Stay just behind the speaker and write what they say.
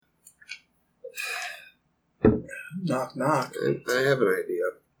Knock, knock. I have an idea.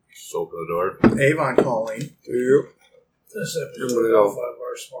 Just open the door. Avon calling. Yep. This episode I'm gonna of go. 5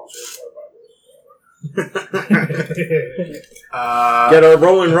 are sponsored Get our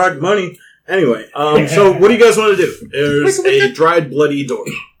Rolling Rock money. Anyway, so what do you guys want to do? There's a dried bloody door.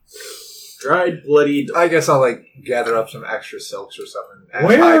 Dried bloody door. I guess I'll gather up some extra silks or something. And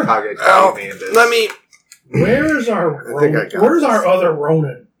Where? Haikage to Oh, me in this. let me... Where's our I think I Ronin? got Where's this. our other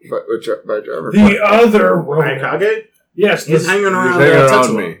Ronin? By driver. The other Ronin. Haikage? Yes, He's the, hanging around, He's hanging around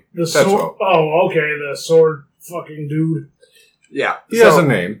Tetsuo. me. the Tetsuo. sword. Oh, okay, the sword fucking dude. Yeah. He has a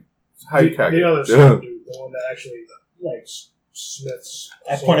name. Haikage. The other sword dude, the one that actually smiths.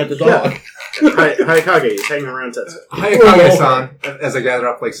 I point at the dog. Haikage is hanging around Tetsuo. Haikage-san, as I gather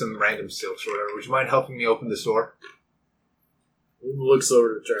up some random silks or whatever, would you mind helping me open this door? He looks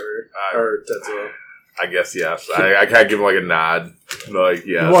over to Trevor, or Tetsuo. I guess yes. I can't give him a nod. He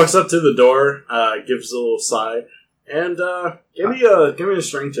walks up to the door, gives a little sigh, and give me a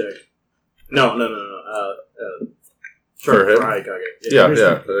strength check. No. Sure, him. Haikage.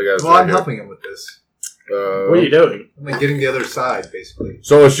 Yeah. Well, I'm helping him with this. What are you doing? I'm getting the other side, basically.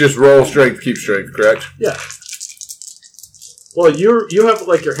 So it's just roll strength, keep strength, correct? Yeah. Well, you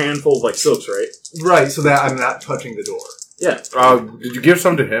have your handful of silks, right? Right, so that I'm not touching the door. Yeah. Did you give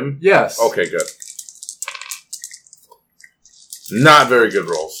some to him? Yes. Okay, good. Not very good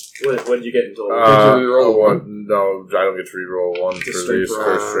rolls. What did you get into? Did you re-roll one? No, I don't get to re-roll one for Just these strength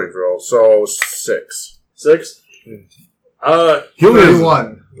first strength rolls. So 6. 6? He'll Only get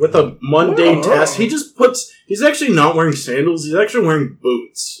one. With a mundane test, he's actually not wearing sandals, he's actually wearing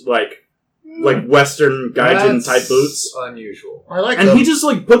boots. Like Western Gaijin type boots. Unusual. I like And them. he just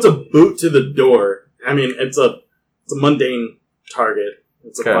puts a boot to the door. I mean, it's a mundane target.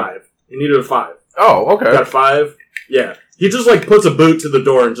 It's a Okay. 5. He needed a 5. Oh, okay. Got a 5? Yeah. He just puts a boot to the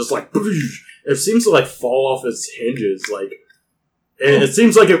door and just it seems to fall off its hinges. And it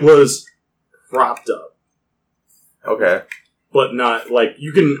seems like it was propped up. Okay. But not,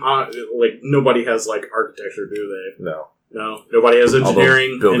 you can, nobody has, architecture, do they? No. No? Nobody has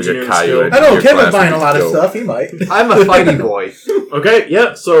engineering building a Caillou skill? engine. I know Your Kevin's class buying a would lot of go. stuff. He might. I'm a fighting boy. Okay,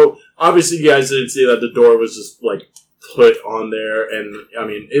 yeah, so, obviously you guys didn't see that the door was just, put on there, and, I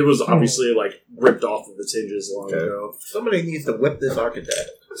mean, it was obviously, ripped off of its hinges long ago. Somebody needs to whip this architect.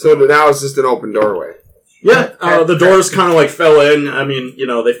 So now it's just an open doorway. Yeah, the doors kind of, fell in. I mean,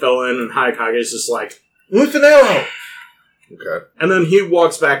 they fell in, and Haikage's just Loose an arrow. Okay. and then he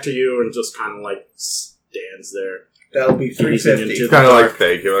walks back to you and just kind of, stands there. That'll be Gazing 350. into It's kind of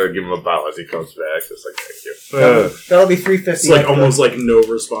thank you. I'll give him a bow as he comes back. Just thank you. That'll be 350. It's almost no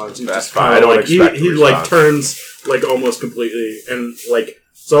response. He's That's just fine. kinda, I don't expect he a response. turns almost completely and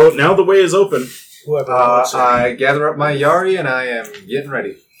so now the way is open. Whoever wants it. I gather up my Yari and I am getting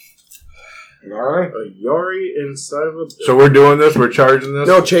ready. Alright. A Yari inside of a So we're doing this. We're charging this.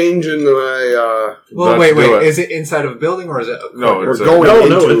 No change in my, Well, Let's wait. do it. Is it inside of a building or is it a No, we're it's going no,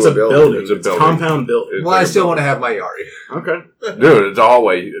 into it's a building. It's a building. Compound building. It's Well, I a still want building. to have my Yari. Okay. Dude, it's a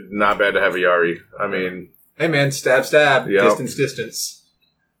hallway. Not bad to have a Yari. I mean, Hey, man, stab, stab. Yeah. Distance.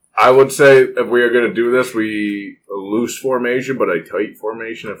 I would say if we are going to do this, we a loose formation, but a tight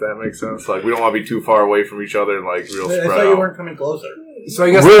formation, if that makes sense. We don't want to be too far away from each other and real I spread thought you out. weren't coming closer. So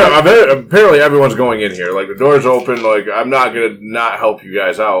I guess Apparently everyone's going in here. The door's open. I'm not going to not help you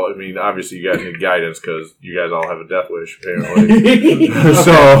guys out. I mean, obviously you guys need guidance because you guys all have a death wish, apparently.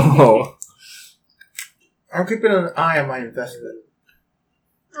 So, I'm keeping an eye on my investment.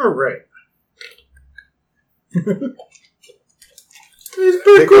 All right. he's a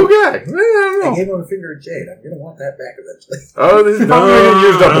pretty cool guy. I don't I know. gave him a finger of jade. I'm going to want that back eventually. Oh, this is probably going to get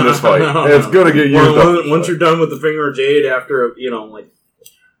used up in this fight. No. It's going to get used up. in this Once fight. you're done with the finger of jade, after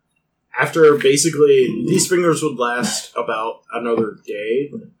basically these fingers would last about another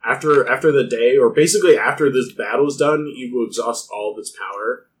day. After the day, or basically after this battle's done, you will exhaust all of its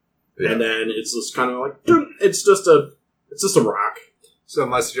power, Yeah. and then it's just kind of it's just a rock. So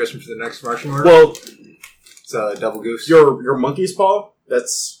my suggestion for the next Martian order? Well, It's a double goose. your monkey's paw,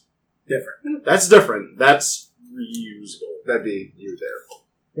 that's Different. That's different. That's reusable. That'd be you there.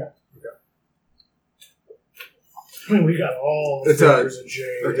 I mean, we got all the It's a- fingers of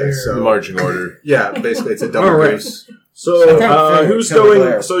jade okay, here. so- The marching order. Yeah, basically it's a double All right. goose. So, So kind of who's kind of going?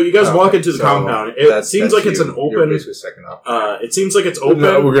 glare. So you guys walk into the So compound. It seems like it's you. an You're open. basically second up. It seems like it's open.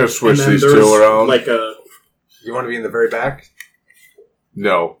 No, we're going to switch and then these there's two around. You want to be in the very back?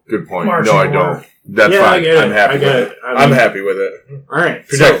 No, good point. Marching No, I order. don't. That's Yeah, I fine. get it. I'm happy I with get it. it. I'm happy with it. All right.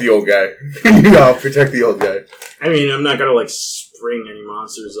 Protect So, the old guy. Protect the old guy. I mean, I'm not gonna bring any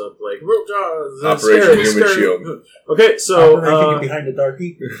monsters up. Like Operation Human Shield. Okay, so Operation behind the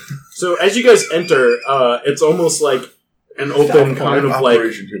darky. so as you guys enter, it's almost like an open kind of like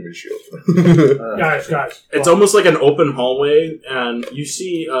Operation Human Shield. Guys. it's almost like an open hallway, and you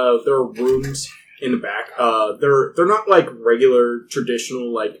see there are rooms in the back. They're not like regular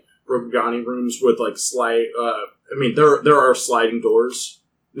traditional like Rokugani rooms with like slide. I mean, there are sliding doors.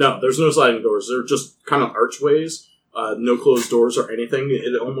 No, there's no sliding doors. They're just kind of archways. No closed doors or anything.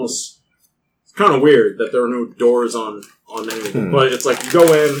 It's kind of weird that there are no doors on anything. But it's like you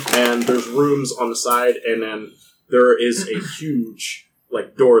go in and there's rooms on the side, and then there is a huge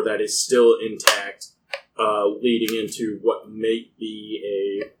like door that is still intact, leading into what may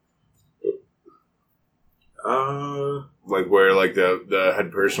be Like where like the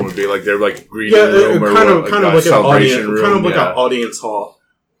head person would be like they're like greeting yeah, room or kind of what, like an celebration audience, kind of like yeah. an audience hall.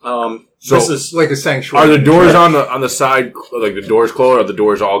 So This is Like a sanctuary. are the doors on the side like the doors closed? Or are the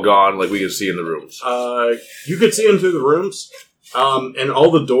doors all gone? Like we can see in the rooms. you could see into the rooms, and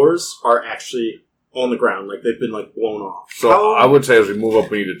all the doors are actually on the ground, like they've been like blown off. So I would say as we move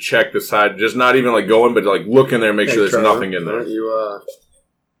up, we need to check the side, just not even like going, but like look in there, make sure there's nothing in there. You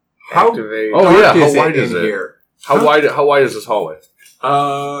How activate. Oh, yeah, how is wide it is in it? here? How wide is this hallway?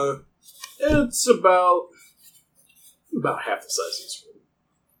 It's about half the size of this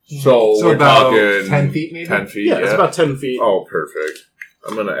room. So, So we're about talking 10 feet, maybe? 10 feet. Yeah, it's about 10 feet. Oh, perfect.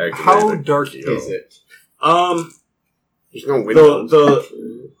 I'm gonna activate. How the dark key. is it? There's no windows.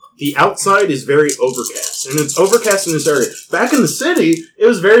 The outside is very overcast, and it's overcast in this area. Back in the city, it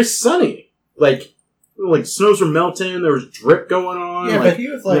was very sunny. Like snows were melting, there was drip going on. Yeah, like, but he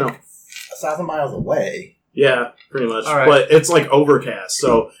was you know. 1,000 miles away. Yeah, pretty much. All right. But it's like overcast,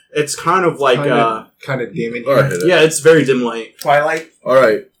 so it's kind of like kind of dim in All here. right. yeah, it's very dim light. Twilight. All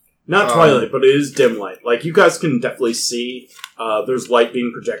right. Not twilight, but it is dim light. Like you guys can definitely see. There's light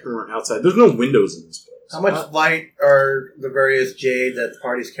being projected from outside. There's no windows in this place. How much light are the various jade that the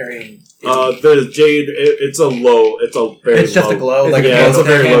party's carrying? The jade, it's a very It's just low. a glow, It's like yeah, a it's glow a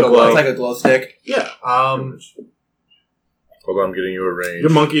very stick. low glow. It's like a glow stick. Yeah, Hold on, I'm getting you a range.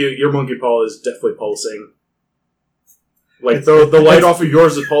 your monkey paw is definitely pulsing. Like the light off of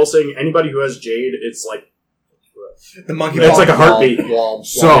yours is pulsing. Anybody who has jade, it's like The monkey it's paw. like a heartbeat.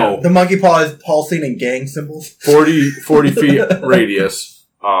 So The monkey paw is pulsing in gang symbols. 40 feet radius.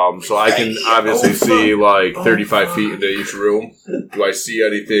 So I can obviously see like 35 feet into each room. Do I see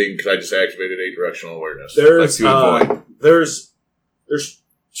anything? Because I just activated a directional awareness. There's like to avoid. there's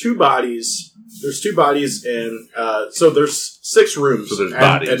two bodies. There's two bodies, and so there's 6 rooms. So there's and,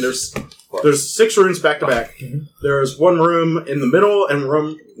 bodies. and there's 6 rooms back to back. There's one room in the middle and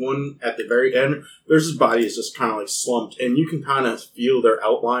one at the very end. There's this bodies just kind of like slumped, and you can kind of feel their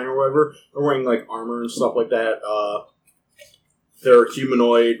outline or whatever. They're wearing like armor and stuff like that. They're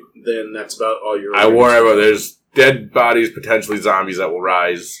humanoid. Then that's about all your. I warn everyone, there's dead bodies, potentially zombies that will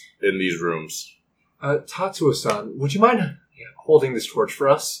rise in these rooms. Tatsuo-san, would you mind holding this torch for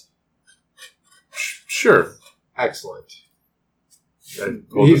us? Sure. Excellent.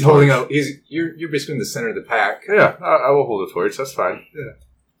 Hold He's the holding torch. out. You're basically in the center of the pack. Yeah, I will hold the torch. That's fine. Yeah.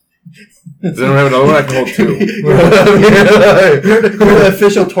 Does anyone have another one? I can hold 2. You're the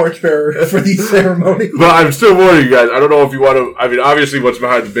official torchbearer for these ceremonies. But I'm still warning you guys. I don't know if you want to. I mean, obviously, what's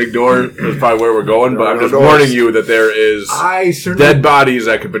behind the big door is probably where we're going. But I'm just warning you that there is I certainly, dead bodies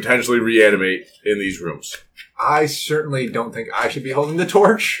that could potentially reanimate in these rooms. I certainly don't think I should be holding the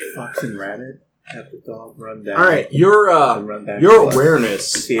torch. Fox and rabbit have the dog run down. All right, your Run back your to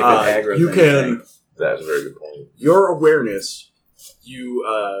awareness. see if it aggroes you anything. can That's a very good point. your awareness. You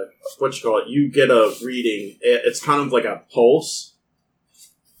what you call it? You get a reading. It's kind of like a pulse.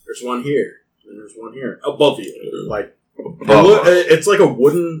 There's one here, and there's one here above you. Like it's like a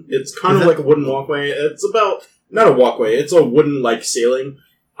wooden. It's kind of like a wooden walkway. It's about not a walkway. It's a wooden like ceiling.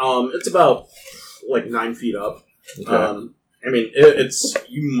 It's about like 9 feet up. Okay. I mean, it's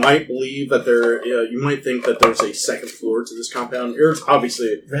you might believe that you might think that there's a second floor to this compound. There's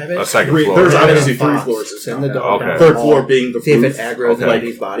obviously Rabbit. A second floor. there's Rabbit obviously and 3 fox. floors. To this Send the compound. dog Okay. down. Third floor being the See if roof. it aggroes Okay.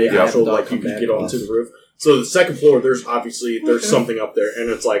 anybody's body. The actual, Dog like, you come can back get to onto us. the roof. So the second floor, there's obviously, there's something up there, and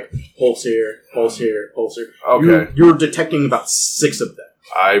it's like, pulse here, pulse here, pulse here. Okay. You're detecting about 6 of them.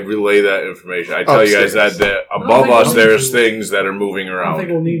 I relay that information. I tell you guys that above us there's things that are moving I don't think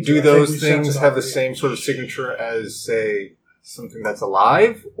around. we'll need to. Do I think we those sense things it have the already. same sort of signature as, say, something that's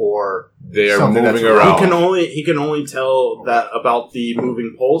alive, or They are something moving that's around. He can only tell that about the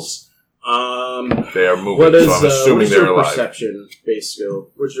moving pulse. They are moving, What is so I'm assuming what is they're your alive. perception base skill?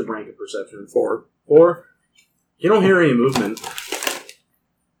 What's your rank of perception? 4. You don't hear any movement.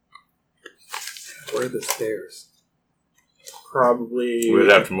 where are the stairs? probably... We'd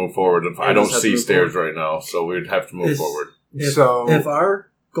have to move forward. I don't just see have to stairs right now, so we'd have to move forward. If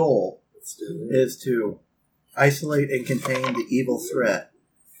our goal is to isolate and contain the evil threat,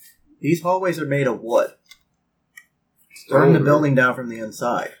 these hallways are made of wood. Burn the building down from the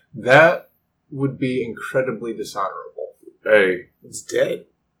inside. That would be incredibly dishonorable. Hey, It's dead.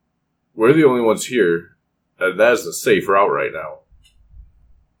 we're the only ones here. That's the safe route right now.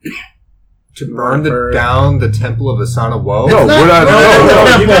 To burn down the Temple of Asana Woe? No, we're not.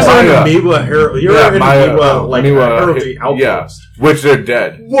 No, you guys are Maya. in Miwa Herald. You're in Miwa, Heraldry Outpost. Yeah, which they're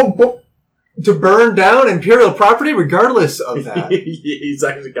dead. Whoa. To burn down Imperial property regardless of that. He's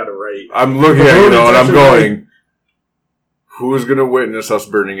actually got it right. I'm looking at you know, and I'm going, who's going to witness us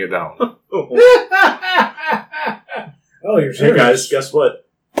burning it down? Oh, you're Hey serious? guys, guess what?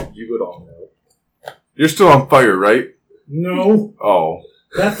 You would all know. You're still on fire, right? No. Oh.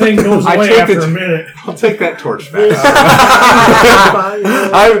 That thing goes I away take after the- a minute. I'll take that torch back.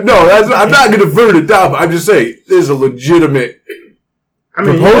 I'm not going to burn it down. I'm just saying, there's a legitimate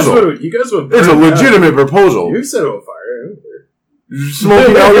proposal. You guys would. It's a legitimate proposal. You set it on fire. I don't care.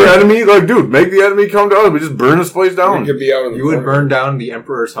 Smoking out your enemy? Like, dude, make the enemy come to us. We just burn this place We down. could be out in the You would corner. burn down the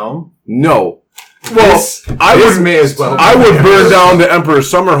Emperor's home? No. Well, I This would may as well. I would burn down the Emperor's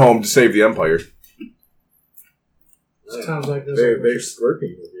summer home to save the Empire. Times like this, They're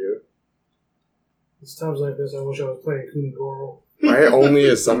scorpion with you. it's times like this, I wish I was playing Kunigoro. My only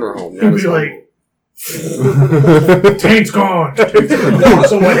is summer home. You'd be like, taint's gone.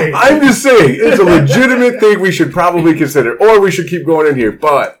 It's away. I'm just saying, it's a legitimate thing we should probably consider. Or we should keep going in here,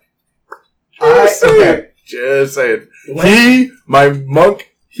 but just saying. He, my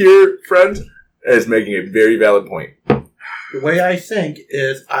monk here, friend, is making a very valid point. The way I think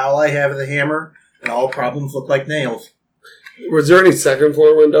is all I have is a hammer, and all problems look like nails. Was there any second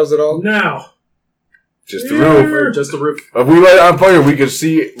floor windows at all? Now, Just the roof. Or just a roof. If we light it on fire, we can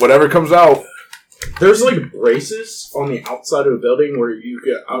see whatever comes out. There's like braces on the outside of the building where you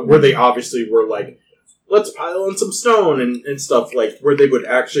get, where they obviously were like, let's pile in some stone and stuff, like where they would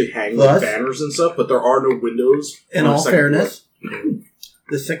actually hang like, Plus- banners and stuff, but there are no windows. In on the all second fairness,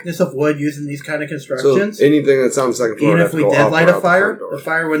 the thickness of wood used in these kind of So constructions, anything that's on the second floor even would if have we to go did up light or a out fire, the front the door.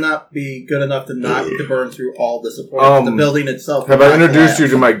 fire would not be good enough to burn through all the support. The building itself. Have would I not introduced you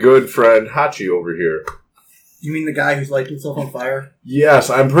collapse. to my good friend Hachi over here? You mean the guy who's lighting himself on fire?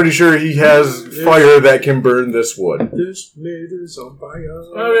 Yes, I'm pretty sure he has fire that can burn this wood. This made is on fire.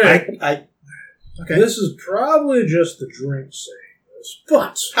 okay, Okay. this is probably just the drink saying this,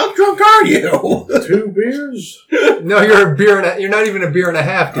 but How drunk are you? 2 beers? No, you're you're not even a beer and a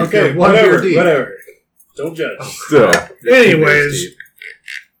half, dude. Okay, You're one whatever, beer deep. whatever. Don't judge. Still. Anyways,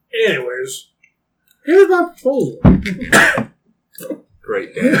 here's my proposal.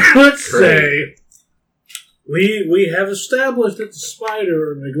 Great, Dan. Let's say we have established that the spider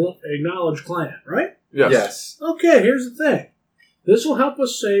are an acknowledged clan, right? Yes. Okay, here's the thing. This will help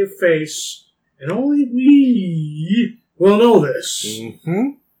us save face, and only we will know this. Mm-hmm.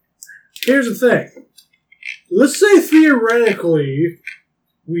 Here's the thing. Let's say theoretically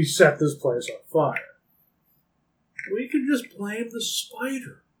we set this place on fire. We could just blame the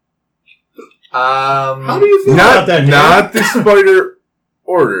spider. How do you feel about that, Dan? Not the spider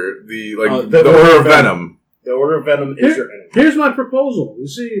order, the the order of venom. The Order of Venom is your enemy. Here's my proposal. You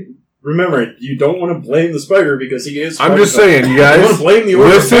see, Remember, you don't want to blame the spider because he is. I'm just Spider-Man. saying, you You want guys, to blame the Order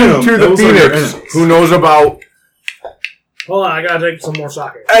listen of Venom. to the Those are your Phoenix, enemies. who knows about hold on, I gotta take some more sake.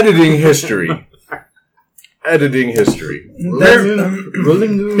 editing history. Editing history. There-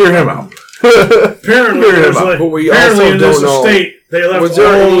 Hear him out. Apparently, Hear him there's out. like, But we apparently also in this don't know- estate, they left Was there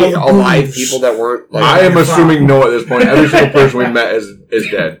all any the alive boobs. people that weren't like? I am assuming no at this point. Every single person we met is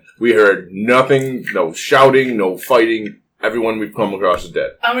dead. We heard nothing, no shouting, no fighting. Everyone we've come across is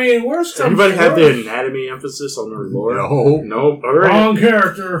dead. I mean, worst Does comes anybody to have the worst. anatomy emphasis on their lore? No. Nope. All right. Wrong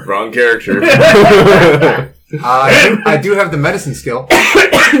character. Wrong character. I do have the medicine skill.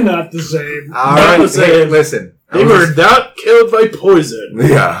 Not the same. All Not right, the same. hey, listen. They were not killed by poison.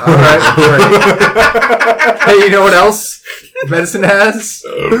 Yeah. All right. Hey, you know what else medicine has?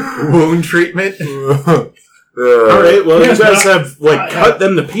 Wound treatment. All right. Well, Yes, you guys but- have like cut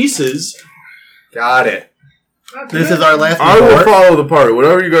them to pieces. Got it. This is our last I will report. follow the party.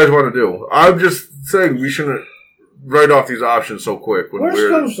 Whatever you guys want to do. I'm just saying we shouldn't write off these options so quick. When Worst we're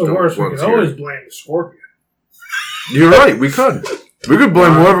comes to the worst, we ones can here. always blame the scorpion. You're right. We could. We could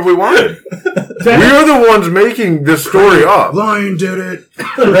blame whoever we wanted. We are the ones making this story up. Lion did it.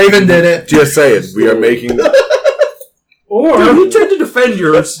 Raven did it. Just saying, we are making. Or Dude, you tried to defend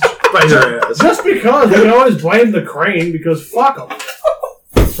yours by your ass. just because we always blame the crane because fuck them.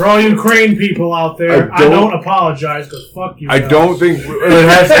 For all you crane people out there, I don't apologize because fuck you. I don't think it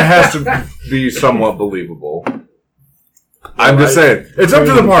has to be somewhat believable. I'm just saying, it's up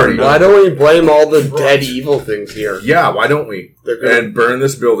to the party. Why don't we blame all the dead evil things here? Yeah, why don't we? And burn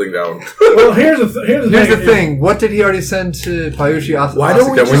this building down. Well, here's the thing. What did he already send to Payushi? Why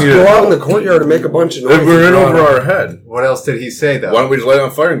don't we just go out in the courtyard and make a bunch of noise? We're in over our head. What else did he say, though? Why don't we just light it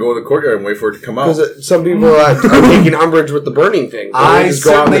on fire and go in the courtyard and wait for it to come out? Because some people are taking umbrage with the burning thing. I just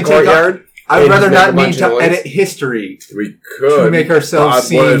go out in the courtyard. I'd rather not need to edit history. We could. To make ourselves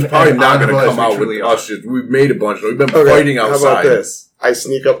seem... Well, it's probably not going to come out with us. We've made a bunch. We've been fighting outside. How about this? I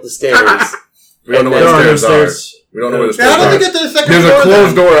sneak up the stairs. We don't know where the stairs are. We don't know where the stairs are. How did we get to the second There's floor? a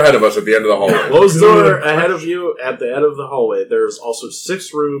closed door ahead of us at the end of the hallway. Closed door ahead of you at the end of the hallway. There's also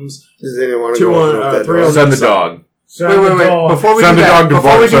 6 rooms. Does anyone want to 2 go on open that 3 door? on Send the side. dog. Wait. Before we Send do the dog to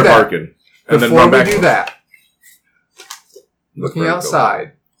before we do start that, barking. And then before run we back. do that, looking Where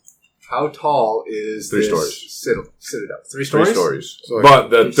outside, how tall is 3 this stories. Citadel? 3 3 stories? stories. So like- But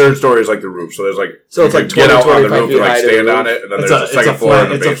the third story is like the roof. So there's like... So it's you like can get out on the 20, roof and like 25 feet stand high on it. And then It's there's a second floor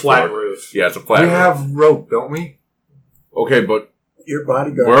and a it's a base flat floor. roof. Yeah, it's a flat We roof. have rope, don't we? Okay, but... Your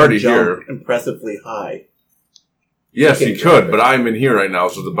bodyguard We're already can jump here. impressively high. Yes, You he can could, jump it. but I'm in here right now,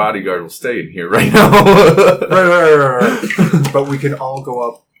 so the bodyguard will stay in here right now. Right. But we can all go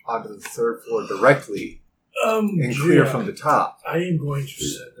up onto the 3rd floor directly and clear from the top. I am going to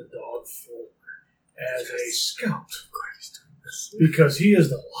send the dog forward as a scout. Because he is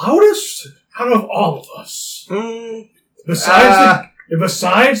the loudest out of all of us.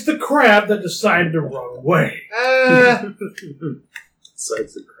 Besides the crab that decided to run away. Besides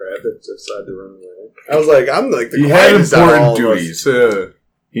the crab that decided to run away. I was like, I'm like the He had quietest out of all important of us. duties.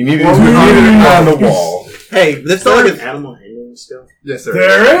 He needed it on the wall. Hey, this Is there dog an is... animal handling skill? Yes, sir.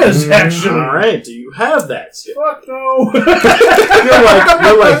 There is, actually. Alright, do you have that skill? Fuck no.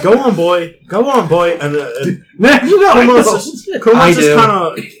 You're like, go on, boy, and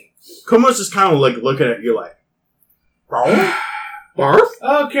Kuma's just kind of like looking at you like, Barf?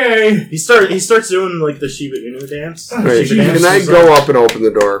 Okay. he starts doing like the Shiba Inu dance. Wait, Shiba dance can I is go up and open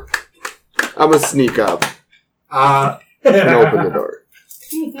the door? I'm gonna sneak up and open the door.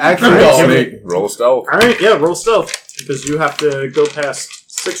 Actually, Roll stealth. Alright, yeah, roll stealth. Because you have to go past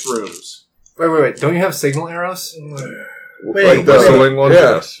 6 rooms. wait. Don't you have signal arrows? Wait, Like the- Whistling one?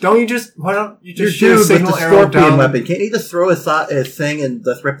 Yeah. Yes. Don't you just... Why don't you You're just shoot a dude with signal the arrow scorpion down? weapon. Can't you just throw his thing and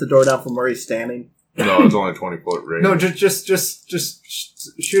just rip the door down from where he's standing? No, it's only 20-foot range. No, just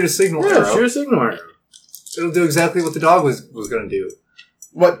shoot a signal Yeah, arrow. shoot a signal arrow. It'll do exactly what the dog was going to do.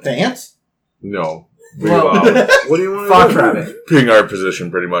 What, dance? No. We Well, What do you want to Fox do? Rabbit. ping our position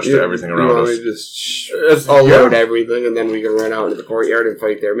pretty much to everything You around want us. me to just I'll load everything and then we can run out into the courtyard and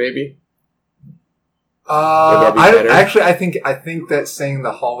fight there, maybe? I better? think that saying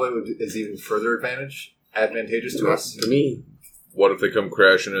the hallway is even further advantageous to us. To me, What if they come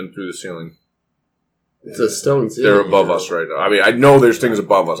crashing in through the ceiling? it's a stone ceiling. They're above us right now. I mean, I know there's things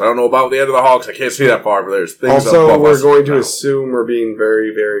above us. I don't know about the end of the hall 'cause I can't see that far, but there's things Also, above us. we're going to now. assume we're being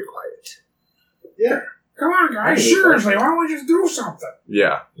very, very quiet. Come on, guys. Seriously, why don't we just do something?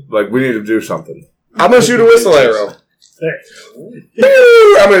 Yeah. Like, we need to do something. I'm gonna shoot a whistle arrow. Hey.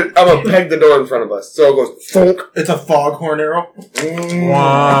 I'm gonna peg the door in front of us, so it goes thunk. It's a foghorn arrow.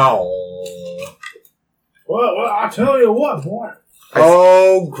 Wow. Well, I'll tell you what, boy.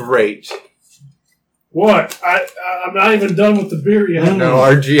 Oh, great. What? I'm not even done with the beer yet. No,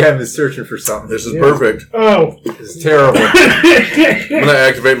 our GM is searching for something. This is perfect. Oh. This is terrible. I'm going to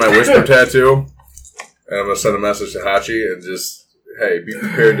activate my whisper tattoo, and I'm going to send a message to Hachi and just, hey, be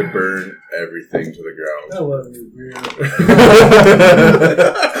prepared to burn everything to the ground. I love you, beer.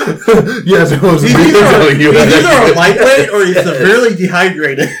 Yes, it was me telling you He's either that. a lightweight or he's severely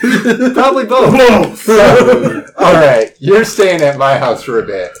dehydrated. Probably both. All right, you're staying at my house for a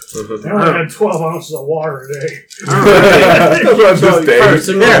bit. I only had 12 ounces of water today. That's what I'm just saying.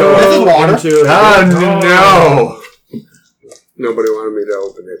 Signal Yeah, arrow this is water. into- No. Nobody wanted me to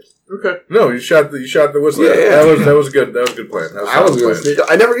open it. Okay. No, you shot the whistle. Yeah, Yeah, yeah. That was a good plan. That I was a gonna plan. sneak.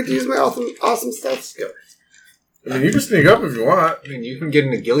 I never get to use my awesome stealth skill. I mean, you can sneak up if you want. I mean, you can get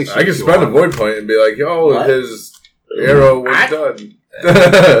in a ghillie suit. I can if you spend a want. void point and be like, yo, What? his arrow was done.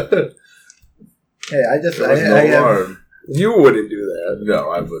 Hey, I just... There was no I have... alarm. You wouldn't do that No,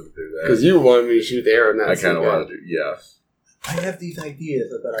 I wouldn't do that. because you wanted me to shoot the arrow. Not I kind of sneak want out. to do, yeah. I have these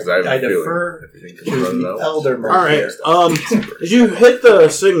ideas, but 'Cause I have a I feeling defer everything to comes running the out. elder man. All right. As you hit the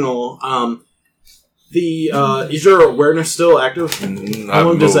signal, is your awareness still active? How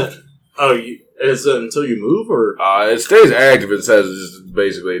long does that? Oh, is it until you move, or It stays active. It says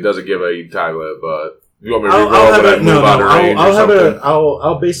basically it doesn't give a time limit, but You want me to re-roll when I move out of range or something?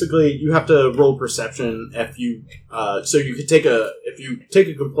 I'll basically, you have to roll perception if you, so you could take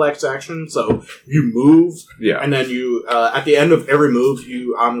a complex action, so you move, Yeah. and then you, at the end of every move,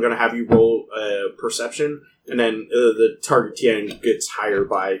 I'm gonna have you roll, perception, and then, the target TN gets higher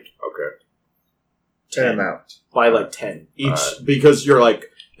by, Okay. 10 amount. by like 10 each, because you're like,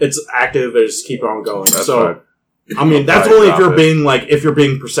 it's active, and just keep on going, That's so. fine. I mean, that's I'll only if drop you're it.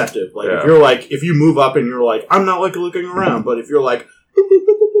 being perceptive. Like, Yeah. if you're like, if you move up and you're like, I'm not like looking around, but if you're like, boop, boop,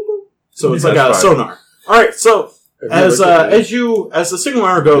 boop, boop, boop. So it's like a That's fine. sonar. Alright, so, as the signal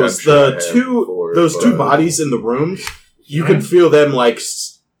arrow goes, Yeah, I'm sure I have those four, two but- bodies in the room, you can feel them like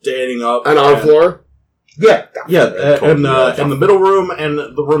standing up. And on the floor? Yeah, totally, in the middle room and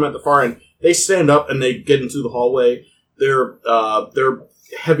the room at the far end, they stand up and they get into the hallway. They're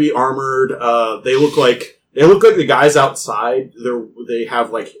heavy armored. They look like the guys outside. They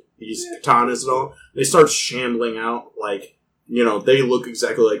have like these katanas and all. They start shambling out like, they look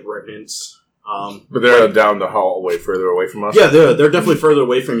exactly like revenants. But they're down the hallway further away from us? Yeah, they're definitely further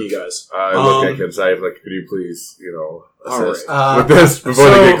away from you guys. I look at Kensai like, could you please, assist All with this before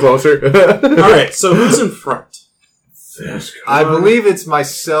they get closer? Alright, so who's in front? I believe it's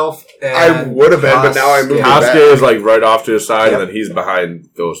myself and I would have been, but now I moved it back. Kosuke is like right off to the side, and then he's behind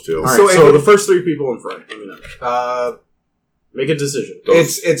those two. Alright, So so, if- the first three people in front. Let me know. Make a decision.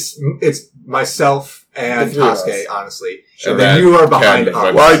 It's myself and The three of us. Tosuke, honestly. And And then then you are behind Ken,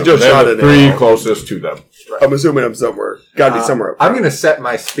 us. Well, I just They're shot the it three now. closest to them. I'm assuming I'm somewhere. Gotta be somewhere up I'm front. going to set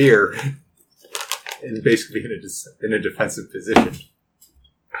my spear and basically in a defensive position.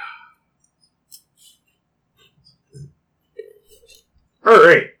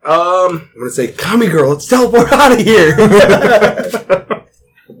 Alright, I'm gonna say, Kami girl, let's teleport out of here!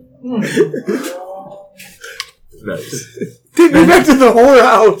 Nice. Take me back to the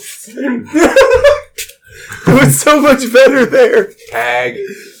whorehouse! It was so much better there! Tag.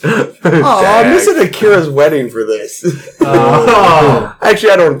 Oh, I'm missing Akira's wedding for this. Oh.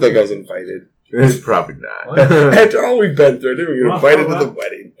 Actually, I don't think I was invited. Probably not. After all we've been through, I didn't get invited to the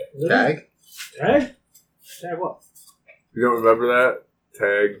wedding. Tag. Tag? Tag what? You don't remember that?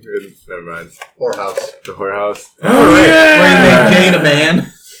 Tag? Never mind. Whorehouse. The whorehouse? Oh, yeah! Where you make Jane a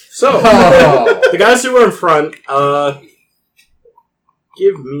man. so, Oh. the guys who are in front,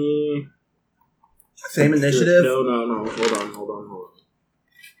 give me... Same initiative. No. Hold on.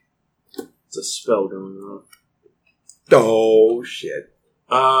 It's a spell going on. Oh, shit.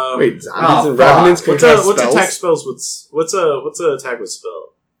 Wait, zombies Oh, and revenants can What's cast attack spells? spells? What's a attack with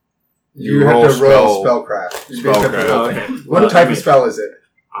spell? You roll have to roll spell- spellcraft. You spellcraft. basically roll Okay. it. What type of spell is it?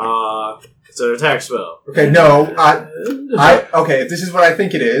 It's an attack spell. Okay, no. Okay, if this is what I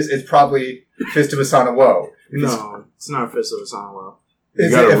think it is, it's probably Fist of Asana Woe. No, it's not a Fist of Asana. You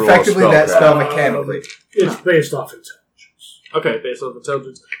Is gotta it roll effectively that spellcraft. spell mechanically? It's based off intelligence. Okay, based off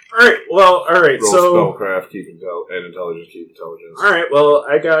intelligence. Alright, Roll so... spellcraft, keep and intelligence, keep intelligence. Alright, well,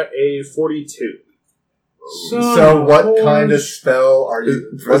 I got a 42. So what kind of spell are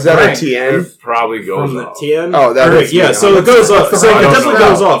you? Was that rank? a TN? It probably goes From the off. TN? Oh, that Alright, is yeah, TN. so it goes off. That's So the it rank definitely spell.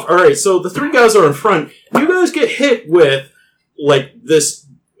 goes off. Alright, so the three guys are in front. You guys get hit with, like, this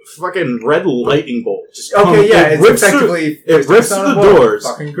fucking red lightning bolt. Just Okay, yeah, it's rips effectively Through, it rips Asana through the Woe. doors.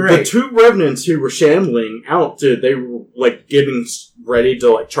 Fucking The great. two revenants who were shambling out, they were, like, getting ready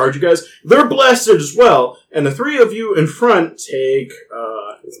to, like, charge you guys. They're blasted as well. And the three of you in front take,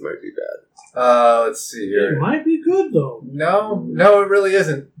 This might be bad. Let's see It here. might be good, though. No, it really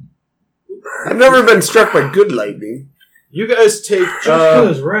isn't. I've never been struck by good lightning. you guys take, Just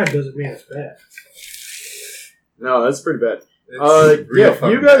because red doesn't mean it's bad. no, that's pretty bad. It's real Yeah, fucking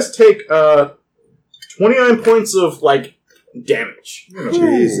you guys take 29 points of like damage bad.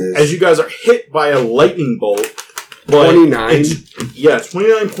 Jesus. as you guys are hit by a lightning bolt. But 29? it's- Yeah,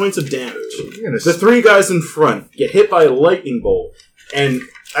 29 points of damage. I'm gonna The three guys in front get hit by a lightning bolt, and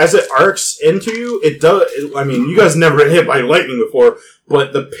as it arcs into you, it does. I mean, you guys never been hit by lightning before,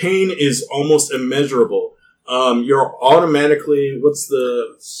 but the pain is almost immeasurable. You're automatically. What's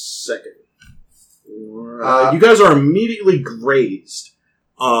the second? You guys are immediately grazed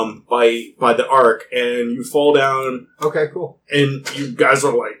by the arc, and you fall down, Okay, cool. and you guys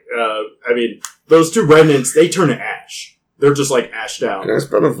are like, I mean, those two remnants, they turn to ash. They're just like ashed out. Can I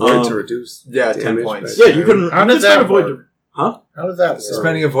spell a void to reduce? Yeah, 10 damage points. by Yeah, you can. How you does can that avoid work? Huh? How does that work?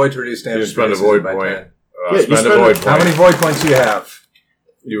 Spending a void to reduce damage. You spend a reduces void by point. 10. Yeah, you Spend a spend void a- point. How many void points do you have?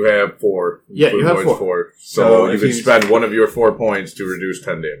 You have 4. Yeah, you have Void's 4. So So you if can you- spend one of your 4 points to reduce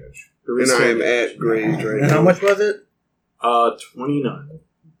 10 damage. And I am at grazed right And how now. much was it? 29.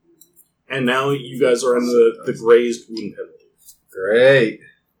 And now you guys are in the grazed wound penalty. Great.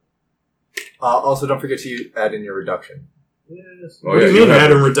 Also, don't forget to add in your reduction. Yes. What do you mean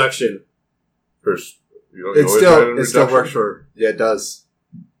add a reduction? First, you don't It always add in still reduction? works for. Yeah, it does.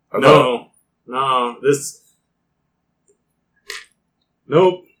 No, this.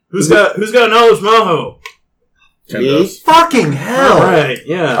 Nope. Who's got knowledge, Moho? Ken does. Fucking hell! All right,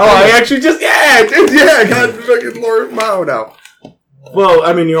 yeah. Oh, I actually just I got fucking Lord Mao now. Well,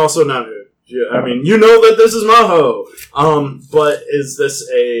 I mean, you also know. I mean, you know that this is Moho. But is this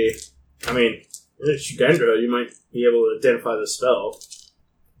a? I mean, Shugandra, you might be able to identify the spell.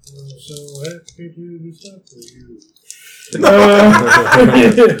 I'm so happy to do stuff for you.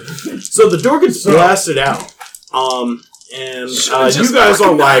 So the door gets blasted out. And you guys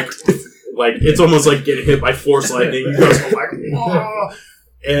are like it's almost like getting hit by force lightning. You guys are like, "Whoa."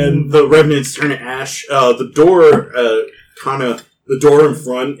 And the remnants turn to ash. The door in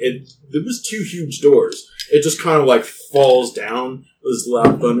front, there was two huge doors. It just kind of like falls down. This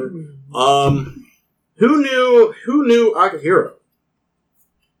loud thunder. Who knew Akihiro?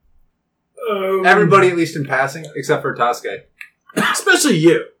 Everybody, at least in passing, except for Tasuke. Especially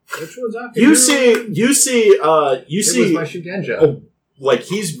you. Which one's Akihiro? You see. It was my Shugenja. Oh, like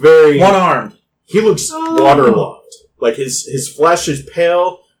he's very One-armed. He looks waterlogged. Like his flesh is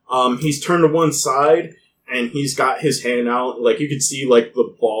pale. He's turned to one side, and he's got his hand out. Like you can see, like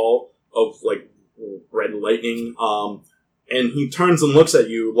the ball of like red lightning. And he turns and looks at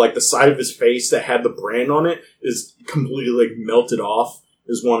you. Like the side of his face that had the brand on it is completely like melted off.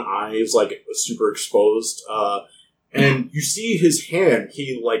 His one eye is like super exposed. And you see his hand.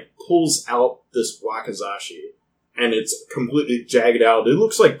 He like pulls out this wakizashi, and it's completely jagged out. It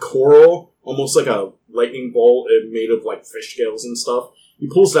looks like coral, almost like a lightning bolt made of like fish scales and stuff. He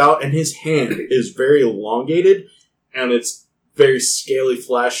pulls it out, and his hand is very elongated, and it's very scaly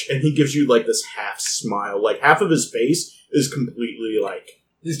flesh. And he gives you like this half smile. Like half of his face is completely like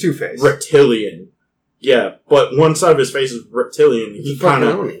He's Two-Faced. reptilian. Yeah, but one side of his face is reptilian. He kind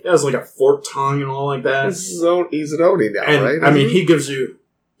of has like a forked tongue and all like that. He's an Oni now, And right? I mean, he gives you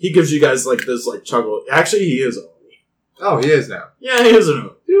guys like this like chuckle. Actually, he is Oni. Oh, he is now. Yeah, he is an Oni.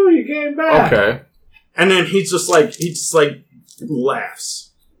 Dude, you came back. Okay. And then he just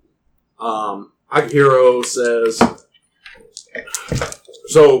laughs. Akihiro says,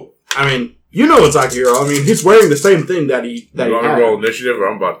 "So, I mean, you know it's Akihiro. I mean, he's wearing the same thing that he You want to had. roll initiative, or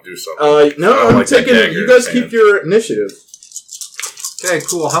I'm about to do something? No, I don't I'm like that taking. dagger You guys in keep hand. your initiative. Okay,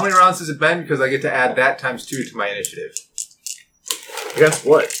 cool. How many rounds has it been? Because I get to add that times 2 to my initiative. Guess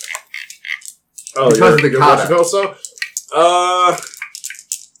what? Oh, Because of the kata. Also,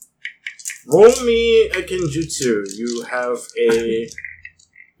 roll me a Kenjutsu. You have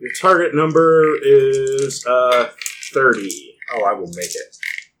your target number is 30. Oh, I will make it.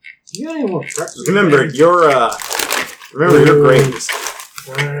 You got any more practice? Remember your grades.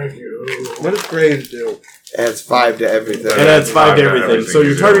 Thank you. What does grades do? Adds 5 to everything. It adds 5 to everything. So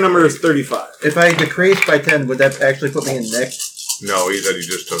your target number is 35. If I decrease by 10, would that actually put me in next? No, he said he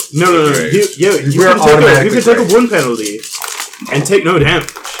just took. No. grades. You We're can take a automatically 1 penalty and take no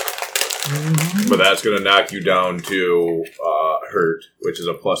damage. But that's going to knock you down to hurt, which is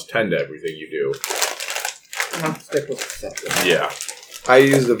a plus 10 to everything you do. I'll stick with 7. Yeah. I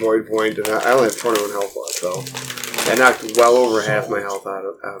used the void point, and I only have 21 health left, so that knocked well over half my health out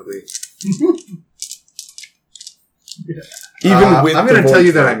of me. Even with I'm the going to tell void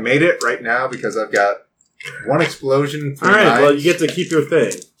you that I point. made it right now because I've got 1 explosion. 3 Alright, well, knives. you get to keep your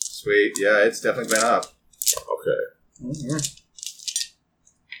thing. Sweet. Yeah, it's definitely been up. Okay.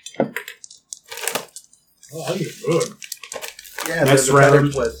 Oh, you're good. Yeah, Next there's a better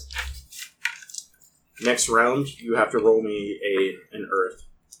round. twist. Next round, you have to roll me an earth.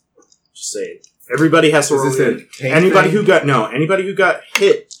 Just say it. Everybody has to roll Is me. this a taint Anybody thing? who got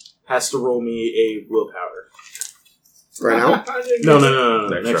hit has to roll me a willpower. Right now? No.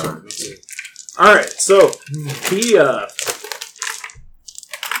 Next Next round. round. All right, so he. All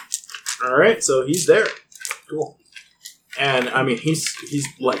right, so he's there. Cool. And I mean, he's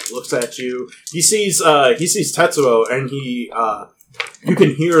like looks at you. He sees Tetsuo, and he you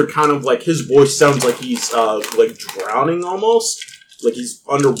can hear kind of like his voice sounds like he's like drowning almost, like he's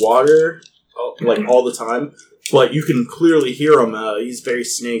underwater, like all the time. But you can clearly hear him. He's very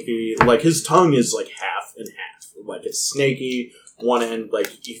snaky. Like his tongue is like half and half. Like it's snaky. One end, like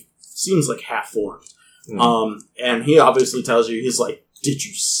he seems like half formed. And he obviously tells you, he's like, "Did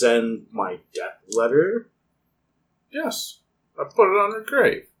you send my death letter?" Yes. I put it on her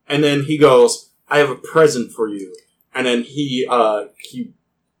grave. And then he goes, "I have a present for you." And then that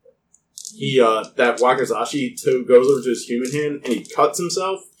Wakizashi goes over to his human hand and he cuts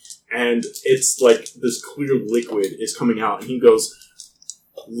himself, and it's like this clear liquid is coming out, and he goes,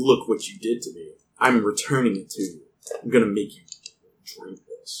 look what you did to me. I'm returning it to you. I'm gonna make you drink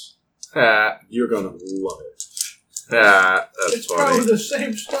this. You're gonna love it. That's It's funny. probably the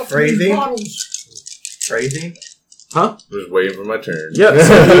same stuff in Phrasing? these bottles. Crazy. Huh? Just waiting for my turn.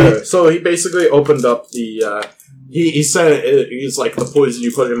 Yeah, so he basically opened up the, he said, he's like, the poison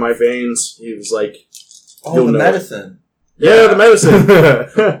you put in my veins, he was like, Oh, You'll the know. medicine. yeah, the medicine.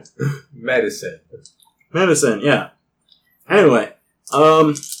 Medicine. Medicine, yeah. Anyway, Perfect.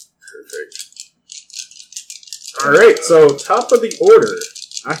 alright, so top of the order.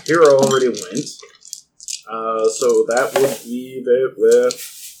 Our hero already went. So that would leave it with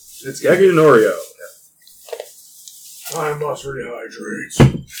Let's get Yagunoriyo. I must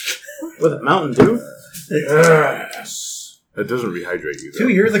rehydrate. With Mountain Dew? Yes. That doesn't rehydrate you, though. 2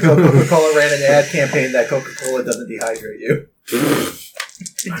 years ago, Coca-Cola ran an ad campaign that Coca-Cola doesn't dehydrate you.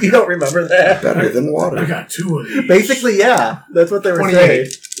 You don't remember that? Better than I water. got 2 of these. Basically, yeah. That's what they were 28 saying.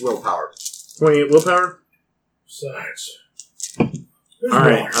 willpower. 28 willpower? Besides.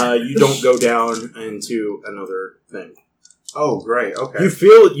 Alright, you don't go down into another thing. Oh, great. Okay. You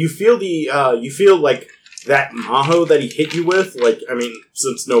feel like that Maho that he hit you with, like, I mean,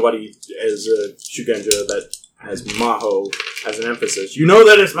 since nobody is a Shugenja that has Maho as an emphasis, you know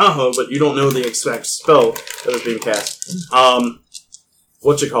that it's Maho, but you don't know the exact spell that is being cast.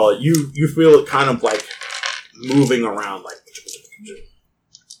 You feel it kind of like moving around, like,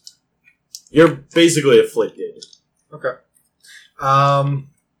 you're basically afflicted. Okay. I'm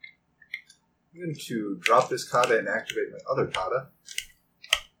going to drop this kata and activate my other kata.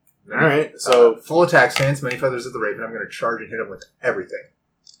 Alright, so, Full attack stance, many feathers of the raven. I'm going to charge and hit him with everything.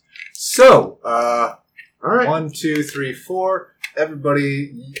 So, alright. 1, 2, 3, 4.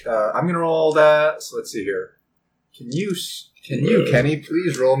 Everybody, I'm going to roll that. So let's see here. Can you, Kenny,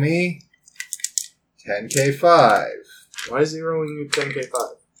 please roll me 10k5? Why is he rolling you 10k5?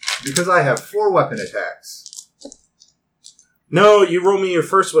 Because I have 4 weapon attacks. No, you roll me your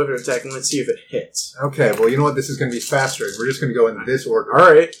first weapon attack and let's see if it hits. Okay, well, you know what? This is going to be faster. We're just going to go in this order.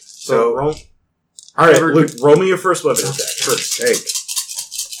 Alright, so roll. Alright, Never- Luke, roll me your first weapon attack first.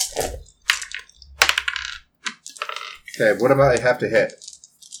 Sake. Okay, what about I have to hit?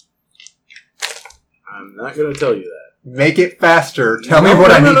 I'm not going to tell you that. Make it faster. Tell me what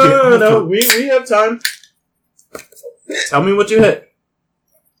I need to... No, we have time. Tell me what you hit.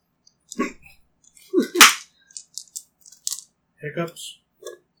 Hiccups?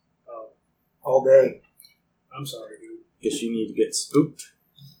 Oh, All day. I'm sorry, dude. Guess you need to get spooked.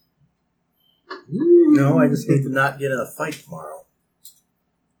 No, I just need to not get in a fight tomorrow.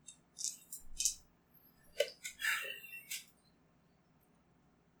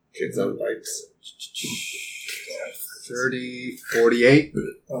 Kids on bikes. 30, 48.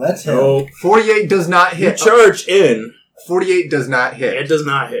 Oh, that's him. No, 48 does not you hit. charge in. 48 does not It hit. does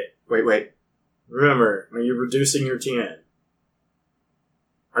not hit. Wait. Remember, are you reducing your TN?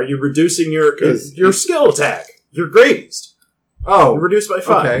 Are you reducing your Yes. your skill attack? You're grazed. Oh, You're reduced by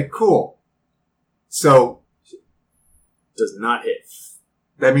 5. okay, cool. So, Does not hit.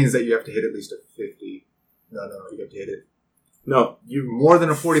 that means that you have to hit at least a 50. No, you have to hit it. No, you More than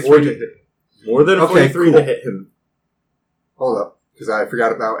a 43 40. to hit. more than a Okay, 43 cool. to hit him. Hold up, because I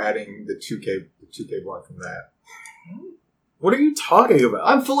forgot about adding the 2k one from that. What are you talking about?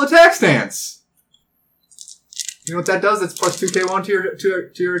 I'm full attack stance. You know what that does? That's plus 2k1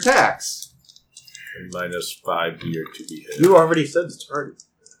 to your attacks. And -5 to your 2d hit. You already said the target.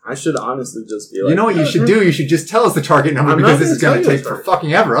 I should honestly just be like, You know what you should do? You should just tell us the target number I'm because not this is gonna going to tell you take the for target.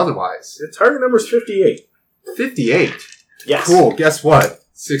 fucking ever otherwise. The target number is 58. 58. Yes. Cool. Guess what?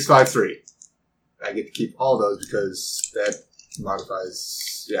 653. I get to keep all those because that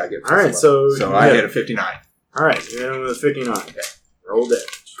modifies. Yeah, I get. All right, so I yeah. get a 59. All right, you're in with 59. Okay. Roll damage.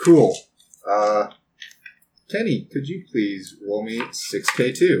 Cool. Kenny, could you please roll me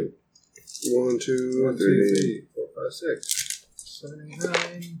 6k2? 1, 2, 1, 2, 3. 3, 4, 5, 6, 7, 8,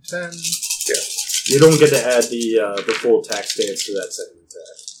 9, 10. You don't get to add the full attack stance to that second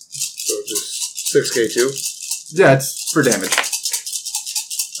attack. So just 6k2. Yeah, it's for damage.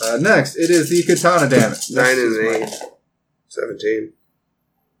 Next, it is the katana damage. 9 and 8. 17.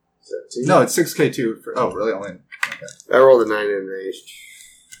 17. No, it's 6k2. Oh, really? Only. I rolled a 9 and an 8.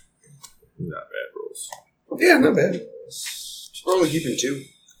 Not bad rolls. Yeah, not bad. We're only keeping 2.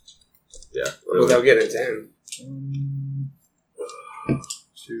 Yeah. Without getting a 10. 1,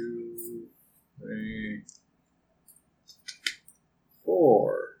 2, 3,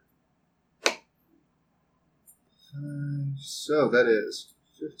 4, 5. So that is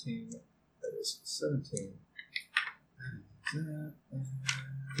 15. That is 17.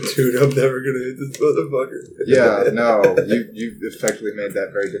 Dude, I'm never gonna hit this motherfucker. Yeah, no, you effectively made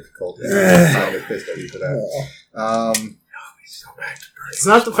that very difficult. I'm pissed at you for that. It's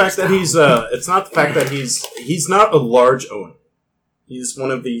not the fact that he's. It's not the fact that he's not a large owner. He's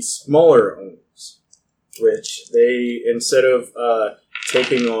one of the smaller owners, which they instead of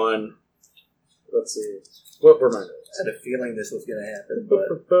taking on. Let's see, what were my notes? I had a feeling this was going to happen,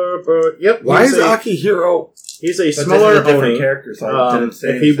 but Yep. Why is Akihiro? He's a but smaller this is a different Oni. character, so I didn't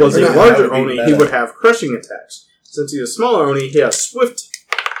say If he was a anything. larger That would be Oni, he better. would have crushing attacks. Since he's a smaller Oni, he has Swift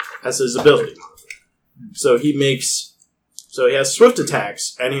as his ability. So he has Swift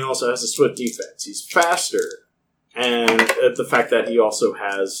attacks, and he also has a Swift defense. He's faster, and the fact that he also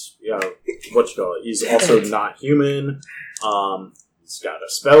has, he's also not human. He's got a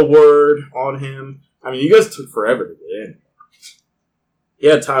spell word on him. I mean, you guys took forever to get in. He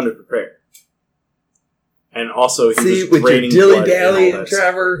had time to prepare. And also, he See, was with your draining dilly blood dally, and all that stuff.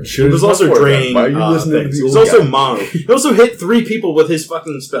 Trevor. He was also draining Why are you listening things. to He was the old also guy? mono. He also hit 3 people with his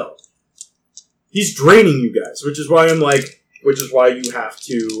fucking spell. He's draining you guys, which is why you have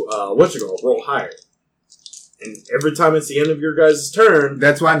to, roll higher. And every time it's the end of your guys' turn,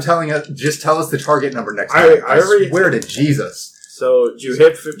 That's why I'm telling you, just tell us the target number next I time. already- swear to Jesus. so you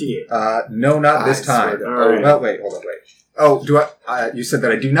hit 58. No, not this I swear time. to- All right. Well, wait, hold on, wait. Oh, do I? You said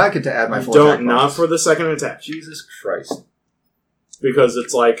that I do not get to add my You full attack don't, not bonus. for the second attack. Jesus Christ. Because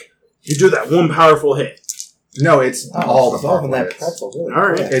it's like, you do that one powerful hit. No, it's Oh, all the solving powerful that hits. pretzel really All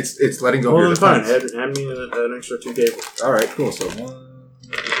right. quick. It's letting go Well, of your then fine. defense. Add me an extra 2 gable. All right, cool. So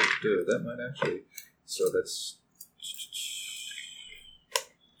that might actually. So that's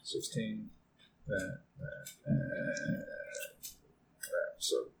 16.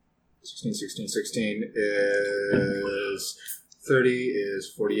 So 16 is 30 is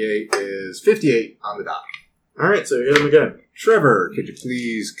 48 is 58 on the dot. Alright, so you hit him again. Trevor, could you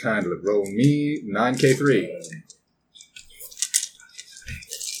please kindly roll me 9K3?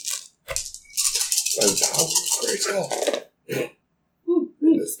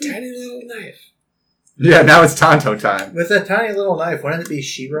 This tiny little knife. Yeah, now it's Tonto time. With that tiny little knife, wouldn't it be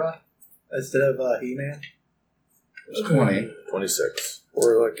She-Ra instead of He-Man? It's 20. 26.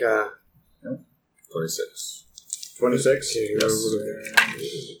 Or like, 26. 26? Got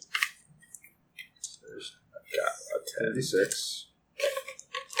a 10. 56.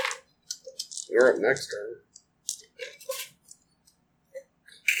 you're up next turn.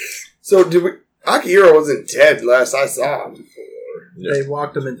 So, did we... Akihiro wasn't dead last I saw him. Yeah. They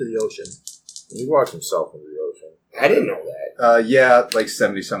walked him into the ocean. He walked himself into the ocean. I didn't know that. Yeah, like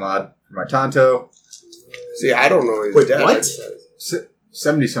 70 some odd for my Tonto. See, I don't know he's Wait, dead. what?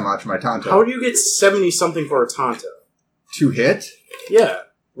 70 some odd for my Tonto. How do you get 70 something for a Tonto? 2 hit? Yeah.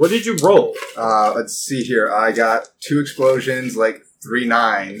 What did you roll? Let's see here. I got 2 explosions, like 3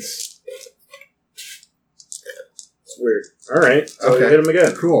 9s. It's weird. Alright, so Okay. you hit him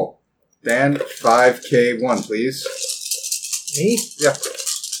again. Cool. Dan, 5K1, please. Me? Yeah.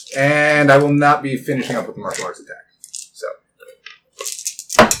 And I will not be finishing up with the martial arts attack. So,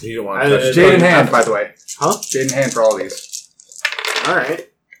 You don't want to touch Jade in hand, by the way. Huh? Jade in hand for all these.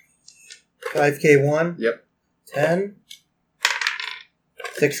 Alright. 5K1? Yep. 10?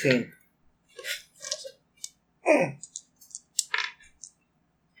 16.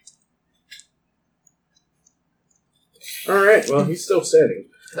 Alright, well, he's still standing.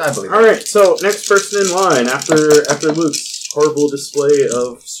 I believe it. Alright, so next person in line after Luke's horrible display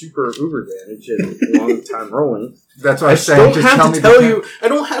of super uber damage and long time rolling. That's what I I was saying. Just tell me the time. I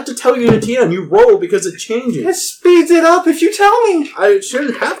don't have to tell you the TM. You roll because it changes. It speeds it up if you tell me. I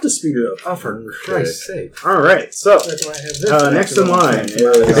shouldn't have to speed it up. Oh, for Christ's sake. Alright, so That's why I have this. next in line is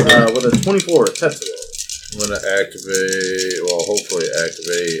with a 24, Tetsuo. I'm going to activate, well, hopefully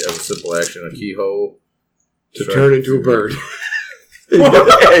activate as a simple action a keyhole. To turn into a bird. Hey,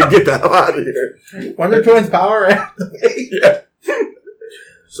 get the hell out of here. Wonder Twins power activate. Yeah.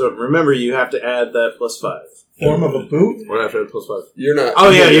 So remember, you have to add that +5. Form of a boot. What after +5? You're not. Oh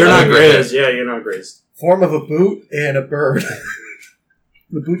yeah, you're not Yeah. grazed. Yeah, you're not grazed. Form of a boot and a bird.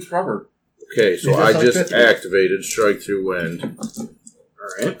 The boot's rubber. Okay, so He's I just just like 50. activated Strike Through Wind.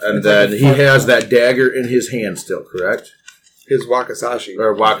 Alright. And It's then like a he fun- has that dagger in his hand still, correct? His Wakasashi.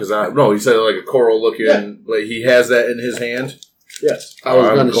 Or Wakaza. No, he said like a coral looking. Yeah. Like he has that in his hand. Yes. I was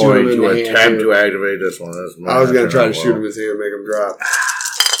I'm going to shoot him in to the hand. attempt too. to activate this one. I was going to try to shoot him in his hand and make him drop.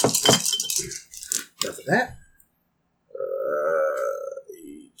 Enough of that.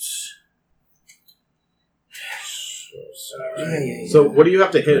 8. Yeah. So what do you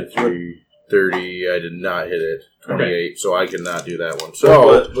have to hit? Three. 30. I did not hit it. 28, so I cannot do that one. So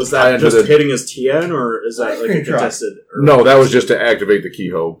So was I that entered just the- hitting his TN, or is that like a contested? Or No, that was just to activate the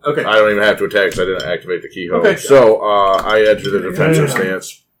keyhole. Okay. I don't even have to attack because I didn't activate the keyhole. Okay. So I enter the defensive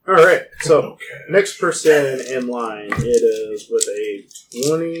stance. All right. So next person in line, it is with a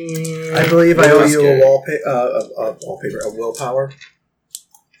 20. I believe I owe you Okay. a willpower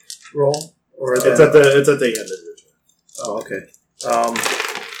roll. Or It's at the end of the turn. Oh, okay.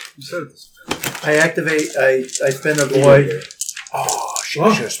 You said this. I activate. I spin the void. Oh, shit! Huh?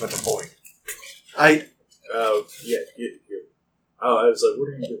 I should have spent the point. I Yeah. Oh, I was like, what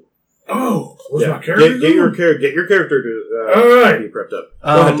are you doing? Oh, was Yeah, my character? get your character to All right. be prepped up.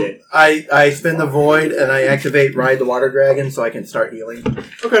 Go ahead, Dane. I spin the void and I activate Ride the Water Dragon so I can start healing.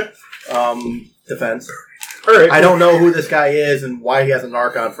 Okay. Defense. All right. I don't know who this guy is and why he has an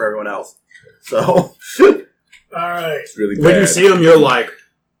Archon for everyone else. So All right. It's really bad. When you see him, you're like,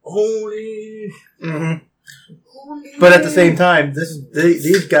 holy. Mhm. But at the same time,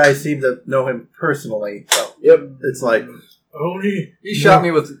 these guys seem to know him personally. So Yep. it's like Only He shot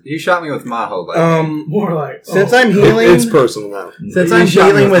me with Maho. Like, more like since oh. I'm healing, It's personal now. since He I'm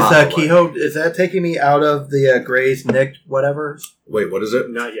shot me healing with with Maho, Kehoe, is that taking me out of the Gray's Nick whatever? Wait, what is it?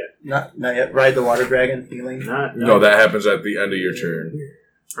 Not yet. Not yet. Ride the Water Dragon healing. Not No, that happens at the end of your turn.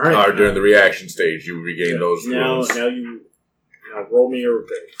 All right. Or during the reaction stage, you regain those Now rules. you roll me your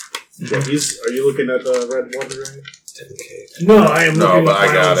thing. Yeah, are you looking at the red water dragon? No, I am No, looking but at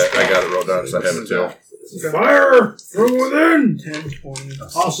I got my it. I got it wrote down because I have it too. Fire from within, 10, 20.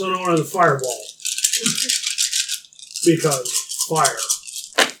 also known as a fireball, because fire.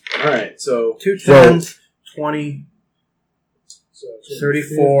 All right. So 2 10s, 20, So,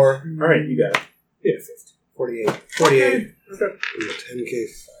 34, all right, you got it. Yeah, 50. 48. 48. 10K.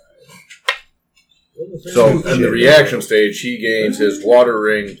 So in the reaction stage, he gains his water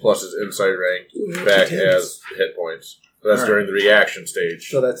ring plus his insight rank back as hit points. That's during the reaction stage.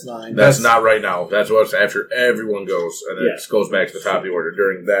 So that's 9. That's not right now. That's what's after everyone goes, and Yeah. it goes back to the top of the order.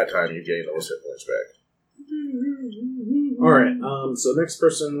 During that time, you gain those hit points back. All right. So next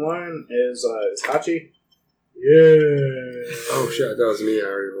person in line is Hachi. Yeah. Oh shit, that was me. I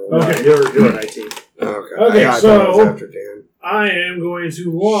already rolled. Okay. You're an IT. Okay. Okay, I thought it was so- after Dan. I am going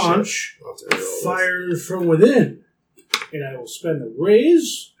to launch I'll have to reroll this. Fire from Within, and I will spend the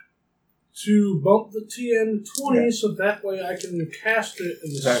raise to bump the TN to 20, so that way I can cast it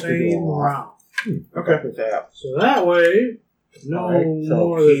in the Exactly. same round. Okay. With that. So that way, no Alright, so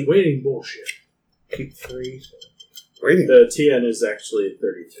more than keep- waiting bullshit. Keep 3. Waiting. The TN is actually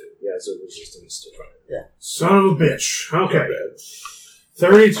 32. Yeah, so resistance to fire. Son of a bitch. Okay.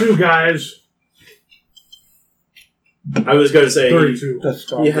 32 guys. I was going to say 32. The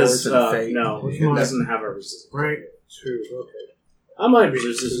strong he has words and fate. no, he doesn't have a resistance. Rank 2. Okay. I might be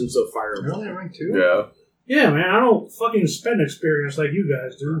Resistance of fire. Really, rank 2? Yeah. Yeah, man, I don't fucking spend experience like you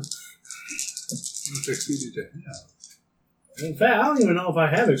guys do. Which I see you to have. In fact, I don't even know if I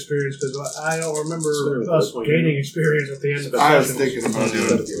have experience because I don't remember Sure, us that's gaining experience at the end of the I was session. thinking about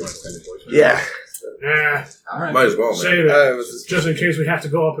doing it. Yeah. Nah, Alright. Might as well, man. save it. I was Just in case we have to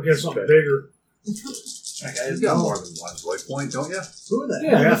go up against something bigger. You've got more than one void point, don't you? Who the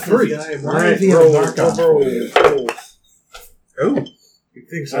Yeah, I got 3. All right, roll. Oh. He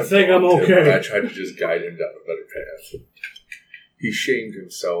thinks I think I'm okay. I tried to just guide him down a better path. He shamed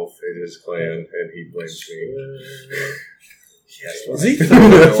himself and his clan, and he blames me. Is he?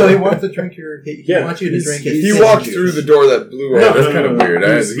 So he wants to drink your. He Yeah, wants you to drink his. He sin walked juice. through the door that blew Yeah, off. that's kind of weird.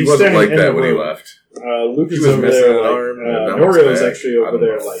 He's He wasn't standing like in that the when he room. left. Luke He is was over missing there. an Like, arm, and now Norio is it's back. actually I over don't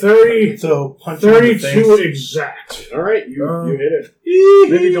there. know. Like 30, So punch him in the 32 face. exact. all right, you hit it.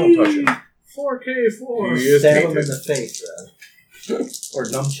 Maybe don't touch him. 4K4. He is Stab him in tainted. the face, or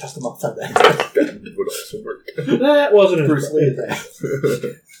nunchuck him upside the head. That would also work. That wasn't Bruce as Lee is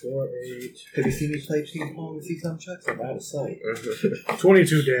that. 4, 8. Have you seen me play ping pong with these nunchucks? I'm out of sight.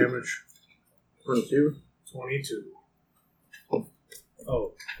 22 damage. 22. 22.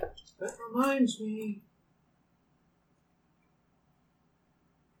 Oh. That reminds me.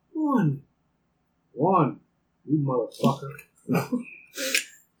 1. You motherfucker.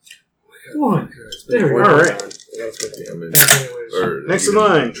 1. There we All go. right. Damage. Anyways. Or Next in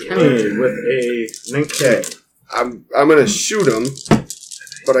line, Kenny with a 19. Okay. I'm gonna shoot him,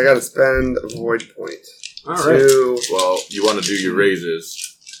 but I gotta spend a void point. All right. Well, you want to do your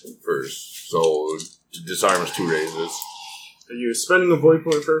raises first. So to disarm is 2 raises. Are you spending a void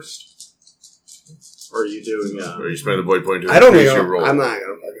point first? Or are you doing Or you spend a void point to I don't increase know. your roll. I'm not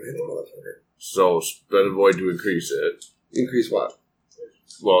gonna fucking hit the motherfucker. So spend a void to increase it. Increase what?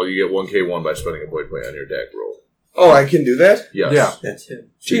 Well, you get 1K1 by spending a void point on your deck roll. Oh, I can do that? Yes. Yeah. That's him.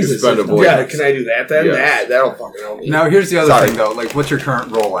 Jesus. spend a void Yeah, point. can I do that then? Yes. That'll fucking help me. Now, here's the other Sorry. thing, though. Like, what's your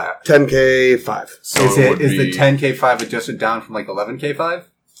current roll at? 10K 5. So Is would the be- 10K5 adjusted down from, like, 11K5?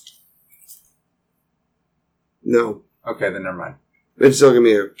 No. Okay, then never mind. It'd still give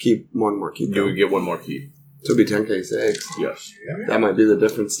me one more keep. You would get one more key. So it'd be 10K 6. Yes. That might be the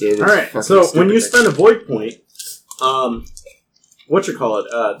difference, David. All right. So when you spend a void point, Tomoe,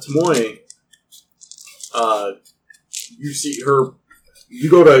 you see her. You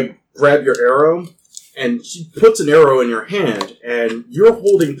go to grab your arrow, and she puts an arrow in your hand, and you're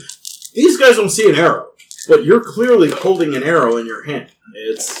holding. These guys don't see an arrow, but you're clearly holding an arrow in your hand.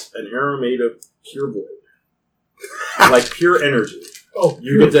 It's an arrow made of pure void, like pure energy. Oh,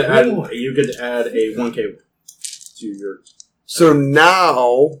 You get to add. You get to add a 1K to your. So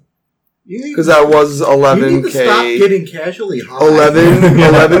now, You need, because that was you need to stop 11K. getting casually high.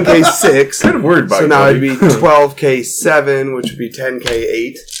 11K 6. Kind of worried by So it, now buddy. it'd be 12K 7, which would be 10K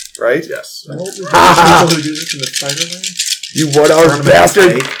 8, right? Yes. What was the people who do this in the Spider-Man? You what-arse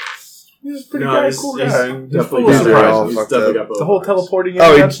bastard! He's a pretty No, guy, he's- cool he's guy. definitely He's got they're all he's fucked definitely up. got both. The whole teleporting in,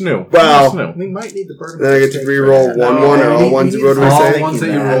 Oh, that's new. wow. That's new. We might need to burn Then I get to re-roll 1-1 or all ones. What do we All say? ones that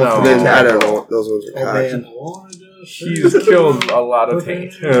you No. roll. And then, I don't know. Those ones are Oh, cocked. man. He's killed a lot of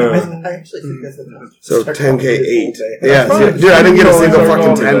taint. I actually think that's enough. So Start 10K calling it 8. full day. Yeah, fine. dude, I didn't get a single Start fucking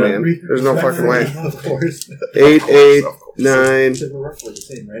calling 10, it man. There's no fucking way. Of course. 8, 8, 9, They were roughly the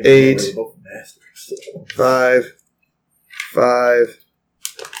same, right? 8. They were both masters. 5, 5,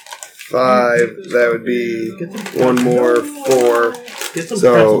 5. That would be one more, 4. Get some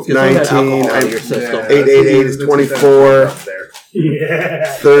So, pretzels, get some of that 19, alcohol out of your system. yeah. 8, 8, 8 is 24.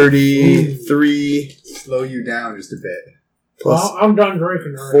 Yeah. 33 Slow you down just a bit. plus Well, I'm done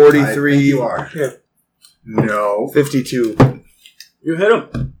drinking already. 43, You are. No. 52. You hit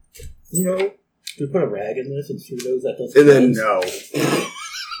him. You know, you put a rag in this and screw those. That doesn't. And then No.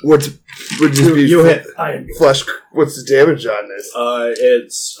 what's would just be You hit. I am. flesh? What's the damage on this?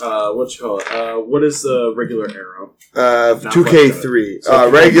 It's what is the regular arrow? 2K3. So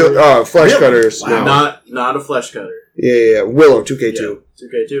Regular flesh Really? cutters. Wow. No. Not a flesh cutter. Yeah. Willow 2K2.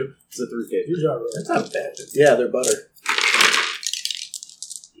 2K2. It's a 3K2. Good job, That's not bad. Yeah, they're butter.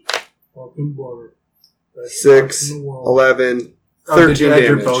 fucking butter. That's 6, in the world. 11, Oh, did 13 you add your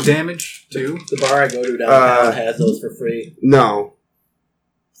damage. bow damage, too? The bar I go to downtown has those for free. No,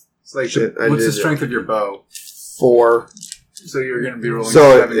 It's like, Shit, I what's the did it. strength of your bow? 4. So you're going to be rolling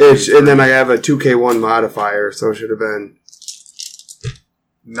So 7 and then I have a 2K1 modifier, so it should have been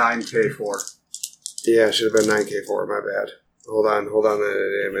 9K4. yeah, it should have been 9K4. My bad. Hold on,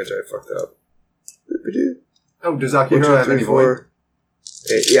 the damage I fucked up. Oh, does Akihiro 1, 2, have 3, any void? 4.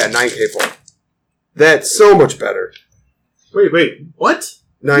 8, yeah, 9K4. That's so much better. Wait. What?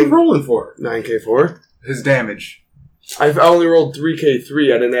 What are you 9 rolling for? 9K4. His damage. I only rolled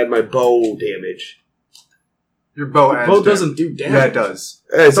 3K3. I didn't add my bow damage. Your bow adds Bow damage. doesn't do damage. Yeah, it does.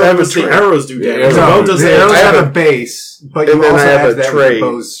 It's So I have a the tray. arrows do Yeah, damage. arrows The bow No, doesn't. the arrows I have have a base, but and you then also I have add a that tray. with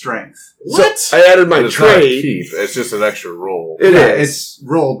your bow's strength. What? So I added my But it's not a tray. keep. It's just an extra roll. It Yeah, is. it's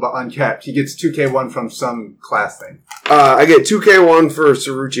rolled but uncapped. He gets 2K1 from some class thing. I get 2K1 for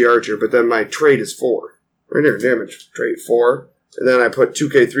Saruchi Archer, but then my trait is 4. Right here, damage trait 4. And then I put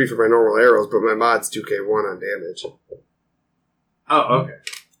 2K3 for my normal arrows, but my mod's 2K1 on damage. Oh, okay.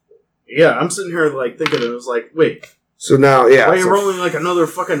 Yeah, I'm sitting here like thinking. It was like, wait, So now, yeah. why are you so rolling like another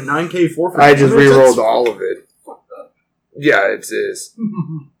fucking 9K4 for I just damage? re-rolled That's- all of it. Yeah, it is.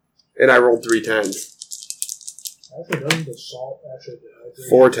 And I rolled 3 10s. Actually, doesn't the salt actually dehydrate?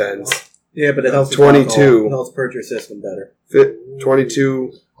 4 10s. Yeah, but it helps. 22. with alcohol. It helps purge your system better.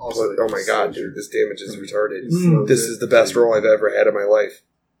 22. Also, Oh my god, dude, this damage is retarded. Mm. This is the best roll I've ever had in my life.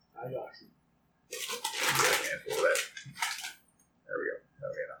 I got you. There we go.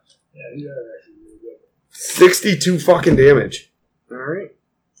 Yeah, you are actually really good. 62 fucking damage. All right.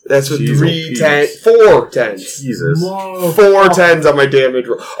 That's with Jeez, 3 Pete. 10, 4 10s. Jesus. 4 10s on my damage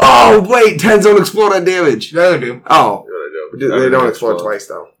roll. Oh, wait, 10s don't explode on damage. The other do. Oh, They they don't explode twice,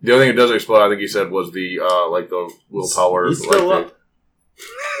 though. The only thing that does explode, I think he said, was the like the willpower. He's still like up.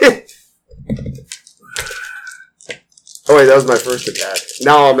 Oh, wait, that was my first attack.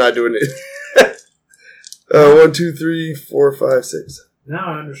 Now I'm not doing it. 1, 2, 3, 4, 5, 6.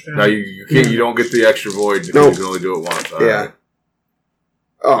 Now I understand. Now you can't. You don't get the extra void because Nope. you can only do it once. All Yeah. right.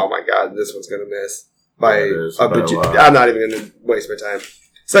 Oh my god, this one's gonna miss. By Yeah, it is. a By a bajillion. lot. I'm not even gonna waste my time.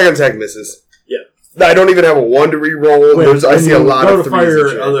 Second attack misses. Yeah. I don't even have a 1 to re-roll. When I see a you lot go of to 3s. fire and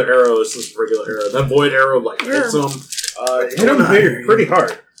shit. other arrows. This regular arrow. That void arrow like hits him. Hit him Come pretty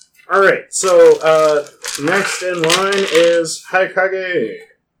hard. All right. So next in line is Haikage.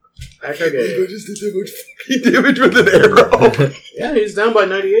 Hayakage. just did that much fucking damage with an arrow. Yeah, he's down by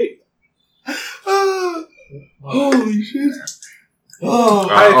 98. Holy shit.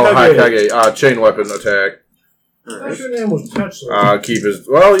 Hayakage. Chain weapon attack. What's your name was Tetsu? Keep his.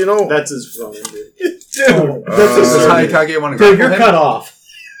 Well, you know. That's his phone. Dude. Dude, Does Hayakage want to Dude, grapple you're him? cut off.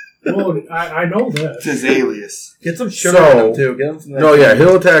 well, I know that. It's his alias. Get some sugar in him, too. Get him some No, yeah,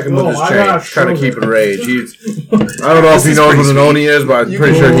 he'll attack him with No, his I chain. got Kind of sugar. keep enraged. I don't know if he is knows what pretty an Oni is, but I'm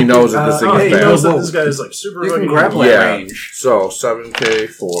pretty sure he knows that this thing He is knows bad. that this guy is like super You can fucking grapple evil. at Yeah. range. So 7K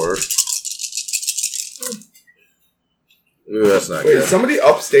 4. Ooh, that's not Wait, good. is somebody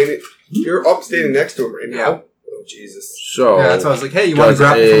upstanding? You're upstanding next to him right now. Yeah. Oh Jesus! So Yeah, that's why I was like, hey, you want to does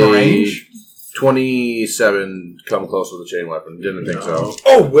grapple from a a range? 27 come close with a chain weapon. Didn't think so.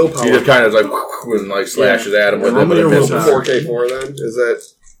 Oh, willpower. He just kind of like slashes at him with it, but it misses. 4K4 then is that?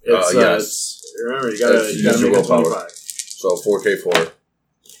 It's, yes. Remember, you gotta That's make your it willpower. 25. So 4K4.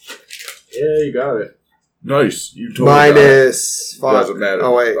 Yeah, you got it. Nice. You totally got it. Minus 5. Doesn't matter.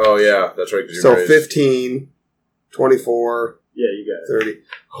 Oh wait. Oh yeah, that's right. 'Cause you're So raised. 15, 24, Yeah, you got it. 30.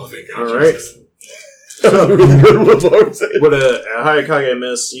 Oh, thank God. All right. That was really good willpower save. Would a Hayakage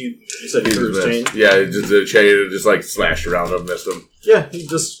miss? You said He he threw just his chain? missed. Yeah, just the chain just like slashed around him, missed him. Yeah, he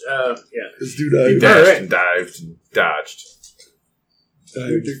just, This dude He died. dashed Alright. and dived and dodged. Fucked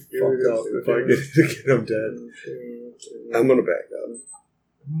up. If I get him dead. I'm gonna back up.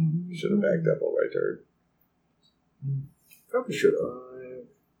 Should have backed up on my turn. Probably should have.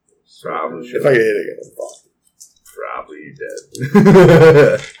 Probably If I get hit again, I'm fucked. Probably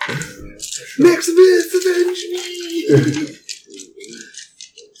dead. Maximus, avenge me!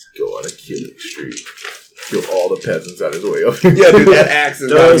 Go on a killing streak. Kill all the peasants on his way up. Yeah, dude, that axe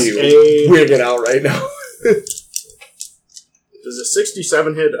is got Does me a wigging out right now. does a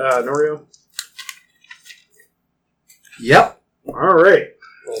 67 hit Norio? Yep. All right.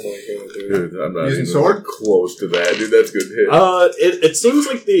 Oh my god, dude. Dude, I'm not Using even sword? close to that, dude. That's good hit. It seems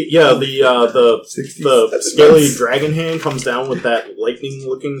like the 60. the That's scaly nuts. dragon hand comes down with that lightning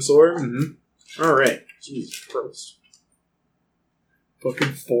looking sword. Mm-hmm. All right. Jesus Christ. Fucking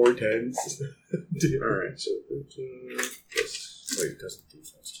 4 10s. All right. So 13 plus. Wait, doesn't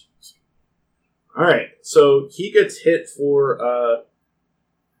defense. All right. So he gets hit for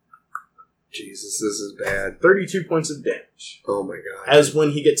Jesus, this is bad. 32 points of damage. Oh my god. As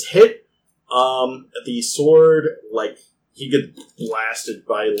when he gets hit, the sword, like, he gets blasted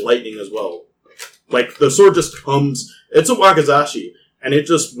by lightning as well. Like, the sword just comes, it's a wakizashi, and it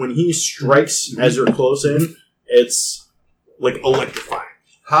just, when he strikes as you're close in, it's, like, electrifying.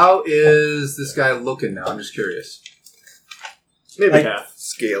 How is this guy looking now? I'm just curious. Maybe Like- half.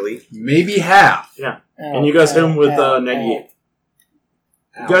 Scaly. Maybe half. And you guys hit him with 98.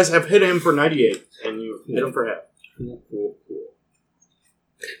 You guys have hit him for 98, and you hit him for half. Cool.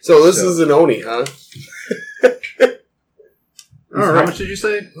 So this is an Oni, huh? How right. much did you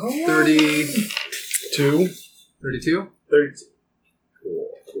say? 32? 32? 32. Cool.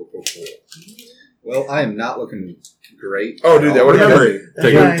 Well, I am not looking great. Oh, dude, that would have Remember, been.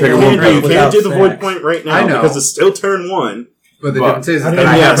 Take Yeah, a you one can't penalty. do the void point right now I know. because it's still turn 1. But the But- difference is I that mean,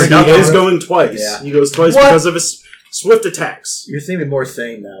 I have Yes, enough he is of- going twice. Yeah. He goes twice What? because of his swift attacks. You're seeming more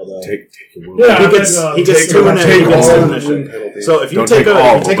sane now, though. Take a wound. Yeah, He I gets think, he gets Take two all- in a take he gets all two in a wound shit. penalties. So if you Don't take take a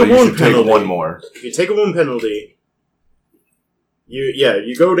all, if you take but a you wound should take penalty, one more. if you take a wound penalty,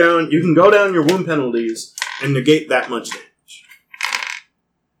 you go down. You can go down your wound penalties and negate that much damage.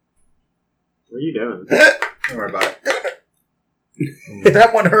 What are you doing? Don't worry about it.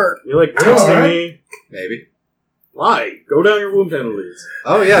 That one hurt. You're like All texting right. me. Maybe. Why? Go down your wound penalties.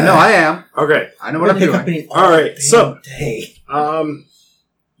 Oh, yeah, no, I am. Okay. I know what I'm doing. All right, so- Day. Oh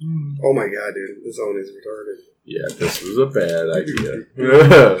my god, dude. This Oni's retarded. Yeah, this was a bad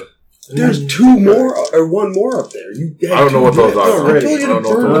idea. There's 2 more, or 1 more up there. You I don't know what those are. I Already. told you I to don't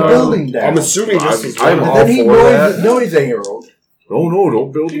know burn what the those are. building down. I'm assuming this is I'm one. all And then he for that. knows a year-old. No,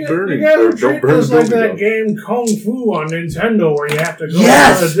 don't build You the burning. guys Or are don't treating burn this the like building that down. game Kung Fu on Nintendo where you have to go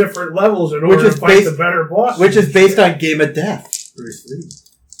Yes! down to different levels in Which order is to fight based- the better boss. Which is based on Game of Death. Bruce Lee.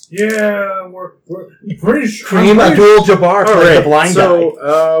 Yeah, we're pretty sure. Kareem I'm pretty Abdul-Jabbar All played right. the blind so,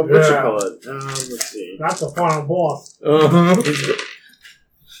 guy. what you Yeah. call it? Let's see. Not the final boss.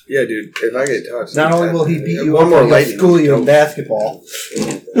 Yeah, dude. If I get touched. Not only will he beat you one up, more he'll lightning. school you in basketball.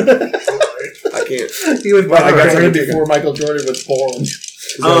 I can't. He was Well, I guess I him can take before Michael Jordan was born.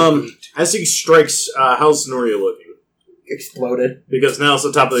 As he strikes, how's Noria looking? Exploded. Because now it's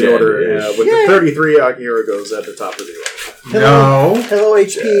the top of the Yeah, order. it is. With the 33, Akihiro goes at the top of the order. No. Hello,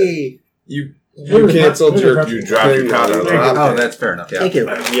 HP. You canceled your. You dropped your count out. Oh, that's fair enough, yeah. Thank you.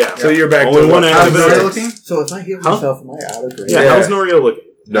 Yeah. So you're back Only to one what? How's active Noria attack. looking? So if I heal myself, am I out of grade? Yeah, how's Noria looking?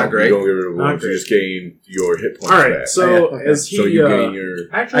 No, Not great. You don't get rid of Not wounds. You great. just gain your hit points All right. back. So Okay. as he So you gain your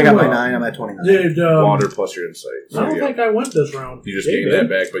Actually, I got my well, 9. I'm at 29. Did water plus your insight. I So don't yeah, think I went this round. you just Yeah, gain you that did.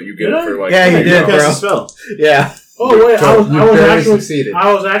 back, but you get Did it I? for like Yeah, you did, cast bro. a spell. Yeah. Oh wait, I was You barely actually succeeded.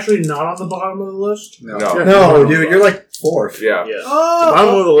 I was actually not on the bottom of the list. No. No, dude, you're like 4th. Yeah. Yes. Oh, The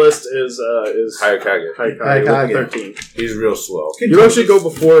bottom of the list is Hayakage. Haikage with 13. He's real slow. You actually go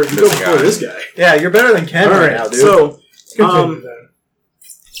before This guy. this guy. Yeah, you're better than Ken All right right. now, dude. So continue then.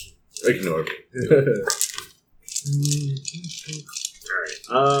 Ignore me.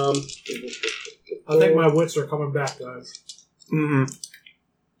 I think my wits are coming back, guys. mm-hmm.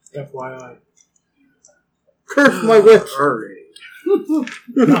 FYI. Curse my wits. Alright. Not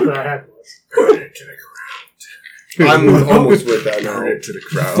that I had much. I'm almost with that now. Turn it to the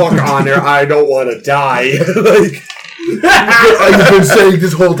crowd. Fuck honor, I don't want to die. like, I've been saying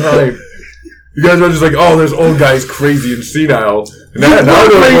this whole time. You guys are just like, oh, this old guy's crazy and senile. And now I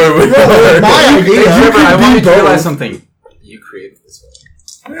know where we are. My idea. Trevor, I want you to both. realize something. You created this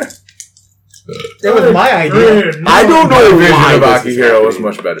one. It was my idea. I don't know why vision of this is Akihiro was happening.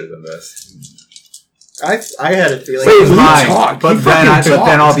 much better than this. I had a feeling. Wait, It was he mine, talked. but He then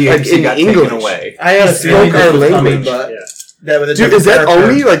fucking all the talked. AMC Like, in got English. taken away. I had a Spoke feeling our this was coming, language. but Yeah. that was a Dude, is that different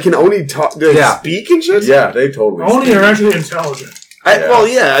Oni? character. Like, can Oni talk? Yeah. Speak and shit? Yeah, they totally. Only are actually intelligent. Well,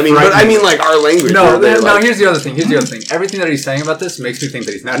 yeah. I mean, but I mean, like our language. No, where they're no. like- Here's the other thing. Everything that he's saying about this makes me think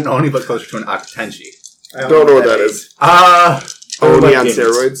that he's not an Oni, but closer to an Akatenshi. I Don't know what that means. is. Oni on Games.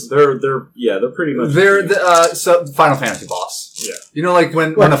 steroids. They're pretty much. They're the Final Fantasy boss. Yeah. You know, like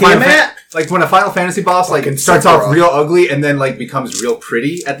when What, a Final Tiamat? when a Final Fantasy boss Fucking starts off Sephiroth. real ugly and then like becomes real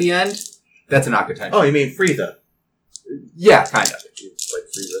pretty at the end. That's an Akatenshi. Oh, you mean Frieza? Yeah, kind of. like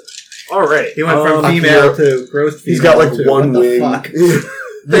Frieza. All right. He went from female to gross female. He's got like to, one what the wing. fuck?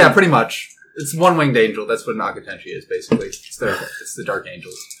 Yeah, pretty much. It's one winged angel. That's what an Akatenshi is, basically. It's the Dark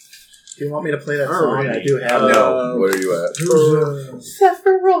Angels. Do you want me to play that All song? right. I do have No, where are you at?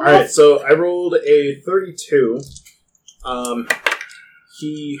 Sephiroth. All right. So I rolled a 32.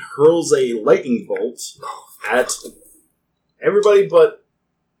 He hurls a lightning bolt at everybody but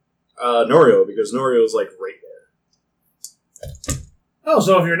Norio, because Norio's like right there. Oh,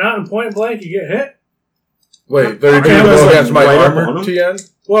 so if you're not in point blank, you get hit? Wait, 32 Yeah, go like against my right up armor, on him.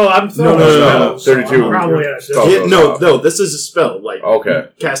 TN? Well, I'm throwing No, a no, spell, no, so 32. I'm probably at a Spell disadvantage. goes off. This is a spell. Like Okay.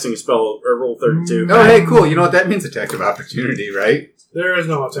 casting a spell or roll 32. Oh, hey, cool. You know what that means? Attack of opportunity, right? There is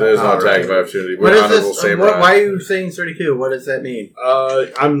no attack. There's no Alright. attack of opportunity. What We're is honorable this? samurai. Why are you saying 32? What does that mean?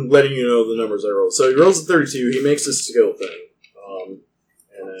 I'm letting you know the numbers I rolled. So he rolls a 32. He makes this skill thing.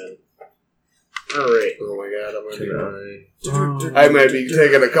 And then. Alright. Oh my god, I'm Can gonna. I- I might be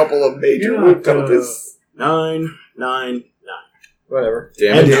taking a couple of major Yeah, wound compass. 9, 9, 9. Whatever.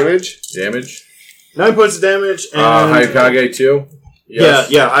 Damage? Damage? Damage? 9 points of damage. And Hayakage too? Yeah,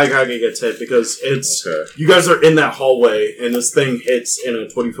 Haikage gets hit because it's. Okay. You guys are in that hallway, and this thing hits in a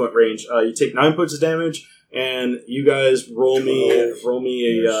 20-foot range. You take 9 points of damage, and you guys roll me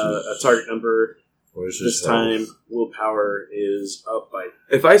a target number. What is This time, willpower is up by.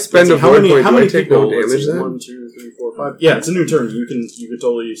 If I spend a how void many? point, How do I many take people? no damage then? 1, 2, 3, 4, 5. Yeah, it's a new turn. You can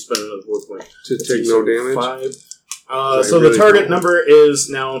totally spend another void point. To Let's take see, no so damage? 5. So So I the really target don't. number is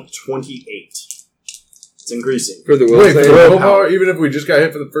now 28. It's increasing. For the will Wait, for save? the willpower, even if we just got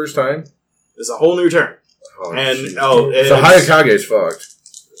hit for the first time? It's a whole new turn. Oh, And jeez. oh, So it's- Hayakage's fucked.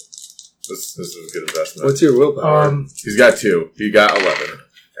 This is a good investment. What's your willpower? He's got 2. He got 11.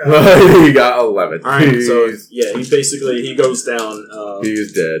 He got 11. all right. So He's- yeah, he goes down. he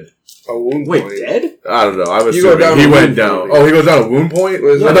is dead. a wound Wait, point. dead? I don't know. I was You go down he a went wound down. point. Oh, he goes down a wound point?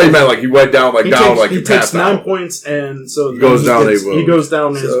 Was I that- thought you meant like he went down like He down takes, like he you takes passed 9 out. points, and so He goes then down gets- a wound. He goes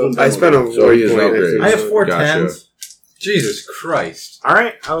down his So wound. I spent a penalty. So he is void no point. great. I have 4 Gotcha. 10s. Jesus Christ. All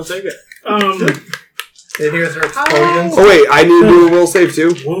right, I'll take it. And here's our explosions. Oh wait, I need to do a will save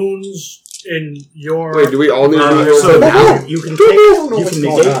too. wounds in your... Wait, do we all need to do a will So save? now you can Triple! take, Know you what's can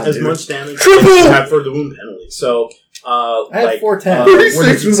going negate on, as dude. much damage Triple! as you have for the wound penalty. So I had like 4 10s. what 36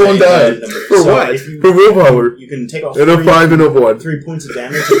 did you with say? 1 die. Number. For So what? if you- For willpower. You can take off And a 3 5 and a 1. 3 points of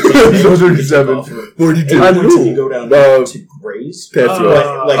damage. So 37. 42. 8 points if you go down to graze. That's Uh,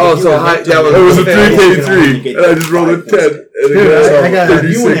 right. Like Oh, if you so were high- hit that was- It was a you can 3K3, only negate and I just rolled a 5 points. 10. And Dude, I got- You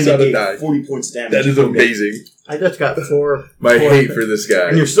 36 want out to of negate 9. 40 points of damage. That is amazing. I just got 4. My 4 hate for this guy.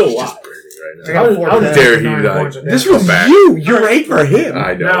 And you're still is alive. just burning I right got now. 4 I'll 10s. dare he 9 die. points of This damage. was back. you. You're right for him.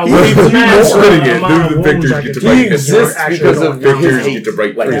 I know. Now, He's with the not max winning it. amount None of of the wounds victors I get to can write take history. are actually because going of down. Victors get to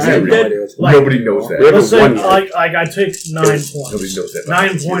write Like, history. Like, Nobody knows that. We have Let's a say, 1. like I take 9 Nobody points. knows that.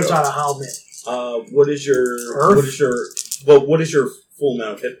 9 points out of how many? What is your Earth? what is your full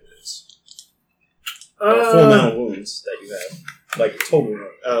amount of hit points? Full amount of wounds that you have. like total.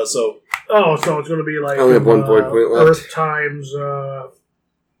 So Oh, so it's going to be like I only have 1 point left. Earth times 2,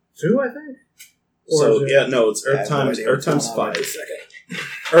 I think. Or so is it- yeah, no, it's I Earth have no times idea Earth what's going times on 5. right this second.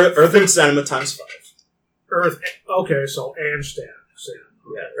 Earth and Cinema times 5. Earth. Okay, so and Stan.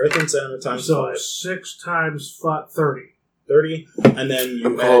 Yeah, Earth and Cinema times So 5. 6 times 30. 30, and then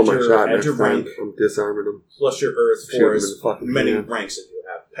I'm you calling my add shot your next rank time. I'm disarming him. plus your Earth Shoot him for in as the fucking many hand. ranks that you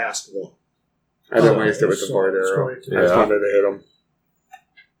have past 1. I didn't Oh, waste it with the so board it's arrow. going to- I just wanted to hit him.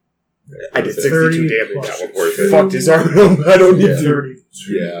 I did 30 62 damage. plus That was worth it. 2. Fuck disarming him. I don't need to.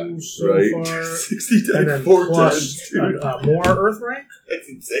 32 Yeah, so right. far. 60 And then plus more Earth rank? That's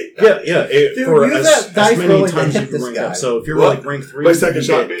insane. Yeah. Dude, for use as, that as dice many rolling to times hit you can this rank guy. up. So if you're What? like rank 3, My second you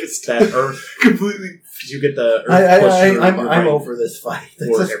shot get missed. that Earth. Completely. You get the Earth plus your I'm rank. over this fight.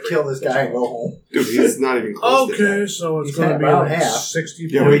 Let's Or just every- kill this guy and go home. Dude, he's not even close to Okay, so it's He's going to had be about like half. 60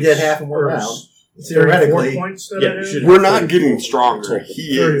 Yeah, points. we did half and we're or down. 34 Theoretically, points that Yeah, I you did? should- We're not getting stronger.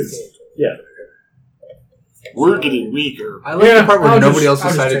 He 34 is. total. Yeah. We're getting weaker. I like Yeah, the part where I'll nobody just- else I'll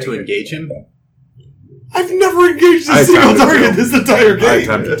just decided take to it. engage him. I've never engaged I a single attempted target to. this entire I game.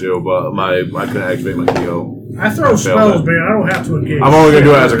 attempted to, but I couldn't activate my Keo. I throw spells, man. I don't have to engage. I'm only gonna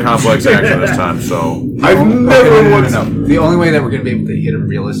do it as a complex action this time, so I've never once. No. The only way that we're going to be able to hit him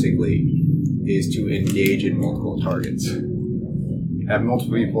realistically is to engage in multiple targets. Have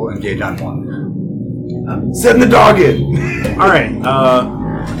multiple people engage on one. Send the dog in. Alright,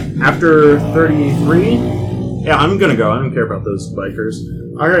 after 33, yeah, I'm gonna go. I don't care about those bikers.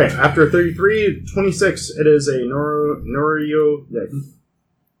 Alright, after 33, 26, it is a Norio.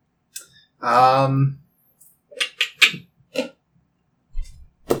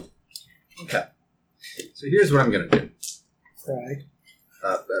 Okay. So here's what I'm going to do. Cry.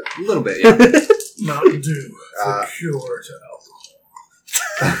 A little bit, yeah. Mountain Dew. Uh, Cure to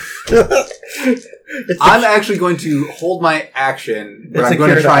alcohol. I'm actually going to hold my action, but It's I'm a going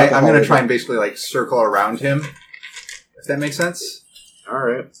cure to to try. I'm going to alcoholism. try and basically like circle around him. If that makes sense.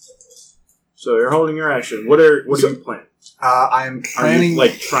 Alright. So you're holding your action. What are you planning? I'm Are planning. you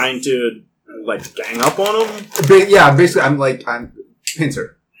like trying to like gang up on him? Yeah, basically, I'm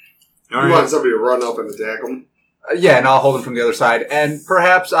pincer. You want somebody to run up and attack him? Yeah, and I'll hold him from the other side, and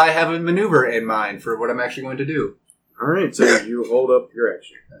perhaps I have a maneuver in mind for what I'm actually going to do. Alright, so you hold up your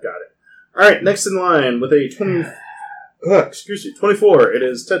action. Got it. Alright, next in line with a 24, it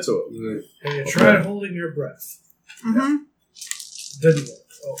is Tetsuo. And you try holding your breath. Mm-hmm. Didn't work.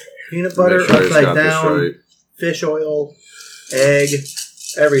 Okay. Peanut butter make sure it's upside got this down, right. fish oil, egg,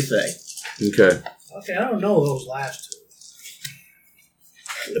 everything. Okay. Okay, I don't know those last two.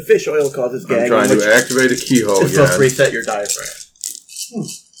 The fish oil causes I'm gagging, trying which to activate the keyhole is supposed to again. reset your diaphragm.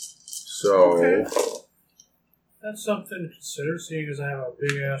 So Okay. That's something to consider, seeing as I have a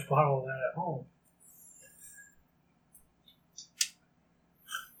big ass bottle of that at home.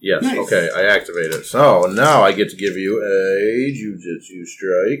 yes, Nice. okay, I activate it. So now I get to give you a Jujutsu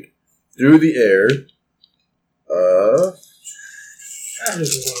strike through the air. I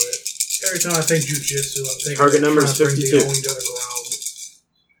just love it. Every time I think jujitsu, I'm thinking Target number is trying to bring 52. the Owen to the ground.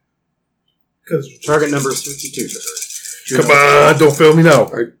 Because Target number is 52. Come on, don't fail me now.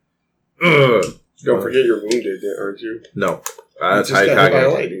 Don't forget you're wounded, aren't you? No. That's You just got hit by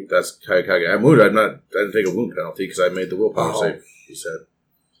Haikage. lightning. That's Haikage. I'm wounded. I didn't take a wound penalty because I made the willpower Oh. save, he said.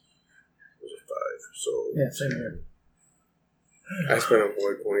 It was a 5, so... Yeah, same here. I spent a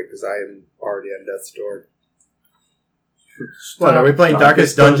void point because I am already on death's door. What, are we playing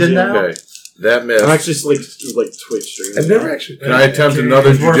Darkest Dungeon now? Okay. That missed. I'm actually like Twitch streaming. I've never actually. Can I attempt Okay,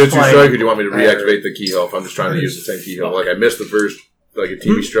 another it's worth Jujutsu playing. strike, or do you want me to Alright. reactivate the keyhole if I'm just trying to use the same keyhole? Like, I missed the first, like, a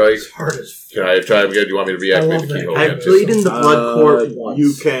TV strike. It's hard as Can I try again? Do you want me to I reactivate love the that. keyhole I again? bleed in the blood court once.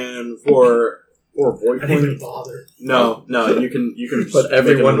 You can for void I didn't even point. bother. No, you can But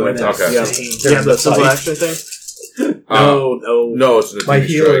everyone make went another Okay. attack. Yeah, the simple action thing. No. No, it's a My TV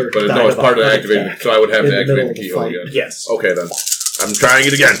healer strike, but died no, it's of a part of heart activating, attack so I would have in to the activate middle the of the keyhole fight. again. Yes. Okay, then. I'm trying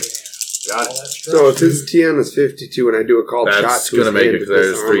it again. Got Oh, it. that's true. So if his TN is 52 and I do a called shot That's to going to his make hand it because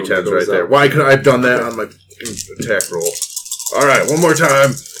there's disarm 3 him, tens it right goes there. up. Why couldn't I have done that on my attack roll? Alright, one more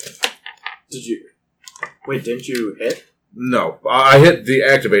time. Did you? Wait, didn't you hit? No, I hit the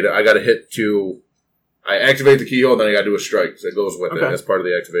activator. I got to hit to. I activate the keyhole, then I got to do a strike. So it goes with it. Okay. That's part of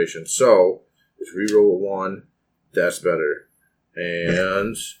the activation. So just reroll a 1. That's better.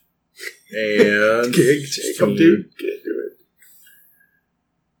 And Gig, Jacob, dude. Can't do it.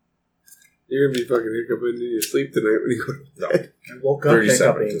 You're going to be fucking hiccuping in your sleep tonight when you go to bed. I woke up 37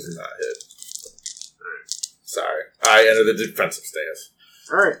 hiccuping. does not hit. Sorry, I enter the defensive stance.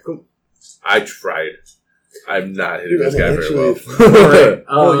 All right, cool. I tried. I'm not hitting this guy very well. Alright.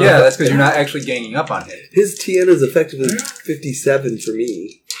 Well, yeah, that's because you're not actually ganging up on him. His TN is effectively 57 for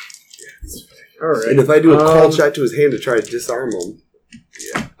me. Alright. And if I do a called shot to his hand to try to disarm him,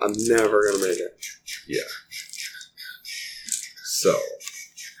 I'm never going to make it. Yeah. So.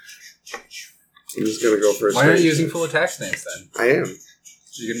 I'm just going to go for a Why aren't straight. you using full attack stance then? I am.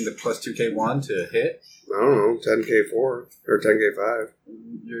 So you're getting the plus 2k1 to hit? I don't know, 10k4 or 10k5.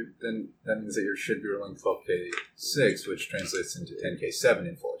 Then that means that you should be rolling 12k6, which translates into 10k7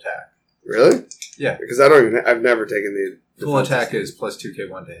 in full attack. Really? Yeah. Because I've never taken the Full attack is plus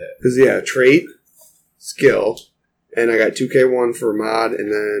 2k1 to hit. Because trait, skill, and I got 2k1 for mod, and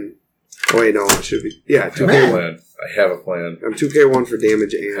then wait, no, it should be I have a 2k1. plan. I have a plan. I'm 2k1 for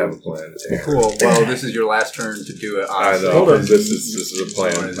damage and I have a plan. Cool. Well, this is your last turn to do it. I Honestly. know. This is a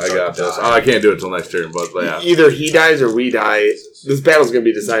plan. I got this. Oh, I can't do it till next turn, but yeah. Either he dies or we die. This battle's gonna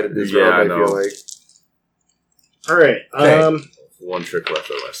be decided this Yeah, round. I I know. feel like. Alright. Okay. One trick left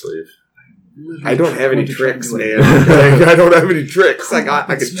on my sleeve. I don't have any tricks, man. Like, I don't have any tricks. I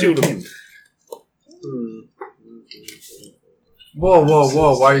can shoot him.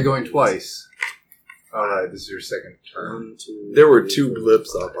 Whoa. Why are you going twice? Alright, this is your second turn. There were 2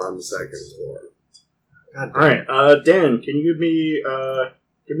 blips up on the second floor. Alright, Dan, can you give me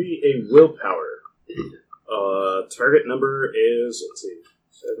a willpower? Target number is, let's see,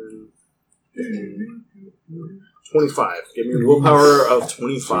 7, 25. Give me a willpower of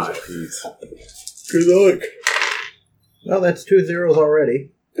 25. Good luck. Well, that's 2 zeros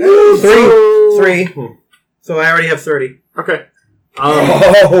already. Three. 3. So I already have 30. Okay.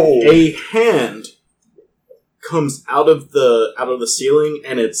 Oh. A hand comes out of the ceiling,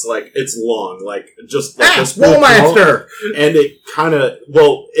 and it's long, just like this Wallmaster! and it kind of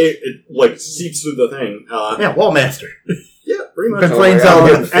it like seeps through the thing. Yeah, Wallmaster. Yeah, pretty much. Been playing my God.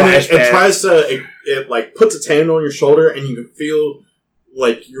 Zelda. And it Flashback. tries to it like puts its hand on your shoulder, and you can feel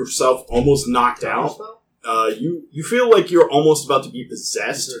like yourself almost knocked out. You feel like you're almost about to be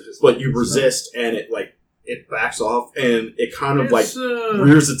possessed, but you resist, and it backs off, and it kind of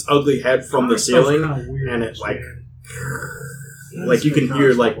rears its ugly head from the ceiling, and it you can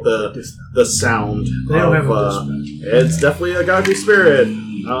hear the sound They don't have of a it's definitely a godly spirit.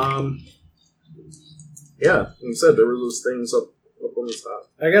 Yeah, like I said, there were those things up on the top.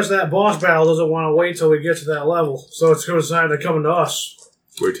 I guess that boss battle doesn't want to wait till we get to that level, so it's going to decide to come to us.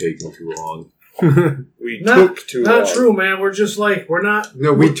 We're taking too long. We Not- took too long. Not true, man. We're just we're not.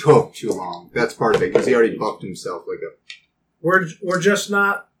 No, we took too long. That's part of it, because he already buffed himself like a... We're just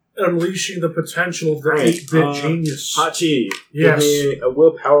not unleashing the potential of the Right, 8-bit genius. Hachi, Yes. give me a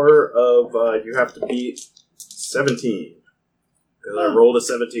willpower of you have to beat 17. Because I rolled a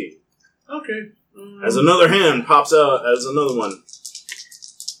 17. Okay. As another hand pops out as another one.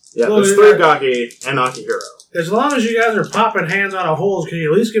 Yeah, Well, there's 3 Gaki and Akihiro. As long as you guys are popping hands out of holes, can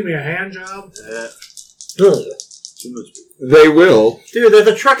you at least give me a hand job? Too much. They will. Dude, there's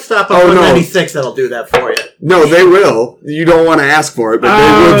a truck stop on Oh, no. 196 that'll do that for you. No, they will. You don't want to ask for it, but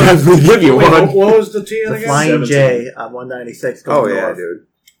they will definitely give you Wait, one. what was the TN The again? Flying 17. J on 196. Oh, going yeah, north. dude.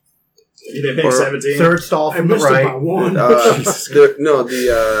 You didn't make Or 17? Third stall I from the missed it by right. one.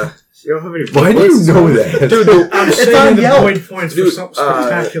 You don't have any Why do you know that? Dude, I'm It's saving on the Yelp. void points for Dude, something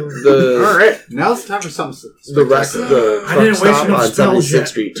spectacular. the Alright. Now's the time for something the rest of the I didn't truck waste stop enough on spells 76th yet.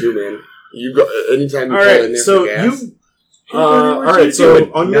 Street too, man. You go anytime you pull in Alright, there so for gas. you... Alright,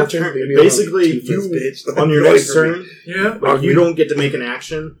 so on your Nothing, turn, leave me alone. basically, Toothless you bitch. on your Away next from me. turn, Yeah. like you don't get to make an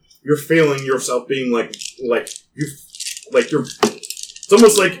action. You're feeling yourself being you're. It's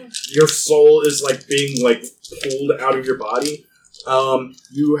almost like your soul is being pulled out of your body.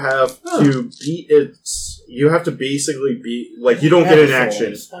 You have to beat it. You have to basically beat you don't get an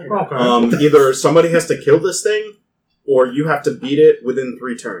action. Okay. Either somebody has to kill this thing, or you have to beat it within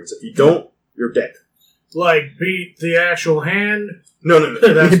 3 turns. If you don't, you're dead. Beat the actual hand. No.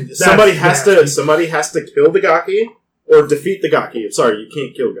 That's somebody nasty. has to kill the Gaki or defeat the Gaki. I'm sorry, you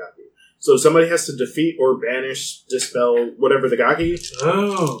can't kill Gaki. So somebody has to defeat or banish, dispel whatever the Gaki,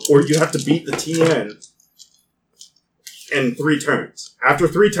 Oh. or you have to beat the TN in 3 turns. After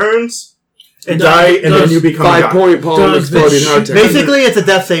 3 turns, you die, and then you become a 5 Gaki. point palm Does the exploding heart shit- attack. Basically, it's a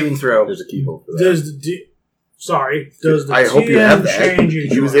death saving throw. There's a keyhole for that. Does the I hope you have that. change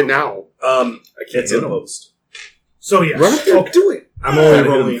each Use round? it now. I can't It's hit him. opposed. So yes. Run up there, Okay. do it. I'm I only hit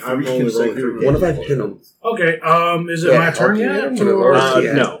him rolling. I'm 3 only rolling consecutive 3. What if I hit him? Okay. Is it Yeah, my turn okay, yet? yeah, Or-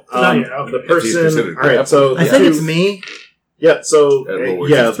 yeah. No. Not yet, okay. The If he's person. considered All right. So I the think two- it's me. Yeah. So At lower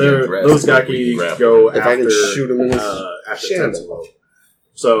yeah, 16 they're, grasp, those like we Gaki grab go If I after can shoot him in his after shin. Tetsuo.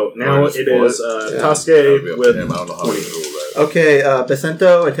 So now Minus it what? is Yeah. That'll be Tasuke up with to him. I don't know how 20. to rule that. Okay,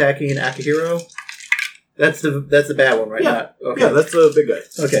 Basento attacking Akihiro. That's the bad one, right? Yeah. Okay. Yeah, that's the big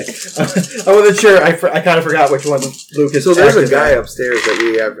guy. Okay. I wasn't sure. I kind of forgot which one Lucas. So there's a acted guy at. upstairs that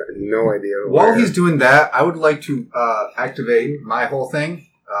we have no idea. While where. he's doing that, I would like to activate my whole thing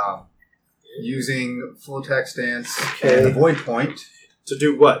using full attack stance and a void point. To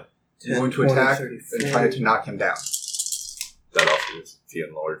do what? I'm going to attack and try to knock him down. That also is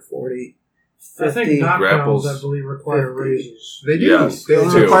Tian Lord. 40, I 50. think knockdowns, grapples. I believe, require 50. They raises. do. Yes, They they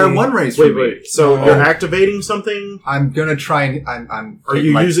only do. require one raise from me. Wait. So Oh. you're activating something? I'm gonna try and I'm. Are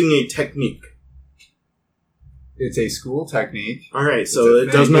you my- using a technique? It's a school technique. All right, so It's a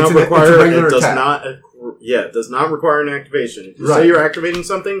it does thing. not It's a require. regular It does attack. not. Yeah, it does not require an activation. If you Right. say you're activating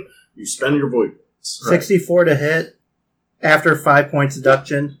something, you spend your void points. 64 to hit. After 5 points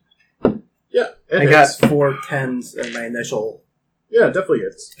deduction, Yeah, I got 4 10s in my initial. Yeah, it definitely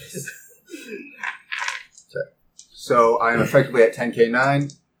hits. So I am effectively at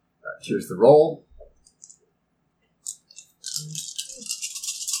 10k9. Here's the roll.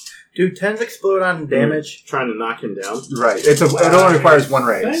 Do 10s explode on damage? Trying to knock him down. Right. It only requires one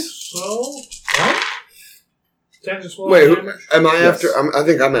I think raise. so. What? 10 to 12 Wait, damage? am I Yes. after? I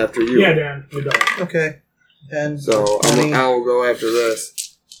think I'm after you. Yeah, Dan. You don't. Okay. 10. So 20. I'll go after this.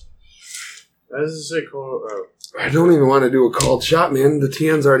 That is a call. I don't even want to do a called shot, man. The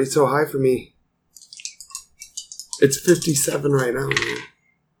TN's already so high for me. It's 57 right now, man.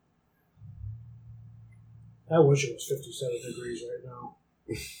 I wish it was 57 degrees right now.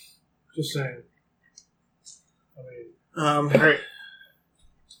 Just saying. I mean, All right,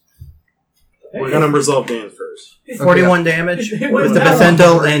 we're gonna resolve Dan first. 41 damage with the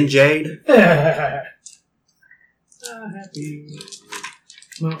Bacento and Jade. happy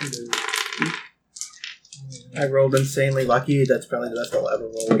Mountain Dew. I rolled insanely lucky. That's probably the best I'll ever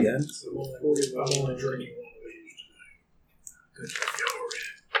roll again. I'm only drinking one of these.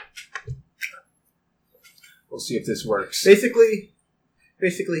 We'll see if this works. Basically,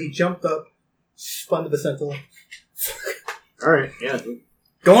 he jumped up, spun the Bacento, All right, yeah.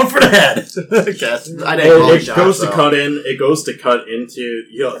 going for the head. I guess. I didn't call It shot, goes to so. cut in. It goes to cut into.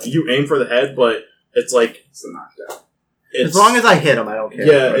 You aim for the head, but it's like It's a knockdown. As long as I hit him, I don't care.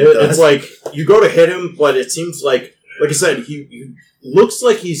 Yeah, what it, he does. it's like you go to hit him, but it seems like I said, he looks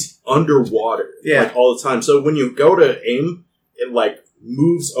like he's underwater, Yeah. like all the time. So when you go to aim, it like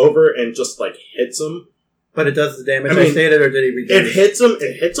moves over and just like hits him. But it does the damage I I mean, stated, or did he reduce?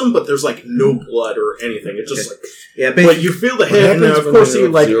 It hits him, but there's like no blood or anything. It's just like, Yeah, but basically. you feel the hit, and then happens of when course you he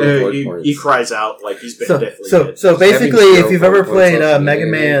have like 0 void he points? cries out like he's been definitely So hit. basically, Having if you've 0 ever void played points off Mega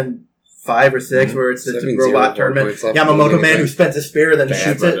the Man 5 or 6, where it's a Having 0 robot void tournament, points off the Yamamoto game man who is spends a spear, then Bad,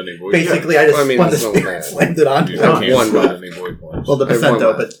 shoots but it. then he void- Basically, I just Well, I mean, spun the it's not spear bad. and slammed it on. You him. can't one spend mod. any void points. Well, the There's one Bacento,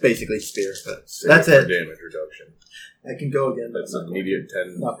 mod. but it's basically spear. But Save that's for it. damage reduction. I can go again. But That's I'm an not immediate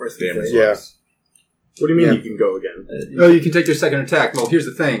 10 Not first damage. phase. Yeah. What do you mean Yeah. you can go again? Oh, you can take your second attack. Well, here's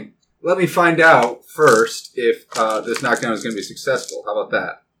the thing. Let me find out first if this knockdown is going to be successful. How about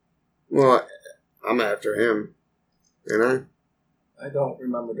that? Well, I'm after him. Ain't I don't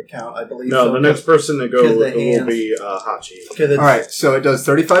remember the count. I believe No, so. the next person to go Because the will hands- be Hachi. Because it's- All right, so it does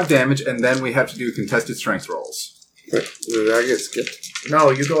 35 damage, and then we have to do contested strength rolls. I? Did I get skipped? No,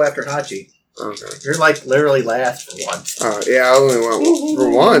 you go after Hachi. Okay. You're like literally last for once. Yeah, I only went for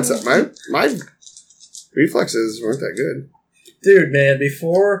once. My reflexes weren't that good. Dude, man,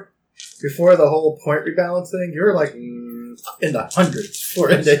 before the whole point rebalance thing, you were like in the hundreds for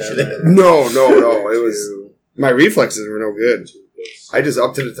initiative. No. It was my reflexes were no good. I just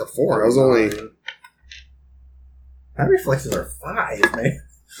upped it to 4. I was only My reflexes are 5, man.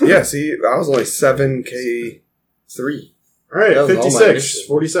 yeah. See, I was only 7k3. All right, That was all my 56. initiative.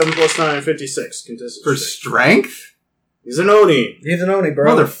 47 plus 9, 56. Contested For strength. strength? He's an Oni. He's an Oni,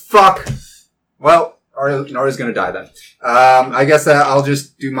 bro. Motherfuck. Well, Nori's going to die then. I guess I'll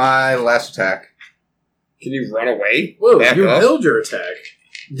just do my last attack. Can you run away? Whoa, Back you up? held your attack.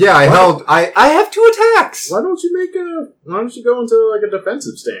 Yeah, I held. I have 2 attacks. Why don't you go into like a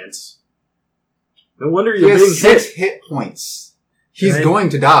defensive stance? No wonder He you're being has 6 hit. hit points. He's Right. going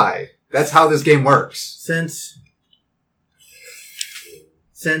to die. That's how this game works. Since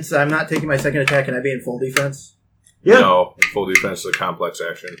I'm not taking my second attack, can I be in full defense? Yeah. No, full defense is a complex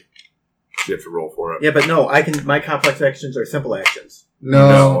action. You have to roll for it. Yeah, but no, I can. My complex actions are simple actions.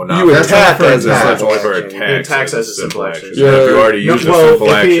 No, not You for attack attack. as a That's simple only for action. attacks. He attacks as a simple action. So if you already used a simple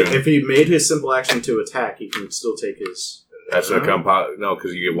action, if he made his simple action to attack, he can still take his. that's a no,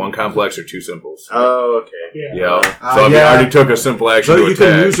 because you get 1 complex or 2 simples. Oh, okay. Yeah. Yeah. So if you yeah. already took a simple action So to you attack,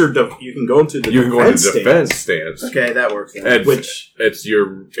 can use your. You can go into the. you can go into defense defense stance. Okay, that works. Then. And Which- it's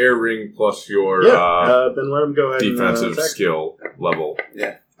your air ring plus your Yeah. Then let him go ahead defensive and attack. skill level.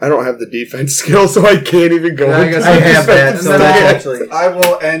 I don't have the defense skill, so I can't even go. Yeah, I into guess I I have that, defense so and that's then actually. I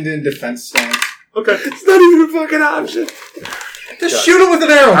will end in defense stance. Okay. It's not even a fucking option. Just shoot him with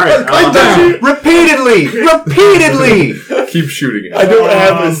an arrow. right, Put down. Repeatedly. Keep shooting it. I don't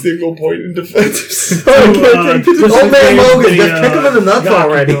have a single point in defense. So I So, can't take just it. Old man in case Logan, the, just kick him in the nuts Gaki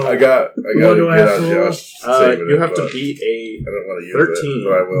already. go. I got What to do I get have on to roll? Josh. saving You it, have to but beat I don't want to use 13. it,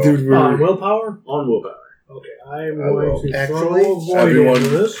 but I will. Dude, we're, Willpower? on willpower. Okay, I'm I will. going to Actually, throw a void everyone- into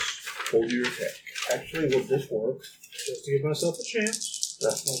this Hold your attack. Actually, will this work? just to give myself a chance.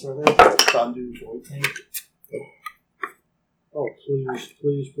 That's my brother. Sandu Void Tank. Oh, please.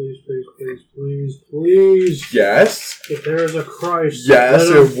 Yes. If there's a Christ. Yes,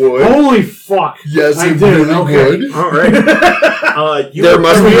 let him- it would. Holy fuck. Yes, I it did. really Okay. would. All right. You there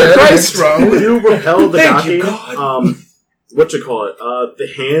must be a Christ. You repel the Thank you, Gaki. What you call it? The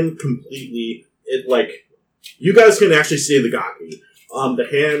hand completely. It like you guys can actually see the Gaki. The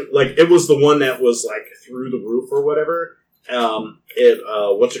hand, like it was the one that was like through the roof or whatever.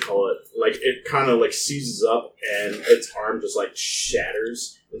 What you call it? Like it kind of like seizes up and its arm just like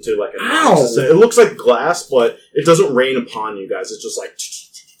shatters into like a. Ow! It looks like glass, but it doesn't rain upon you guys. It's just like.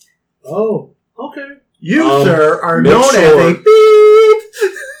 Oh, okay. You, Um, sir, are make known sure- as a beep.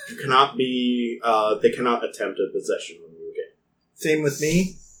 You cannot be. They cannot attempt a possession when you again. Same with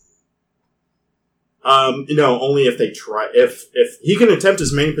me. Only if they try. If he can attempt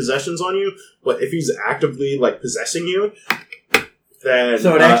as many possessions on you, but if he's actively like possessing you, then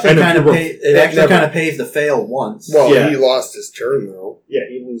So it actually and if kind of you kind of pays to fail once. Well, Yeah. he lost his turn, though. yeah,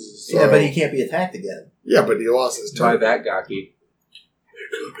 he loses. Yeah, but he can't be attacked again. Yeah, but he lost his Try turn. that, Gaki.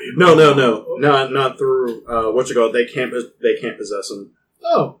 No, not through what you call. They can't possess him,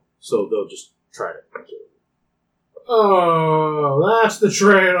 Oh. so they'll just try it. Oh, that's the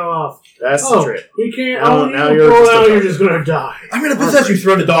trade-off. That's the Oh, trick. we can't. Now- Oh, now you you're pull just a out, you're target. just gonna die. I'm gonna possess you.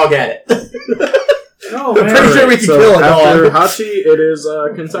 Throw the dog at it. Oh, I'm man. pretty sure we can So kill a after dog. Hachi, it is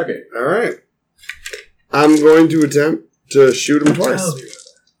Kentucky. All right. I'm going to attempt to shoot him twice. Tell me.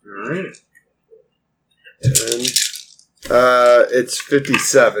 All right. 10. It's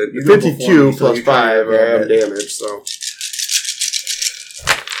 57. You go before 52 me, so plus you try 5 your I have gambit. damage, so.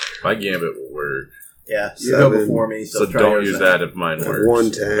 My gambit will work. Yeah, you go 7. before me, so, So try don't yours use then. that if mine I have works.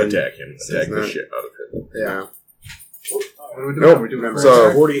 110. Attack him. Attack the not- shit out of him. Yeah. What are we doing? Nope. Are we doing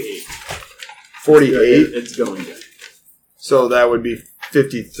So- 48. 48. It's going down. So that would be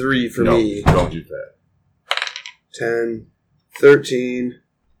 53 for No, me. don't use that. 10, 13,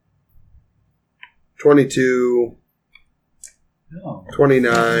 22, No.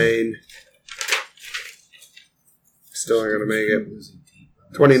 29. Still not going to make it.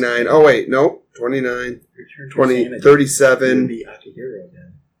 29. Oh, wait. Nope. 29, 20, 37, Be Akihiro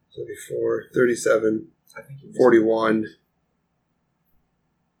again. 34, 37, I think he 41.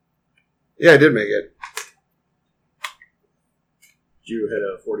 Yeah, I did make it. Did you hit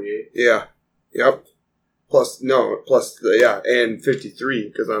a 48? Yeah. Yep. And 53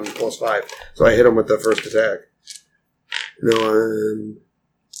 because I'm plus 5. So I hit him with the first attack. No, 1, 2,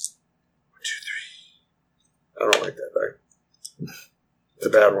 3. I don't like that die. It's a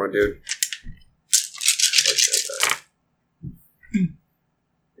bad one, dude. I like that die.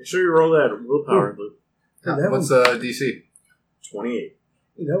 Make sure you roll that willpower, Luke. What's DC? 28.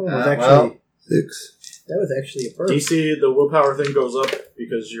 That one was well. actually 6. that was actually a first. DC, the willpower thing goes up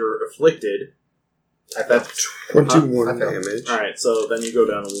because you're afflicted. That's 21 I failed. damage. Alright, so then you go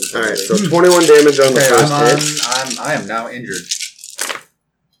down and lose. Alright, so 21 damage on the Okay, first hit. I am now injured.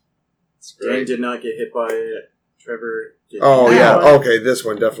 Dan did not get hit by it. Trevor did Oh, not. yeah. Okay, this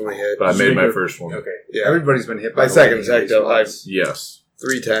one definitely hit. But I made my first one. Okay. Yeah. Everybody's been hit by My the second lightning attack, at though, least once. Yes.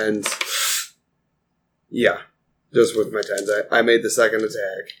 3 10s. Yeah. Just with my 10s. I made the second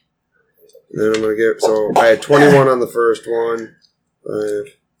attack. And then I'm going to get... So I had 21 on the first one.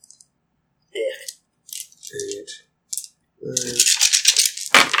 5. 8. 9.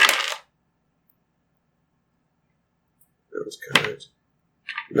 That was cut.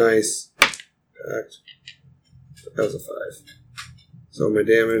 Nice. Packed. That was a 5. So my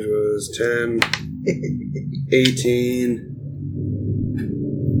damage was 10, 18,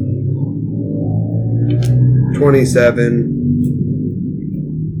 27,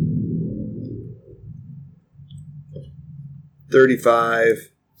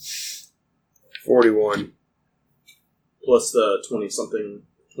 35, 41. Plus the 20-something,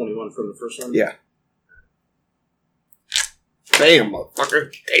 21 from the first one? Yeah. Bam,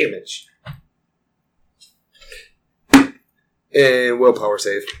 motherfucker. Damage. And willpower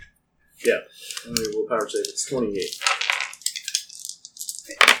save. And the willpower save, it's 28.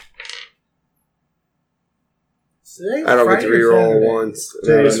 Today's I don't get to Friday or reroll Saturday? once.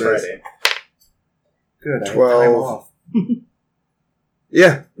 Today's Nice. Friday. Good. I have 12. time off.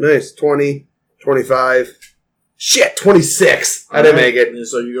 Yeah, nice. 20, 25. Shit, 26. I didn't make it. And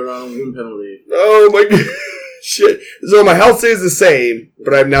so you go down on wound penalty. Oh my god. Shit. So my health stays the same,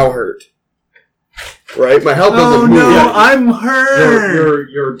 but I'm now hurt. Right? My health doesn't move. Yeah. I'm hurt.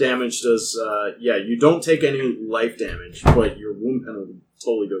 Your damage does. You don't take any life damage, but your wound penalty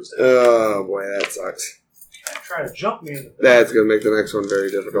totally goes down. Oh boy, that sucks. Try to jump me in the That's going to make the next one very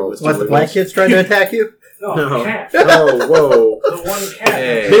difficult. What, the black kid's trying to attack you? No, cat. Oh, whoa. The one cat.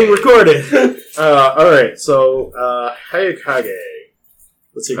 Hey. Being recorded. Alright, so, Hayakage.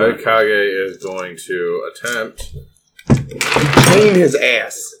 Let's see. Hayakage is going to attempt Pain his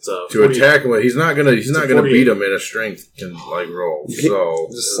ass. It's a to 40 attack him. He's not gonna 48. beat him in a strength roll. So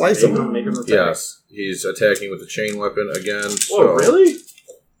Just slice him. Make him attack. yes, he's attacking with a chain weapon again. So, Oh, really?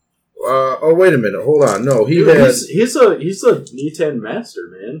 oh, wait a minute. Hold on. No, he Dude, had. he's a Nitan master,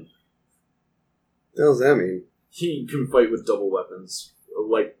 man. What the hell does that mean? He can fight with double weapons.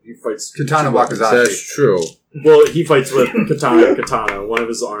 Like, he fights... Katana two weapons. Wakazashi. That's true. Well, he fights with katana and katana. One of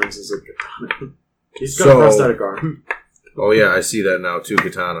his arms is a katana. He's got a So- prosthetic arm. Oh yeah, I see that now too,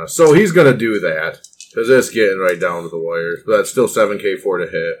 Katana. So he's gonna do that because it's getting right down to the wire. But that's still 7k4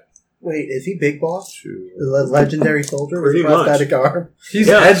 to hit. Wait, is he Big Boss? Two. The legendary soldier with Pretty a prosthetic arm? He's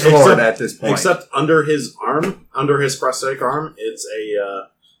Yeah, edgelord except- at this point. Except under his prosthetic arm,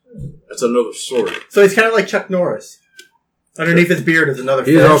 it's another sword. So he's kind of like Chuck Norris. Underneath his beard is another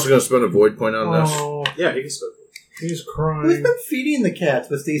He's fish. also gonna spend a void point on this. Oh, Yeah, he can spell he's Who's crying. been feeding the cats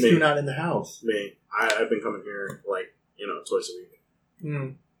with these Me. two not in the house? me. I've been coming here, twice a week. Hmm.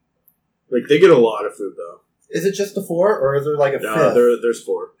 Like, they get a lot of food, though. Is it just the 4, or is there like a No, fifth? there's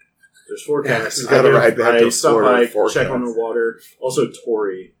 4. There's 4 Yeah, cats. he's gotta ride back I to stopped Florida by, with 4 check cats. on the water. Also,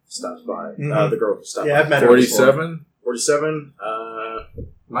 Tori stops by. Mhm. The girl who stopped Yeah, by. I've met her before. 47. 47.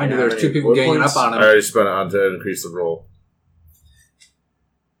 Mind you, how there's many two people wood ganging points? up on I him. already spent it on to increase the roll.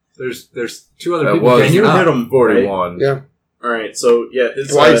 There's two other That people was- And ganging you up. hit him 41. Yeah. Alright, so, yeah, his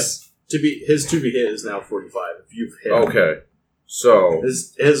Twice. his to be hit is now 45. If you've hit him. Okay. So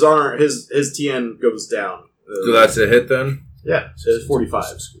His TN goes down. so that's a hit then. Yeah, so it's 45.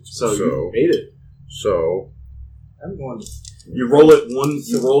 So you made it. So I'm going. You roll it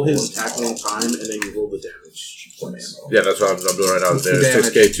you roll his attack one time, and then you roll the damage. yeah, that's what I'm doing right now. What's the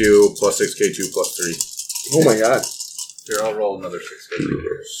There's damage? 6k2 plus 6k2 plus 3. Oh my god. Here, I'll roll another 6.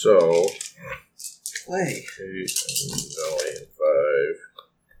 So Play. 8, 5.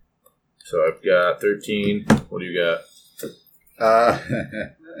 So I've got 13. What do you got?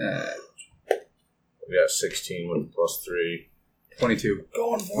 We got 16 with plus 3. 22.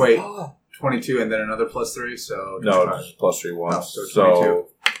 Going for Wait. it. 22 and then another plus 3, so... No, 25. it's plus 3 once. Oh, so so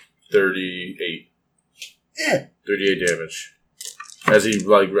 38. Yeah. 38 damage. As he,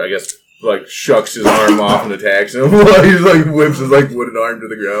 shucks his arm off and attacks him. He, whips his, wooden arm to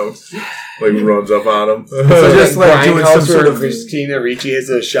the ground. Runs up on him. So just doing some sort of... Christina Ricci has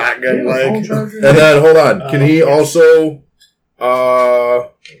a shotgun leg. And then, hold on. Can he also, I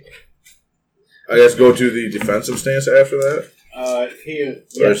guess, go to the defensive stance after that?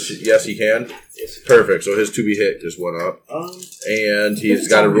 Yes, he can. Perfect. So his to be hit just went up. And he's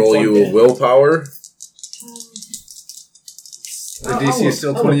got to roll you a willpower. The DC is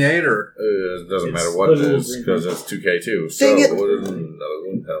still 28, or... It doesn't It's matter what it little is, green. because it's 2k2. So, Dang it. what is another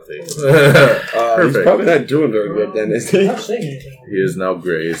wound penalty? He's Perfect. probably not doing very good then, is he? I'm not saying anything. He is now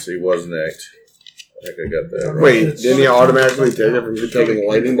grazed. He was nicked. I think I got that right. Wait, didn't he automatically take it from you taking the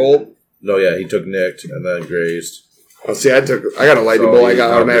lightning bolt? No, yeah, he took nicked and then grazed. Oh, see, I got a lightning So bolt. I he's got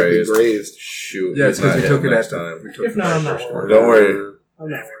now automatically grazed. grazed. Shoot. Yeah, it's he's not because we took hitting it next at time. the... we took If it not, I'm the not first worried. one. Don't worry. I'm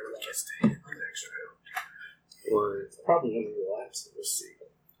not worried. Probably going to relapse. We'll see.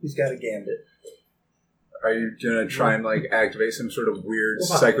 He's got a gambit. Are you going to try and, activate some sort of weird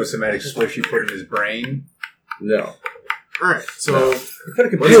psychosomatic switch you put in his brain? No. Alright, so... He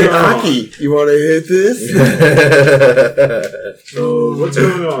could have What's Hey, going on? Aki, you want to hit this? So, what's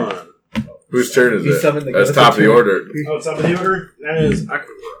going on? Whose turn is He it? summoned the That's ghost top of the of order. Oh, top of the order? That is Akura.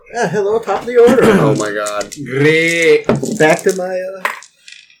 Yeah, hello, top of the order. Oh my god. Great! Back to my health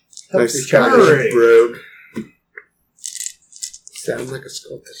Nice recharge. Scottish brogue. Sound like a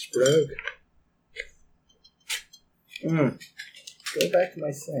Scottish brogue. Go back to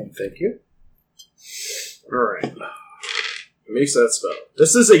my thing, thank you. Alright. Makes that spell.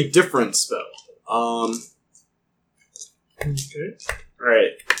 This is a different spell. Okay.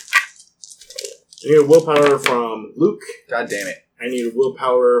 Alright. I need a willpower from Luke. God damn it. I need a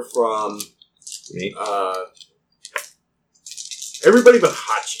willpower from Me? everybody but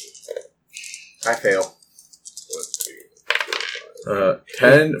Hachi. I fail.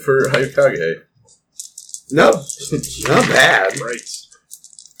 10 for Hayakage. No, not bad. Right.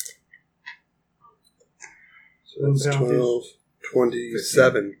 So that's 12,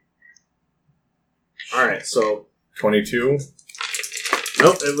 27. All right. So 22.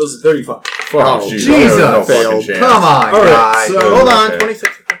 nope, it was 35. Fuck, geez, Jesus. no fucking Failed. chance. Come on, All right, guys. so- Hold on, Okay.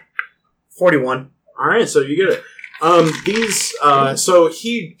 26. 41. All right, so you get it. So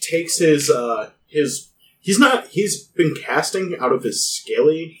he takes his he's been casting out of his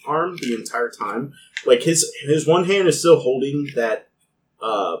scaly arm the entire time. Like his one hand is still holding that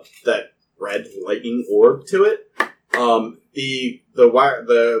red lightning orb to it.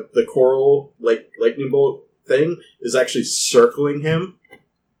 The coral lightning bolt thing is actually circling him.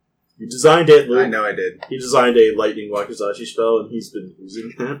 You designed it, Luke. I know I did. He designed a lightning wakizashi spell, and he's been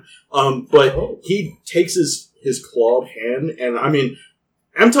using that. But he takes his clawed hand, and I mean,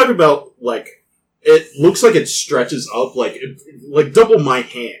 I'm talking about like it looks like it stretches up like double my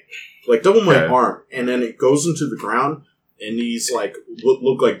hand, like double my arm, and then it goes into the ground, and these like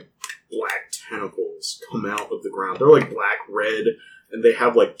look like black tentacles come out of the ground. They're like black red, and they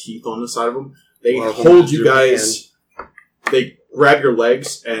have like teeth on the side of them. They hold you guys. They grab your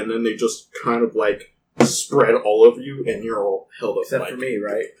legs, and then they just kind of like spread all over you, and you're all held up. Except for me,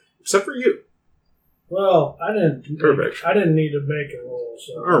 right? Except for you. Well, I didn't. Perfect. I didn't need to make a roll,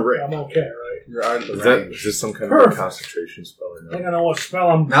 so All right. I'm okay, right? You're out of the Is, that, range. is this some kind Perfect. of concentration spell or I not? think I know what spell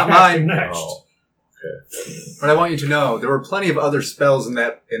I'm Not casting mine. next. Oh. But I want you to know there were plenty of other spells in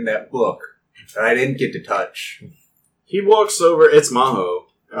that book that I didn't get to touch. He walks over. It's Maho.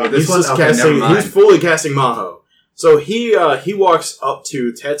 This He's one? just Okay, casting. never mind. He's fully casting Maho. So he walks up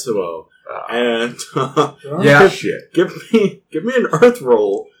to Tetsuo and Yeah. Shit. give me an earth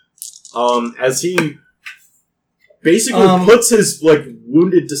roll. As he basically puts his like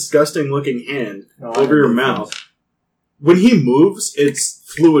wounded, disgusting looking hand over your mouth. When he moves, it's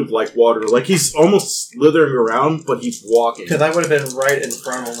fluid like water. Like he's almost slithering around, but he's walking. Because I would have been right in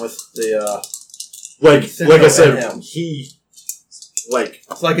front of him with the. Like I said, him. he like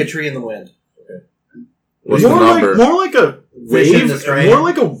It's like a tree in the wind. What's the number? more like a Fish in wave, the stream. more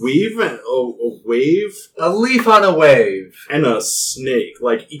like a wave, and a wave A leaf on a wave. and a snake.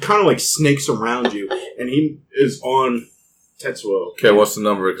 Like he kind of like snakes around you, and he is on Tetsuo. Okay, what's the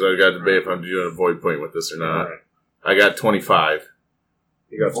number? Because I got to debate if I'm doing a void point with this or not. Alright. I got 25.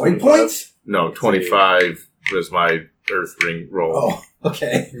 You got Void 25. points? No, 25 was my earth ring roll. Oh,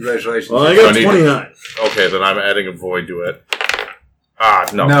 okay. Congratulations. Well, I So I got need 29. Okay, then I'm adding a void to it.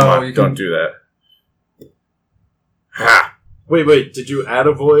 No, No, come on, you don't can- do that. Ha! Wait, did you add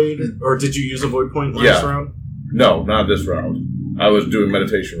a void, or did you use a void point last Yeah. round? No, not this round. I was doing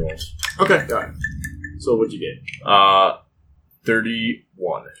meditation rolls. Okay, got it. So what'd you get?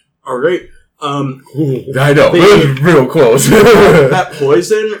 31. All right. I know, The- it was real close. That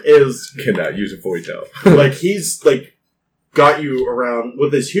poison is Cannot use a void now. like he's like got you around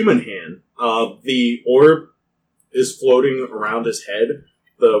with his human hand. The orb is floating around his head.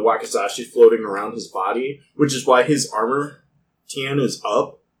 The wakizashi floating around his body, which is why his armor tan is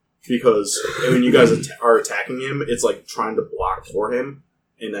up. Because when you guys are attacking him, it's like trying to block for him,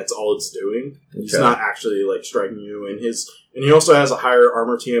 and that's all it's doing. He's Okay. not actually like striking you. And he also has a higher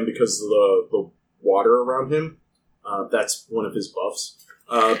armor tan because of the water around him. That's one of his buffs.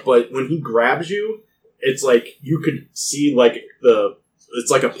 But when he grabs you, it's like you could see like it's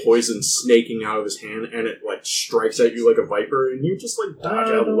like a poison snaking out of his hand, and it like strikes at you like a viper, and you just like dodge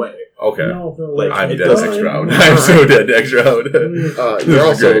out of the way. Okay. No, no, Like, I'm it dead doesn't- next round. I'm so dead next round. You're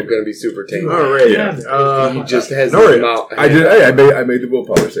also Great. going to be super tame. All right. Yeah. He just has No, his mouth. I did. I made the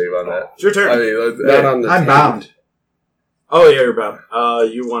willpower save on that. It's your turn. I mean, Not on the I'm bound. Oh yeah, you're bound.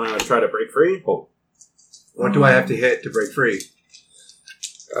 You want to try to break free? What do I have to hit to break free?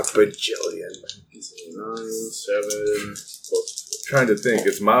 A bajillion. 9, 7. trying to think.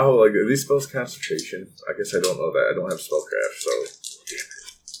 It's Maho. Like, are these spells concentration? I guess I don't know that. I don't have spellcraft, so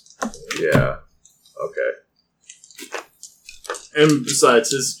yeah. Okay. And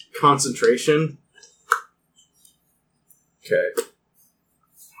besides his concentration, Okay.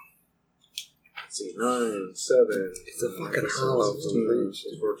 let's see, 9, 7. It's a fucking hollow.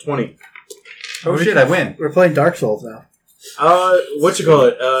 or 20. Oh shit, I win. We're playing Dark Souls now. What you call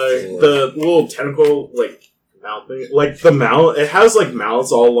it? The little tentacle, like, mouth thing. Like, the mouth, it has, like,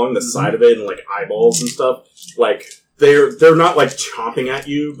 mouths all along the side of it and, like, eyeballs and stuff. Like, they're not, like, chomping at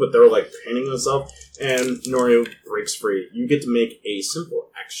you, but they're, like, painting themselves. And Norio breaks free. You get to make a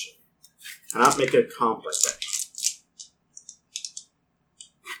simple action. Not make a complex action.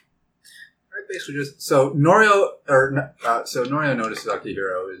 I basically just Norio notices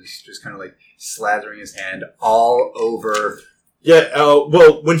Akihiro is just kind of like slathering his hand all over Yeah,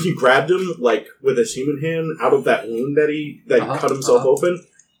 well, when he grabbed him, like, with his human hand, out of that wound that he cut himself open,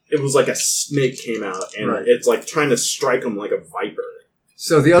 it was like a snake came out, and it's like trying to strike him like a viper.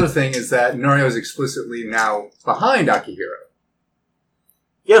 So the other thing is that Norio is explicitly now behind Akihiro.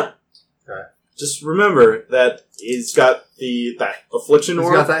 Yeah. Okay. Just remember that he's got that affliction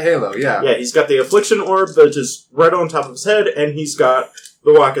orb. He's got that halo, yeah. Yeah, he's got the affliction orb that's just right on top of his head, and he's got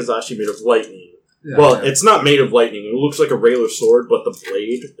the wakizashi made of lightning. Yeah, well, yeah. it's not made of lightning. It looks like a regular sword, but the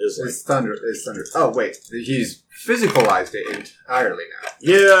blade is like... It's thunder. Oh, wait. He's physicalized it entirely now.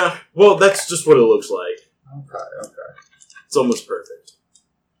 Yeah, well, that's just what it looks like. Okay. It's almost perfect.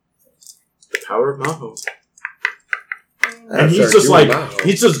 The power of Maho. And he's just like,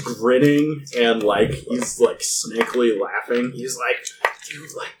 he's just grinning and like, he's like sneakily laughing. He's like, you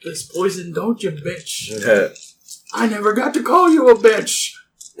like this poison, don't you, bitch? I never got to call you a bitch.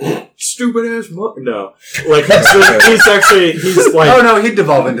 Stupid ass No. Like, he's like... Oh, no, he'd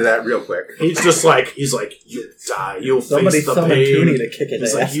devolve into that real quick. He's just like, you'll die, you'll face the pain. To kick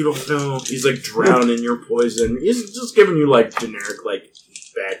he's like, you don't know. He's like, drown in your poison. He's just giving you like generic, like,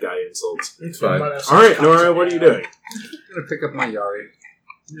 bad guy insults. It's fine. Alright, Nora, what are you doing? I'm going to pick up my Yari.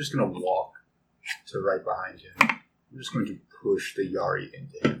 I'm just going to walk to right behind him. I'm just going to push the Yari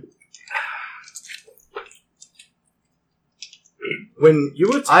into him. When you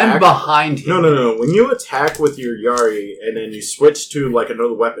attack... I'm behind him. No. When you attack with your Yari and then you switch to, like,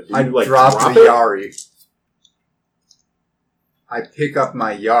 another weapon, do you, like, drop drop the it? Yari. I pick up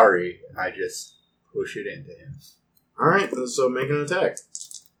my Yari and I just push it into him. Alright, so make an attack.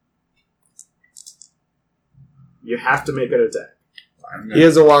 You have to make an attack. He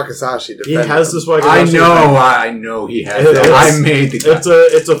has a wakizashi. He has this wakizashi. I know he has that. I made the guy.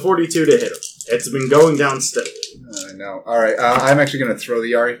 It's a 42 to hit him. It's been going down steadily. I know. Alright, I'm actually going to throw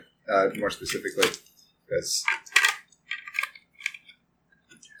the Yari, more specifically. Because...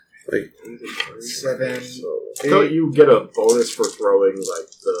 Like 7, I thought you get a bonus for throwing, like,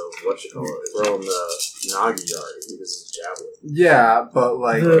 throwing the Nagi Yari because it's javelin. Yeah, but,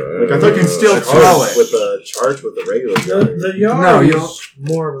 like I thought you can still throw it. With the charge with the regular Yari. The Yari is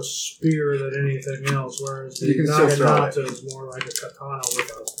more of a spear than anything else, whereas the Naginata is more like a katana with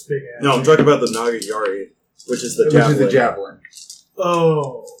a big ass. No, I'm talking about the Nagi Yari, which is the javelin.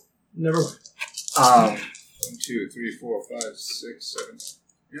 Oh, never mind. 1, 2, 3, 4, 5, 6, 7.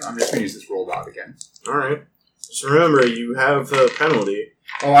 Yeah, I'm just going to use this roll dot again. Alright. Just remember, you have the penalty.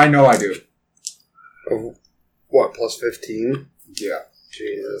 Oh, I know I do. Oh, what, plus 15? Yeah.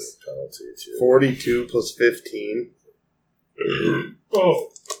 Jesus. 42 plus 15.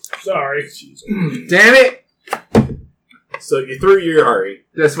 Oh, sorry. Damn it! So you threw your Yari.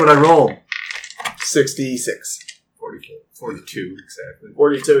 That's what I rolled. 66. 42, exactly.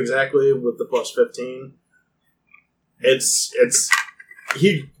 42 exactly with the plus 15. It's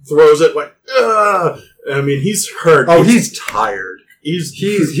he throws it like, ugh! I mean, he's hurt. Oh, he's tired. He's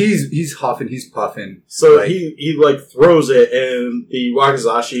huffing, he's puffing. So like, he like throws it, and the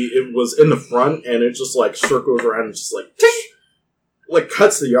wakizashi, it was in the front, and it just like circles around and just like, ting! Like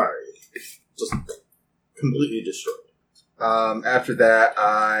cuts the Yari. Just completely destroyed. After that,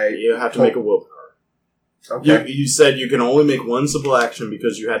 you have to make a willpower. Okay. You said you can only make one simple action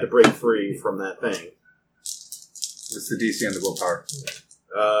because you had to break free from that thing. What's the DC on the willpower?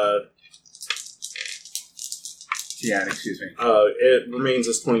 Tian, excuse me. It remains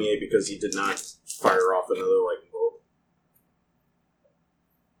as 28 because he did not fire off another lightning bolt.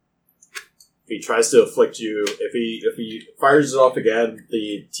 If he tries to afflict you, if he fires it off again,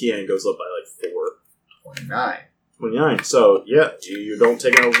 the Tian goes up by like 4. 29. So yeah, you don't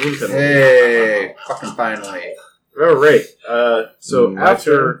take a wound penalty. Hey, fucking finally. All right. So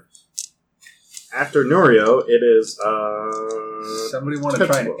after Norio, it is somebody want to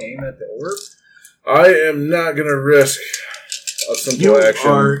try and aim at the orb? I am not going to risk a simple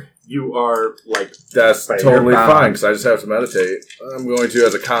action. You are like... That's totally fine, because I just have to meditate. I'm going to,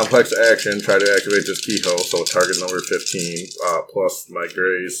 as a complex action, try to activate this Kiho, so target number 15, plus my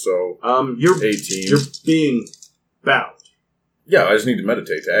graze, so you're 18. You're being bound. Yeah, I just need to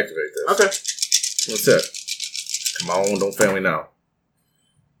meditate to activate this. Okay. That's it. Come on, don't fail me now.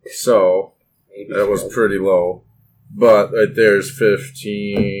 So, that was pretty low. But right there's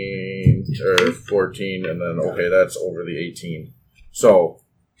 15, or 14, and then, okay, that's over the 18. So,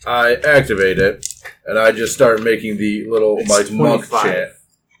 I activate it, and I just start making the little, like, monk chant.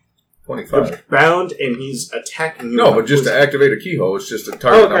 25. You're bound, and he's attacking you. No, but just to activate a keyhole, it's just a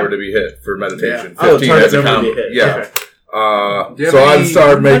target number to be hit for meditation. Yeah. 15 as a count. Yeah. Okay. So I'd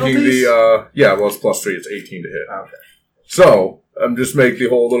start making the, it's plus 3, it's 18 to hit. Okay. So, I'm just make the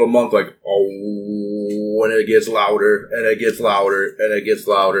whole little monk like, oh, and it gets louder, and it gets louder, and it gets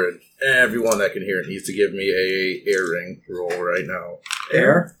louder, and everyone that can hear it needs to give me a air ring roll right now.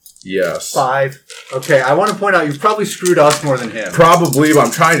 Air? Yes. 5. Okay, I want to point out you've probably screwed us more than him. Probably, but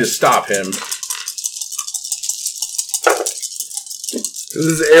I'm trying to stop him.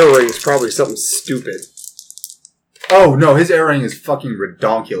 This air ring is probably something stupid. Oh, no, his air ring is fucking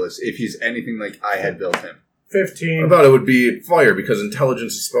redonkulous if he's anything like I had built him. 15. I thought it would be fire because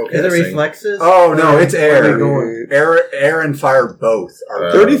intelligence is spellcasting. Is it reflexes? Oh, no, it's Where are air. they going? Air and fire both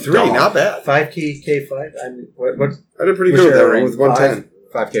are 33, dumb. not bad. 5 key K5. What? I did pretty What's good with your that rank? one with 110.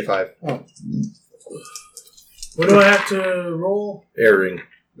 5K5. What do I have to roll? Air ring.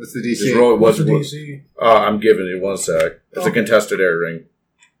 What's the Just DC? roll it. What's the What's DC? I'm giving you 1 sec. It's a Okay. contested air ring.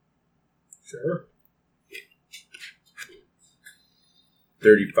 Sure.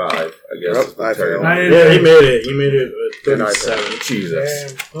 35, I guess. Yep, is the I target. failed. Yeah, he made it. He made it at Then I 37.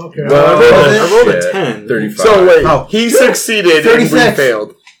 Jesus. Damn. Okay. I rolled a Shit. 10. 35. So wait, Oh. he succeeded and we 36.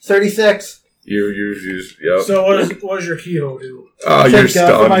 failed. 36. You, yep. So what does your keyhole do? Oh, you're Thank God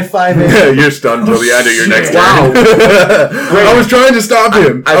for stunned. my 5 You're stunned until the end of your next Wow. turn. I was trying to stop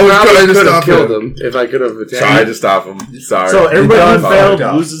him. I was probably trying to could have stop killed him. him if I could have attacked. Tried to stop him. Sorry. So everybody who done. failed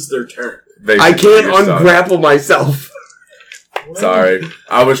Done. loses their turn. Basically, I can't you're stunned. ungrapple myself. Sorry.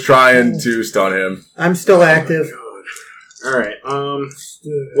 I was trying to stun him. I'm still active. All right.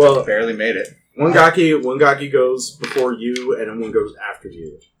 Well, Barely made it. one Gaki goes before you, and then one goes after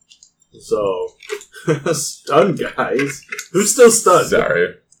you. So, stun guys. Who's still stunned?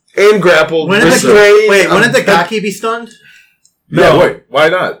 Sorry. And grappled. When did Restrained. wouldn't the Gaki be stunned? No, wait. Why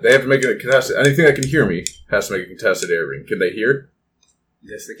not? They have to make it a contested. Anything that can hear me has to make a contested air ring. Can they hear?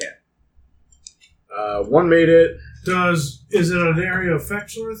 Yes, they can. One made it. Is it an area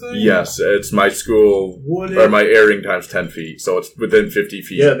effect sort of thing? Yes. It's my school, Would or it? my air ring times 10 feet. So it's within 50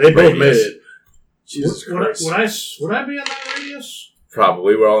 feet. Yeah, they both radius. made it. Jesus Would Christ. I be in that radius?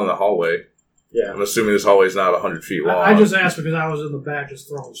 Probably. We're all in the hallway. Yeah. I'm assuming this hallway is not 100 feet long. I just asked because I was in the back just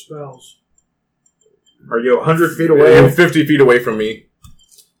throwing spells. Are you 100 feet You're away? 50 feet away from me.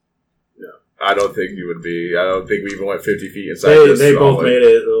 No. I don't think you would be. I don't think we even went 50 feet inside They this both hallway. made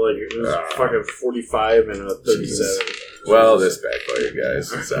it. Like it was Ah. fucking 45 and a 37. Well, this backfired,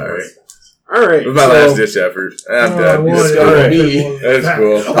 guys. Sorry. All right. It was my last ditch effort. I'm dead. I It's would. cool. Alright. It's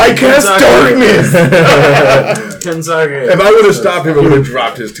cool. I cast darkness. Kenzage. If I would have stopped him, I would have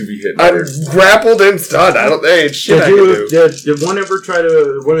dropped his to be hit. I'm better. grappled and stunned. I don't think it's shit I can do. Did one ever try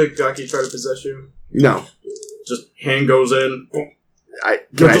to? One did Gaki try to possess you? No. Just hand goes in.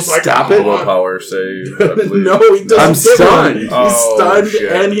 Can I just like, stop oh, it? Willpower save. I believe. No, he doesn't. I'm get stunned. one. He's Oh, stunned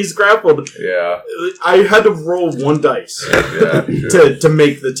shit. and he's grappled. Yeah. I had to roll one dice Yeah. Sure. to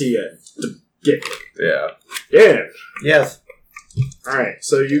make the TN to get. Yeah. Yeah. Yes. All right.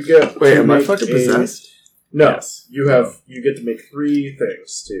 So you get. Wait, to am I make fucking a- possessed? No. Yes. You get to make 3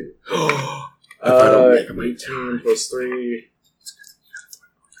 things too. If I don't make 'em, I 18 plus 3.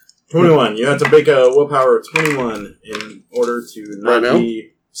 21. You have to make a willpower of 21 in order to not Right now?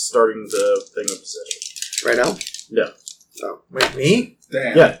 be starting the thing of possession. Right now? Wait, me?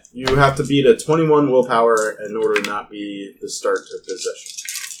 Damn. Yeah, you have to beat a 21 willpower in order to not be the start to possession.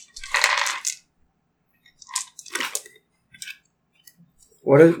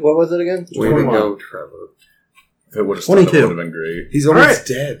 What was it again? Way to 21. go, Trevor. If it would have stunned, it 22. would have been great. He's almost Alright.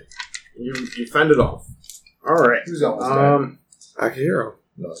 dead. You fend it off. All right. Who's almost Akihiro.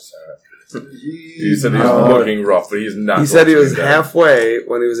 No, sorry. dead? He said he's No. looking rough, but he's not. He said he going was to be dead. halfway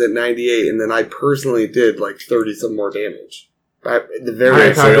when he was at 98, and then I personally did like 30 some more damage. At the very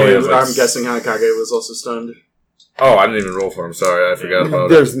Right, so he only has, like, I'm guessing Hanakage was also stunned. Oh, I didn't even roll for him. Sorry, I forgot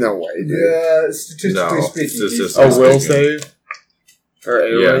about it. There's no way, dude. Yeah, statistically No, speaking. it's just- A it's will speaking. save? Or a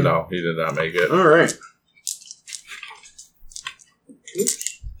Yeah, ring? no, he did not make it. All right.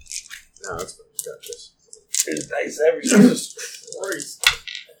 No, that's fine. You got this. Jesus Christ.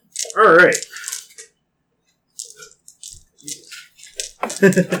 All right.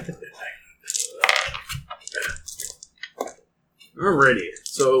 Alrighty.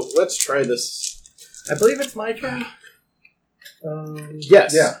 So let's try this. I believe it's my turn.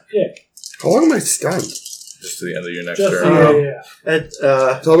 Yes. Yeah. How long am I stunned? Just to the end of your next Just turn. yeah. It,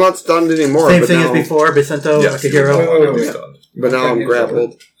 So I'm not stunned anymore. same but thing now, as before. Vicento, Yes, Akihiro. you wait, be wait. stunned. But now I'm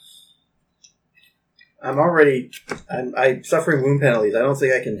grappled. I'm suffering wound penalties. I don't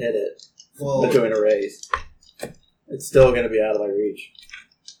think I can hit it. Well, But doing a raise. It's still going to be out of my reach.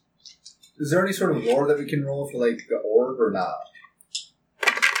 is there any sort of lore that we can roll for like the orb or not?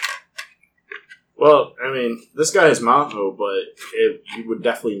 Well, I mean, this guy is Maho, but you would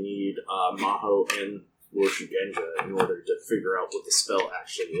definitely need Maho and Lord Shugenja in order to figure out what the spell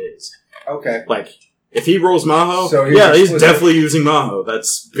actually is. Okay. Like, if he rolls Maho, So he's definitely using Maho.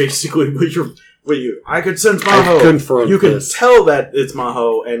 That's basically what you. I could sense Maho. I confirmed You can this. tell that it's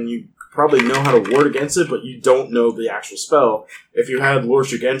Maho, and you probably know how to ward against it, but you don't know the actual spell. If you had Lord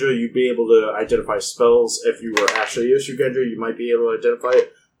Shugenja, you'd be able to identify spells. If you were actually a Shugenja, you might be able to identify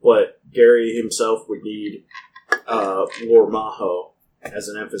it. But Gary himself would need Lord Maho as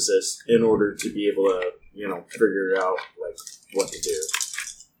an emphasis in order to be able to, figure out like what to do.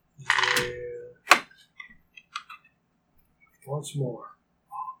 Yeah. Once more.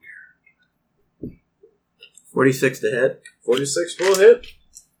 46 to hit. 46 will hit,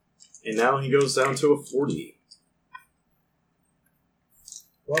 and now he goes down to a 40.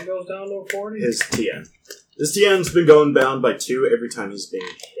 What goes down to a 40? His TN. His TN's been going down by 2 every time he's being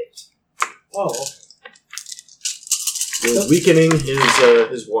hit. Oh, okay. We're weakening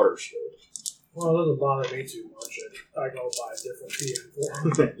his water shield. Well, it doesn't bother me too much. I go by a different TN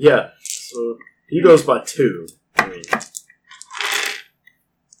form. Yeah, so he goes by 2. I mean,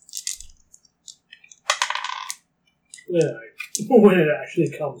 when it actually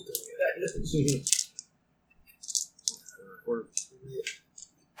comes to it.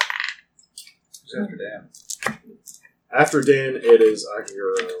 After Dan. after Dan, it is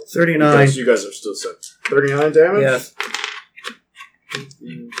Akihiro. 39. You guys are still set. 39 damage? Yes.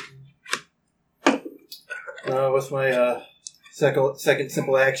 What's my second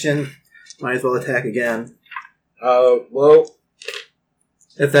simple action? Might as well attack again. Well,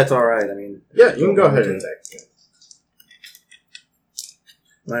 If that's alright, I mean. yeah, you can go ahead and attack.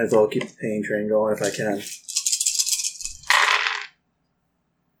 Might as well keep the pain train going if I can.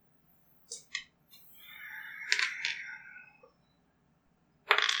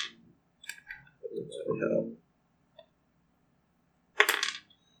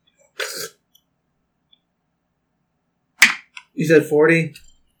 You said 40?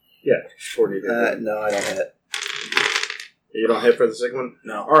 Yeah, 40 damage. No, I don't hit. You don't hit for the second one?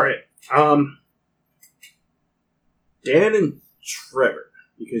 No. Alright. Dan and Trevor,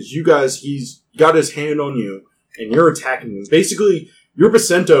 because you guys, he's got his hand on you, and you're attacking him. Basically, your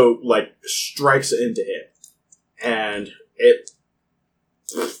Bacento, strikes into him. And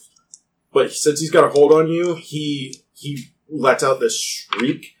but since he's got a hold on you, he lets out this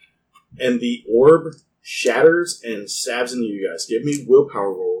shriek, and the orb shatters and stabs into you guys. Give me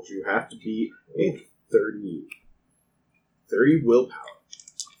willpower rolls. You have to be a 30 willpower.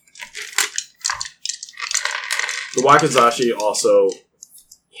 The Wakizashi also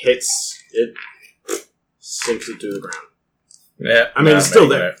hits it, sinks it to the ground. Yeah, I mean, it's still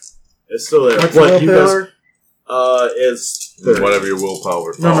there. It's still there. What's What you willpower? guys, is 30. Whatever your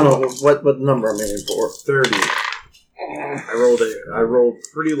willpower. No. What number am I aiming for? 30. I rolled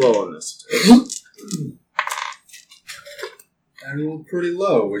pretty low on this. I rolled pretty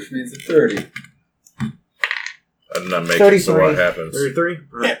low, which means a 30. I'm not making it, so 33. what happens? 33?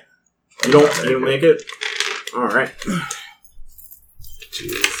 Alright. You don't make it? Alright. Alright.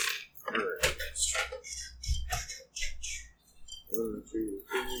 1, 2, 3.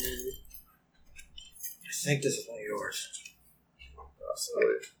 I think this is one of yours.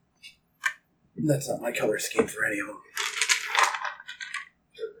 Sorry. That's not my color scheme for any of them.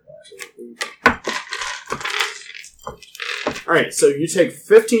 Alright, so you take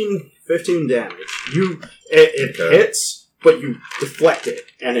 15 damage. It Okay. hits, but you deflect it,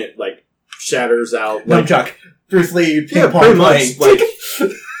 and it, shatters out. Nunchuck. Bruce Lee, Yeah, ping pong pretty much. playing.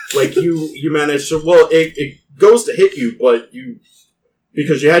 You managed to. Well, it goes to hit you, but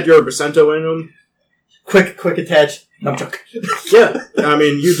because you had your Bacento in them. Quick attach. Nunchuck. Yeah, I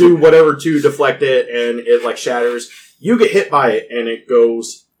mean, you do whatever to deflect it, and it shatters. You get hit by it, and it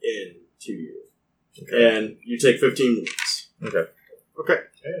goes into you, and you take 15 wounds. Okay.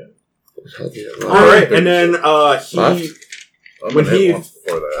 All right, and then when he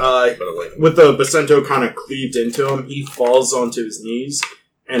before that, but wait. with the Bacento kind of cleaved into him, he falls onto his knees,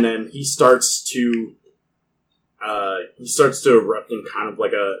 and then he starts to erupt in kind of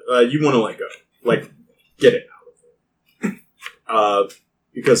like a you want to let go, get it out of it,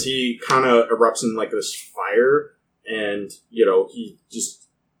 because he kind of erupts in this fire, and he just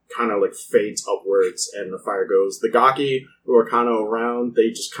kind of fades upwards, and the fire goes. The Gaki who are kind of around, they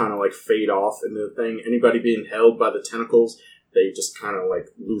just kind of fade off into the thing. Anybody being held by the tentacles, they just kind of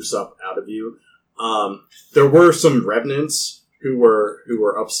loose up out of you. There were some revenants who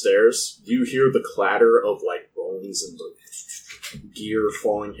were upstairs. You hear the clatter of bones and gear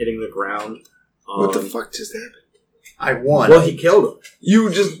falling, hitting the ground. What the fuck just happened? I won. Well, he killed him. You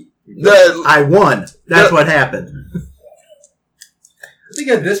just I won. That's what happened. I think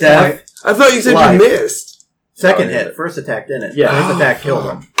at this Death. point, I thought you said Life. you missed. Second hit. First attack didn't. Yeah. First attack killed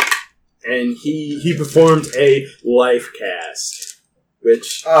him. And he performed a life cast, which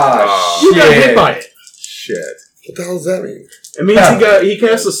shit. you got hit by it. Shit. What the hell does that mean? It means he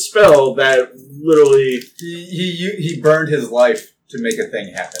cast a spell that literally He burned his life to make a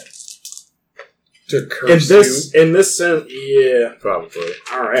thing happen. To curse in this sense, yeah. Probably.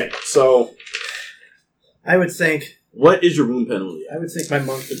 All right. So, I would think. what is your wound penalty? I would think my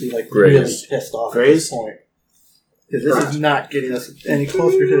monk would be like Graze. really pissed off at Graze? this point. Because this is not getting us any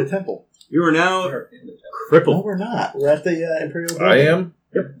closer to the temple. You are now No, crippled. we're not. We're at the Imperial I Building. am?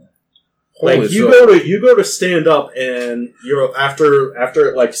 Yep. Holy Like you go to stand up, and you're after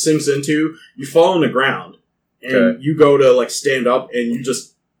it like sinks into you fall on the ground, and Okay. you go to like stand up, and you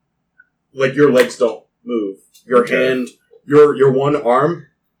just like your legs don't move. Your Okay. hand, your one arm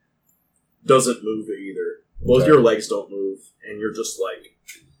doesn't move either. Both Okay. your legs don't move, and you're just like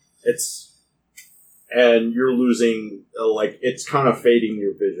and you're losing like it's kind of fading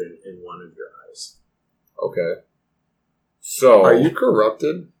your vision in one of your eyes. Okay. So. Are you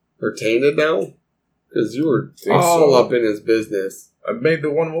corrupted or tainted now? Because you were Think all so. up in his business. I made the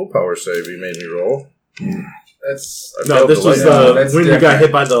one willpower save you made me roll. That's I No, failed this the was light. that's when you got different.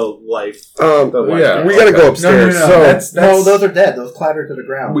 hit by the life. yeah. We gotta go no. upstairs. So That's No, those are dead. Those clattered to the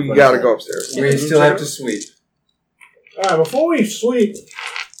ground. we gotta go upstairs. we still have to sweep. All right, before we sweep,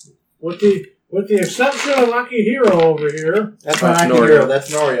 with the exception of Aki Hero over here, That's not That's Aki Norio. Hero.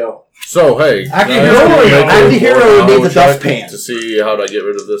 That's Norio. So, hey. Aki can Hero- I make a Aki Hero roll needs a check dust pan. to see how to get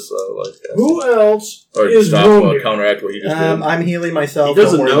rid of this, who else or is stop wounded? counteract what he just did. I'm healing myself. He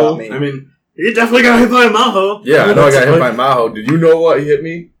doesn't Don't worry know. about me. I mean, he definitely got hit by a Maho. Yeah, I know I got hit by Maho. Did you know what he hit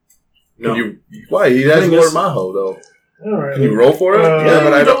me? No. Why? He has Thing Lord is- Maho, though. All right. Can you roll for it? Yeah,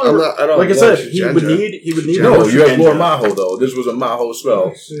 but I don't. Like I said, he would need. No, you have Lord Shugenja. Maho, though. This was a Maho spell.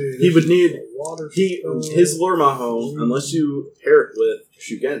 Let's see. He would need Water. his Lord Maho, unless you pair it with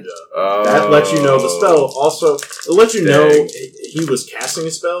Shugenja. Oh. That lets you know the spell. Also, it lets you know Dang. he was casting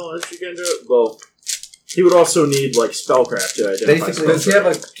a spell on Shugenja. Well, he would also need like spellcraft to identify. Basically, Does he have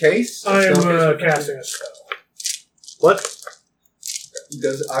a case? I am Spell case? casting a spell. What?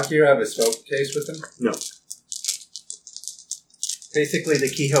 Does Akira have a spell case with him? No. Basically, the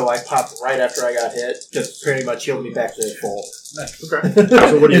Kiho I popped right after I got hit just pretty much healed me back to full. Okay.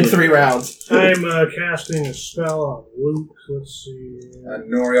 So what do you In need? 3 rounds. I'm casting a spell on Luke. Let's see.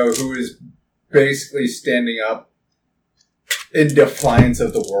 Norio, who is basically standing up in defiance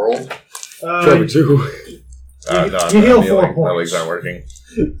of the world. Trevor too. No, You I'm heal not 4 kneeling. My points. legs aren't working.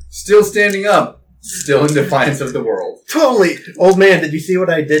 Still standing up. Still in defiance of the world. Totally. Old man, did you see what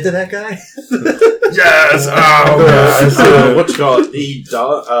I did to that guy? Yes! Oh, What you call it?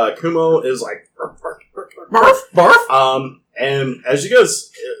 The Kumo is like barf. And as you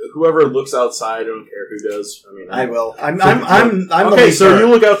guys, whoever looks outside, I don't care who does. I mean, I will. I'm the okay, least so hurt. you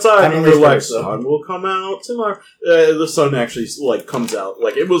look outside I'm and the you're least like, hurt, so. sun will come out tomorrow. The sun actually like comes out.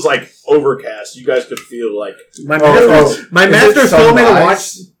 Like it was like overcast. You guys could feel like My Is master it told me to watch.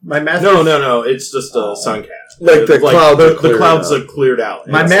 sunrise? My master. no. It's just a sun cast. Like the clouds are the cleared clouds out. are cleared out.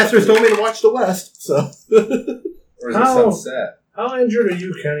 My master told me to watch the west. So Or is it How- sunset? How injured are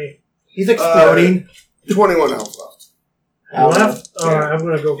you, Kenny? he's exploding. 21 alpha. Left? Alright, I'm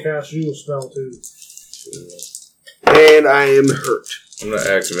going to go cast you a spell too. And I am hurt. I'm going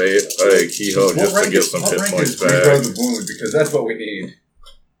to activate a Kiho just to get some hit points regrow back. the wound? Because that's what we need.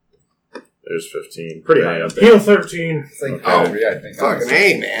 There's 15. Pretty high up there. Heal 13. It's like Oh, 3, I think. Fucking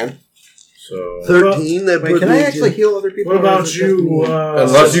A, man. So, 13. That Wait, put can me I to- actually heal other people? What or about is it just you? me?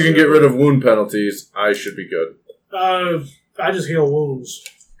 unless you can get rid of wound penalties, I should be good. I just heal wounds,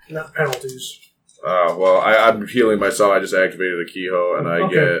 not penalties. Well, I'm healing myself. I just activated the Kiho, and I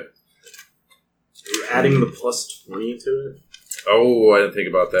Okay. get... You're adding the plus 20 to it. Oh, I didn't think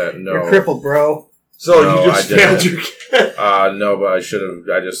about that. No. You're crippled, bro. So No, you just I failed didn't. your. No, but I should have...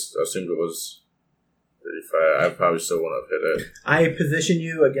 I just assumed it was 35. I probably still wouldn't have hit it. I position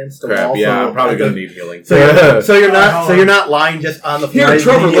you against the Crap, wall. yeah, so I'm probably I going to can- need healing. So you're not lying just on the floor.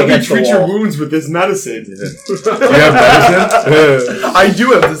 leaning against the wall. wounds with this medicine. Do you have medicine? I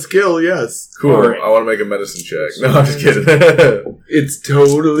do have the skill, yes. Cool. Alright. I want to make a medicine check. No, I'm just kidding. It's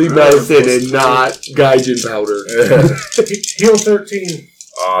totally medicine and not Gaijin powder. Heal 13.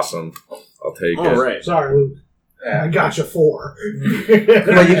 Awesome. I'll take All it. right. Sorry, Luke. I Yeah. got you 4. Well, you Just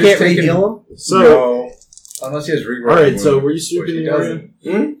can't taking- re-heal him? So, No. Unless he has regrow. all right. the So wound, were you which sweeping he the area?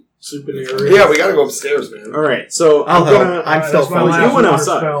 doesn't. Sweeping the area. Yeah, we gotta go upstairs, man. All right. So I'll I'm gonna. help. I'm still That's my frozen. last You went water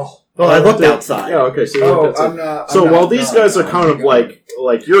outside. spell. Well, I looked outside. Yeah, okay. So, you looked outside. I'm not. So while these guys are kind of like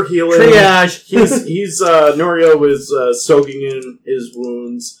you're healing, Triage. he's Norio is soaking in his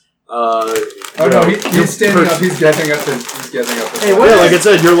wounds. He's standing up. He's gathering up. Hey, Yeah, like I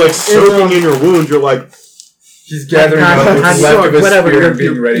said, you're like soaking in your wound. You're like He's gathering up what's left of his spear and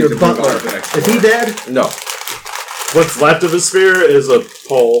being ready to move on to the next Is one. he dead? No. what's left of his spear is a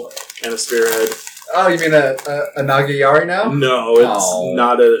pole and a spearhead. Oh, you mean a Nagayari now? No, it's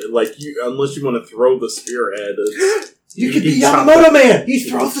not unless you want to throw the spearhead. You could be He chopped Yamamoto Man. He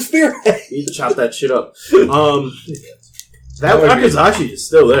throws the spearhead. You chop that shit up. That Wakizashi is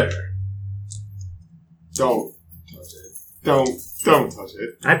still there. Don't touch it. Don't touch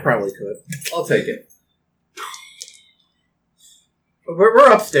it. I probably could. I'll take it.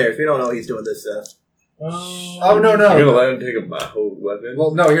 We're upstairs. We don't know he's doing this stuff. Oh, no. You're going to let him take a Maho weapon?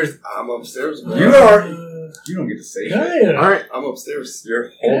 Well, no, I'm upstairs. Man. You don't get to say shit. Alright. I'm upstairs.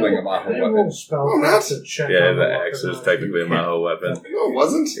 You're holding a Maho weapon. I'm not. Yeah, the axe is technically a Maho weapon. No, it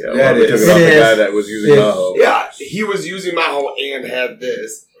wasn't. Yeah, it we took is. it off It the is. guy that was using Maho. Yeah, he was using Maho and had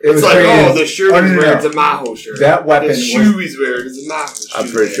this. It It's was like, created- the shirt Oh, he's no, no, wearing no. is a Maho shirt. That weapon The was, shoe he's wearing is a Maho shoe.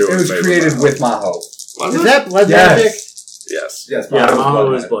 I'm pretty sure it was made created Maho. with Maho. Was Is it? that blood Yes. magic? Yes. Yes, Yeah, Maho's Maho blood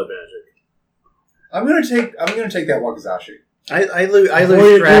is magic. blood magic. I'm gonna take that Wakizashi. I lose Before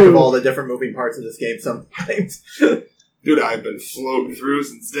you track do- of all the different moving parts of this game sometimes. Dude, I've been floating through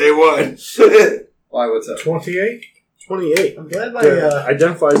since day one. Why? What's up? 28? 28. I'm glad my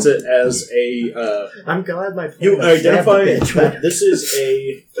Identifies it as a I'm glad my you phone stabbed identify the bitch. that this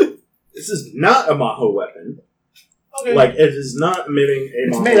is not a Maho weapon. Okay. Like, it is not emitting a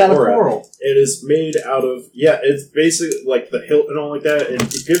It's Maho made out of aura. coral. It is made out of, it's basically like the hilt and all like that.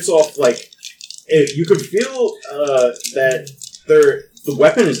 It gives off, you could feel that the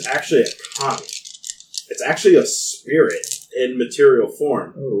weapon is actually a kami. It's actually a spirit in material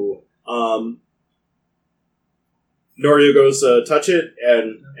form. Oh. Norio goes to touch it,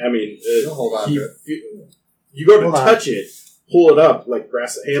 and, I mean, Hold on to it. you go to Hold on. touch it, pull it up,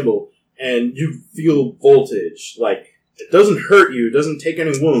 grasp the handle, and you feel voltage. It doesn't hurt you, it doesn't take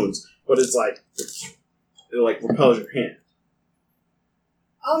any wounds, but it's it repels your hand.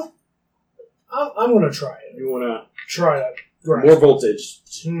 I'm gonna try it. You want to Try that. Right. more voltage.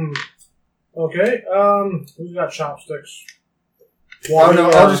 Okay, who's got chopsticks? Oh no,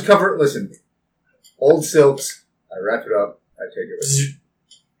 I'll just cover it. Listen, old silks. I wrap it up. I take it with me.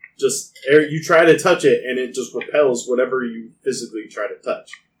 Just you try to touch it, and it just repels whatever you physically try to touch.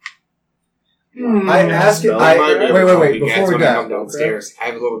 I ask it. Spell. Wait. You guys Before we wanna come go, downstairs. I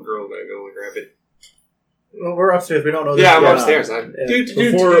have a little girl that I go and grab it. Well, we're upstairs. We don't know this. Yeah, I'm yet. upstairs.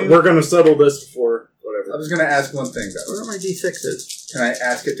 We're going to settle this before I whatever. was going to ask one thing though. Where are my D6s? Can I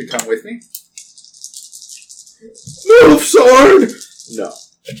ask it to come with me? Move, sword! No.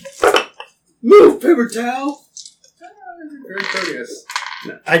 Move, paper towel! Very courteous.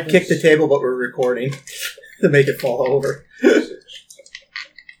 I'd kick the table, but we're recording to make it fall over.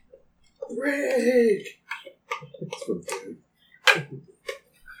 Rick!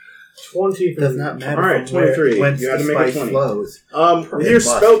 23. Does not matter. All right, from where- 23. Whence You had the to make a spice 20. flows. With your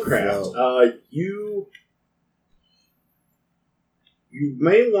spellcraft, you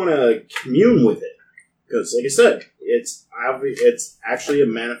may want to commune with it because, like I said, it's actually a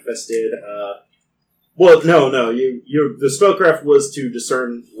manifested. No. The spellcraft was to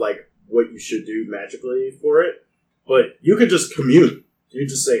discern what you should do magically for it, but you could just commune. You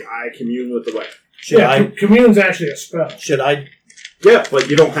just say, "I commune with the weapon." Commune's actually a spell. Should I Yeah, but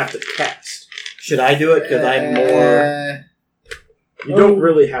you don't have to cast. do it because I'm more? You don't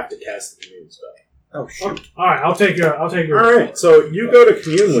really have to cast the commune spell. Oh shoot! Alright, I'll take your. All right, so you go to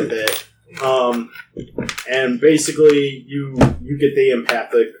commune with it, and basically you get the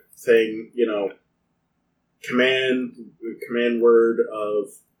empathic thing, command word of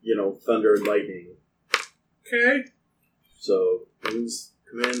thunder and lightning. Okay. So it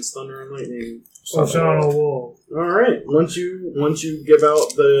commands thunder and lightning. So Sound of Woe. All right, once you give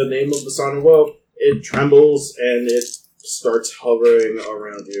out the name of the Son of Woe, it trembles and it starts hovering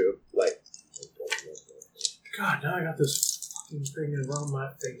around you God, now I got this fucking thing around my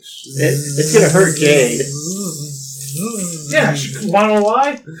face. It's gonna hurt Jade. Yeah, wanna know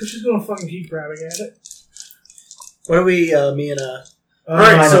why? Because she's gonna fucking keep grabbing at it. What are we? Me and All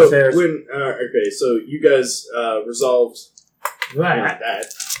right, mine so upstairs. so you guys resolved that.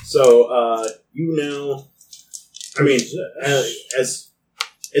 So you now, I mean, as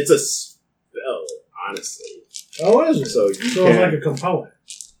it's a spell, honestly. Oh, is it? So you So can, it's like a component.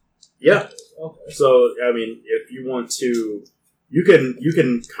 yeah. Okay. So I mean, if you want to, you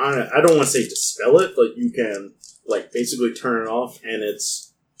can kind of, I don't want to say dispel it, but you can basically turn it off, and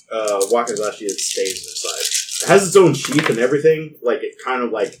it's wakizashi that stays inside. It has its own sheath and everything. Like it kind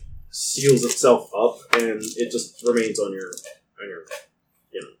of like seals itself up, and it just remains on your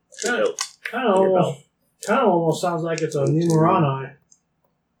belt. Kind of almost sounds like it's a Numurani.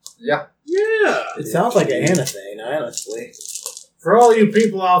 Yeah. Yeah. It sounds like an Anathane, honestly. For all you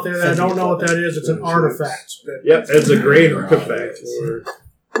people out there that don't know what that is, it's an artifact. Yep, it's a great artifact. Or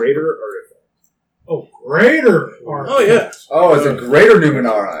greater artifact. Oh, greater artifact. Oh, yeah. Oh, it's a greater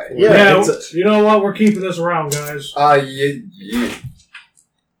Numenari. Yeah, you know what? We're keeping this around, guys. Yeah.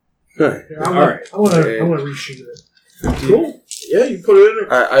 I'm gonna reshoot it. Cool. Yeah, you put it in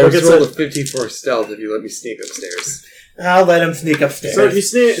there. I was rolled a 54 stealth if you let me sneak upstairs. I'll let him sneak upstairs. So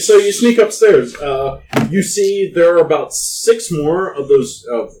you sneak upstairs. You see there are about 6 more of those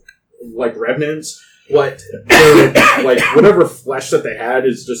like revenants. What they're, like whatever flesh that they had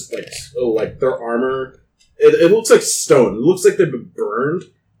is just like their armor. It looks like stone. It looks like they've been burned.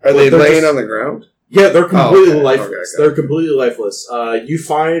 Are they laying on the ground? Yeah, they're completely okay. lifeless. Okay. They're completely lifeless. You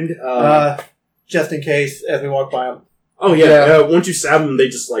find just in case as we walk by them. oh yeah, once you stab them, they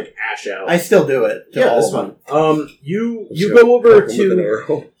just like ash out. I still do it. Yeah, that's fun. You go over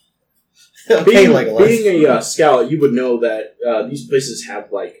to being a scout. You would know that these places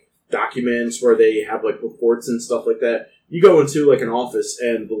have like documents where they have like reports and stuff like that. You go into like an office,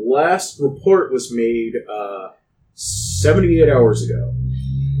 and the last report was made 78 hours ago.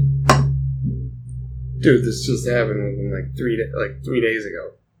 Dude, this just happened within like 3 days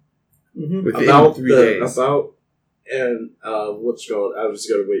ago. Mm-hmm. Within About 3 days. What's going? I was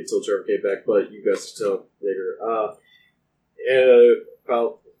going to wait until Trevor came back, but you guys can tell later.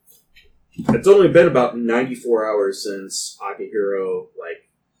 It's only been about 94 hours since Akihiro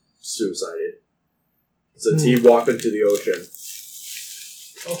suicided. So he walked into the ocean.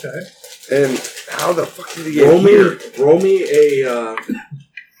 Okay. And how the fuck did he get here? Roll me a.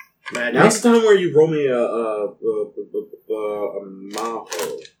 Now's the time where you roll me a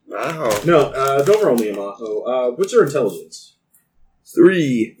Maho. Wow. No, don't roll me a Maho. What's your intelligence?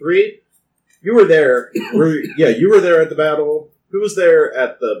 3. 3? You were there. You were there at the battle. Who was there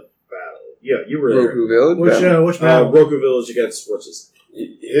at the battle? Yeah, you were there. Roku Village? Which battle? Roku Village against what's his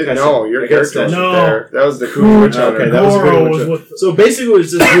name? No, your Against character was no. there. That was the Kuno Witch Hunter. Okay, that was a Goro good was one. with So basically, it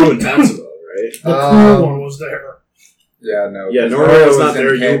was just you and Tatsuo, right? the crew one was there. Yeah, no. Yeah, because Norio was in not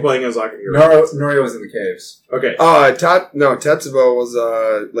there. the You were cave. playing as Akihiro. Norio was in the caves. Okay. Tetsubo was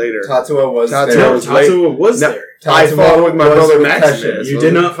later. Tatsuo was Tatsuo there. No, was Tatsuo was No. there. I Tatsuo fought with my was brother with Maximus. Teshin. You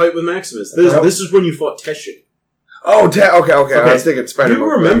did not fight with Maximus. This is when you fought Teshin. Oh, okay. I was thinking Spider-Man. You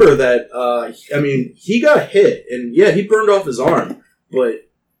remember that, he got hit, and yeah, he burned off his arm, but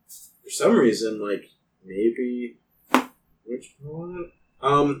for some reason, maybe... Which one?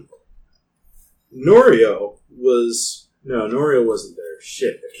 Norio was... No, Norio wasn't there.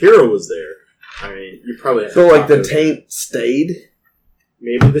 Shit, Akira was there. I mean, you probably... So, the taint stayed?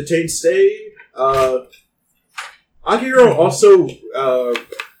 Maybe the taint stayed. Akihiro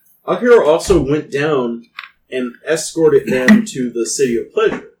also went down and escorted them to the City of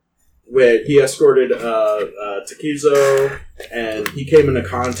Pleasure, where he escorted Takizo, and he came into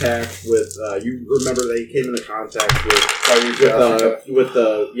contact with. You remember that he came into contact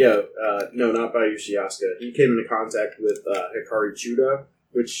not Bayushi Asuka. He came into contact with Hikari Chuda,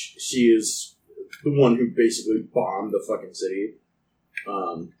 which she is the one who basically bombed the fucking city,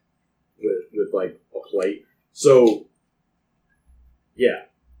 with a plate. So, yeah.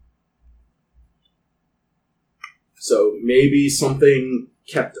 So maybe something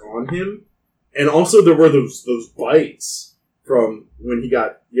kept on him, and also there were those bites from when he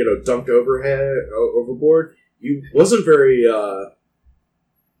got dunked overboard. He wasn't very he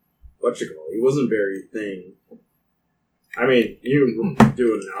wasn't very thing. I mean, you were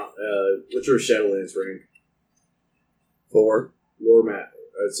doing what's your Shadowlands rank? 4. Lore Matt,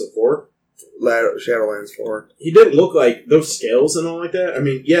 it's a 4. Shadowlands 4. He didn't look like those scales and all like that. I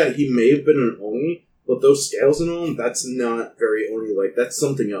mean, yeah, he may have been an Oni. But those scales and all, that's not very Oni-like. That's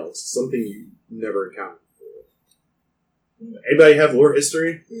something else. Something you never encountered before. Anybody have lore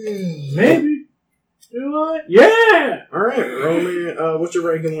history? Maybe. Do I? Yeah! Alright, roll me, what's your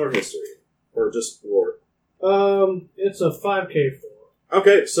rank in lore history? Or just lore? It's a 5K 4.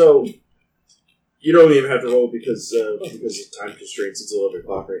 Okay, so you don't even have to roll because of time constraints. It's 11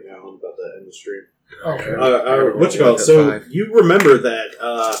 o'clock right now. I'm about to end the stream. Okay. What you call it? So you remember that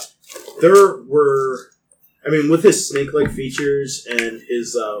there were, with his snake-like features and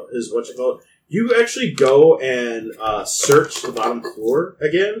his what you call it, you actually go and search the bottom floor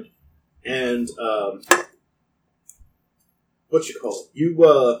again, and what you call it? You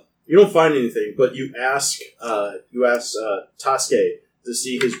don't find anything, but you ask Tasuke to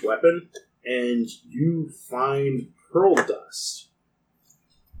see his weapon, and you find pearl dust,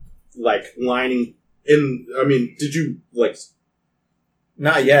 like lining in. I mean, did you like?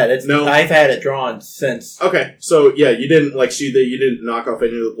 Not yet. No. I've had it drawn since. Okay, so yeah, you didn't like see that. You didn't knock off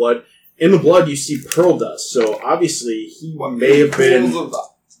any of the blood. In the blood, you see pearl dust. So obviously, he may have been.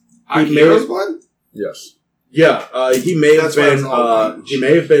 Akira's blood? Yes. Yeah, he may have That's why it's been. all He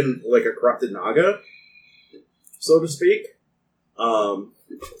may have been like a corrupted Naga, so to speak. Who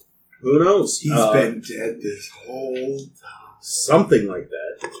knows? He's been dead this whole time. Something like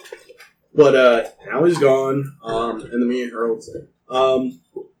that. But now he's gone. And the me and Harold.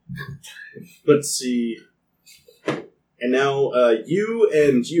 Let's see. And now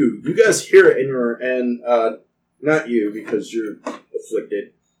you guys hear it in your not you because you're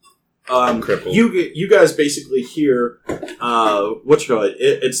afflicted. Crippled. You guys basically hear what you call it.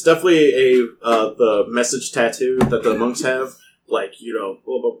 It's definitely the message tattoo that the monks have. Like,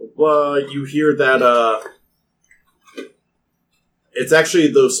 blah blah blah blah. You hear that it's actually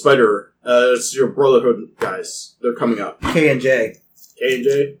the spider. It's your Brotherhood guys. They're coming up. K&J.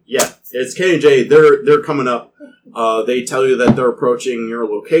 K&J? Yeah, it's K&J. They're coming up. They tell you that they're approaching your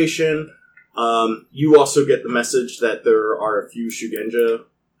location. You also get the message that there are a few Shugenja.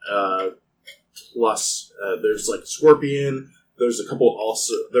 Plus, there's like Scorpion. There's a couple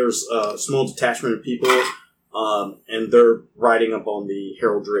also. There's a small detachment of people. And they're riding up on the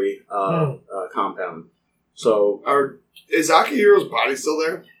heraldry compound. So, Is Akihiro's body still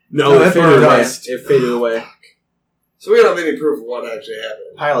there? no, it faded away. dust. It faded away. So we don't have any proof of what actually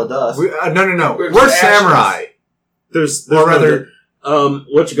happened. Pile of dust. No. We're We're just samurai. There's Or rather,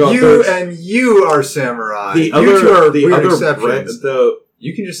 what you call you and you are samurai. the you other two are the weird other exceptions.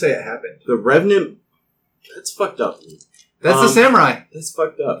 You can just say it happened. the Revenant. That's fucked up. That's the samurai. That's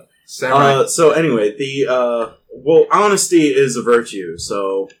fucked up. Samurai. So anyway, honesty is a virtue.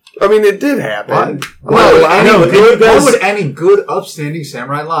 So I mean, it did happen. Why would any good, upstanding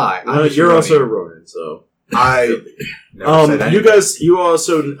samurai lie? you're also a Ronin. So I never said anything. you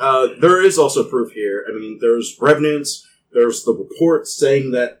also there is also proof here. I mean, there's revenants. There's the report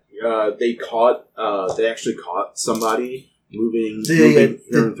saying that they actually caught somebody moving here and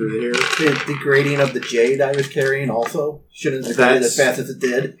through here. The gradient of the jade I was carrying also shouldn't have degraded as fast as it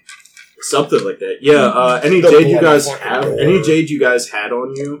did. Something like that. Yeah. Any jade you guys have, any jade you guys had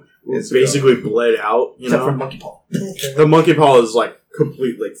on you, it's basically bled out. Except for monkey paw. The monkey paw is like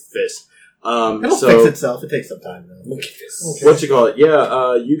complete like fist. It'll fix itself. It takes some time though. Monkey fist. What you call it?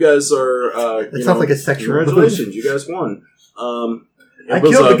 Yeah. You guys are. It sounds like a sexual. Congratulations, you guys won. I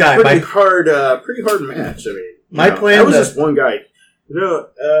killed the guy. Pretty hard match. I mean, My plan that was was- just one guy.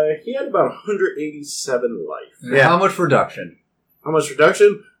 He had about 187 life. Yeah. How much reduction? How much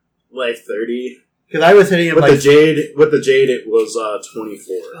reduction? Like 30. Because I was hitting him With like the jade, it was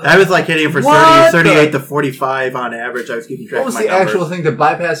 24. I was like hitting him for 38 to 45 on average. I was keeping track What was of my the numbers. actual thing to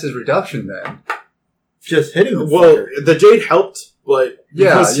bypass his reduction then? Just hitting the Well, fucker. the jade helped, but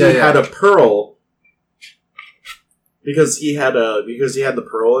because he had a pearl, because he had the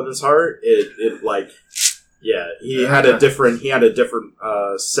pearl in his heart, it like, yeah, he had a different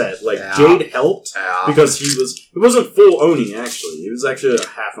set. Like jade helped because he wasn't full Oni actually. He was actually a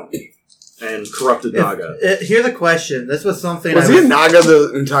half Oni and corrupted Naga. Here's a question. This was something. Was he a Naga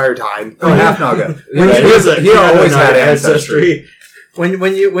the entire time? Oh, half Naga. He always had ancestry. When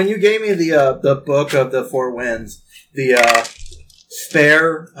you gave me the book of the Four Winds, the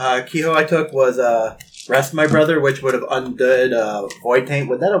spare Kiho I took was Rest My Brother, which would have undid Void Taint.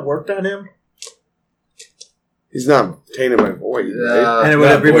 Would that have worked on him? He's not tainted by void, right? And it would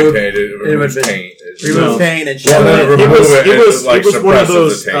have removed Taint Taint and shit. Well, He was like one of suppressive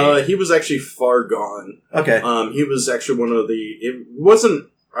those. the taint. He was actually far gone. Okay. He was actually one of the. It wasn't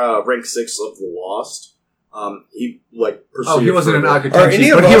rank 6 of the Lost. He like pursued. Oh, he wasn't an Are any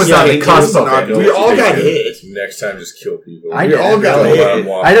Akatenshi, of but he us was on the tainted? cusp of Not- it. We all got hit. Next time, just kill people. I We did. all got Don't let hit. 'em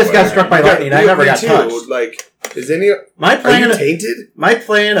walk I just got away. struck by lightning. I never got touched. Like, is any? My Are plan. you tainted? My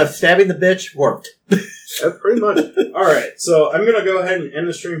plan of stabbing the bitch worked. Pretty much. All right, so I'm gonna go ahead and end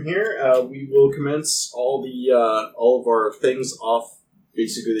the stream here. We will commence all of our things off,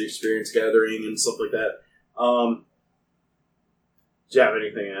 basically the experience gathering and stuff like that. Do you have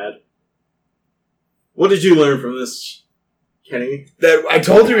anything to add? What did you learn from this, Kenny? That I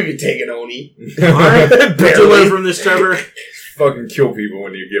told you we could take an Oni. All right, what did you learn from this, Trevor? Fucking kill people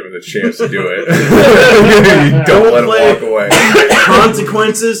when you're given the chance to do it. Don't let them play- walk away.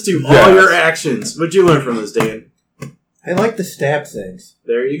 Consequences to all your actions. What'd you learn from this, Dan? I like to stab things.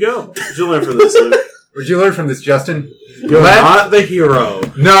 There you go. What'd you learn from this, Luke? What'd you learn from this, Justin? You're not the hero.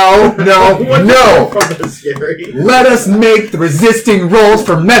 No. From this, Gary. Let us make the resisting rolls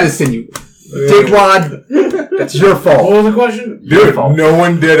for medicine, you dickwad. That's your fault. What was the question? Dude, no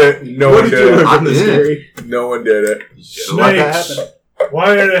one did it. No What one did did you learn it. from this, Gary? No one did it. Let that Snakes. happen.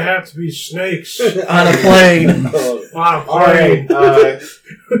 Why did it have to be snakes On a plane. on a All right. plane?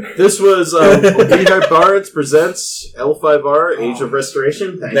 This was Beehive Bards presents L5R Age of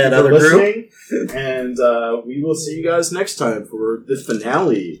Restoration. Thank That you for other group. listening. And we will see you guys next time for the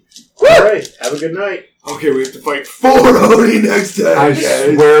finale. All right. Have a good night. Okay, we have to fight 4 Odie next time. I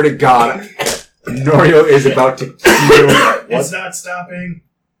guys. swear to God, Norio is about to kill. It's not stopping.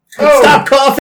 Stop coughing.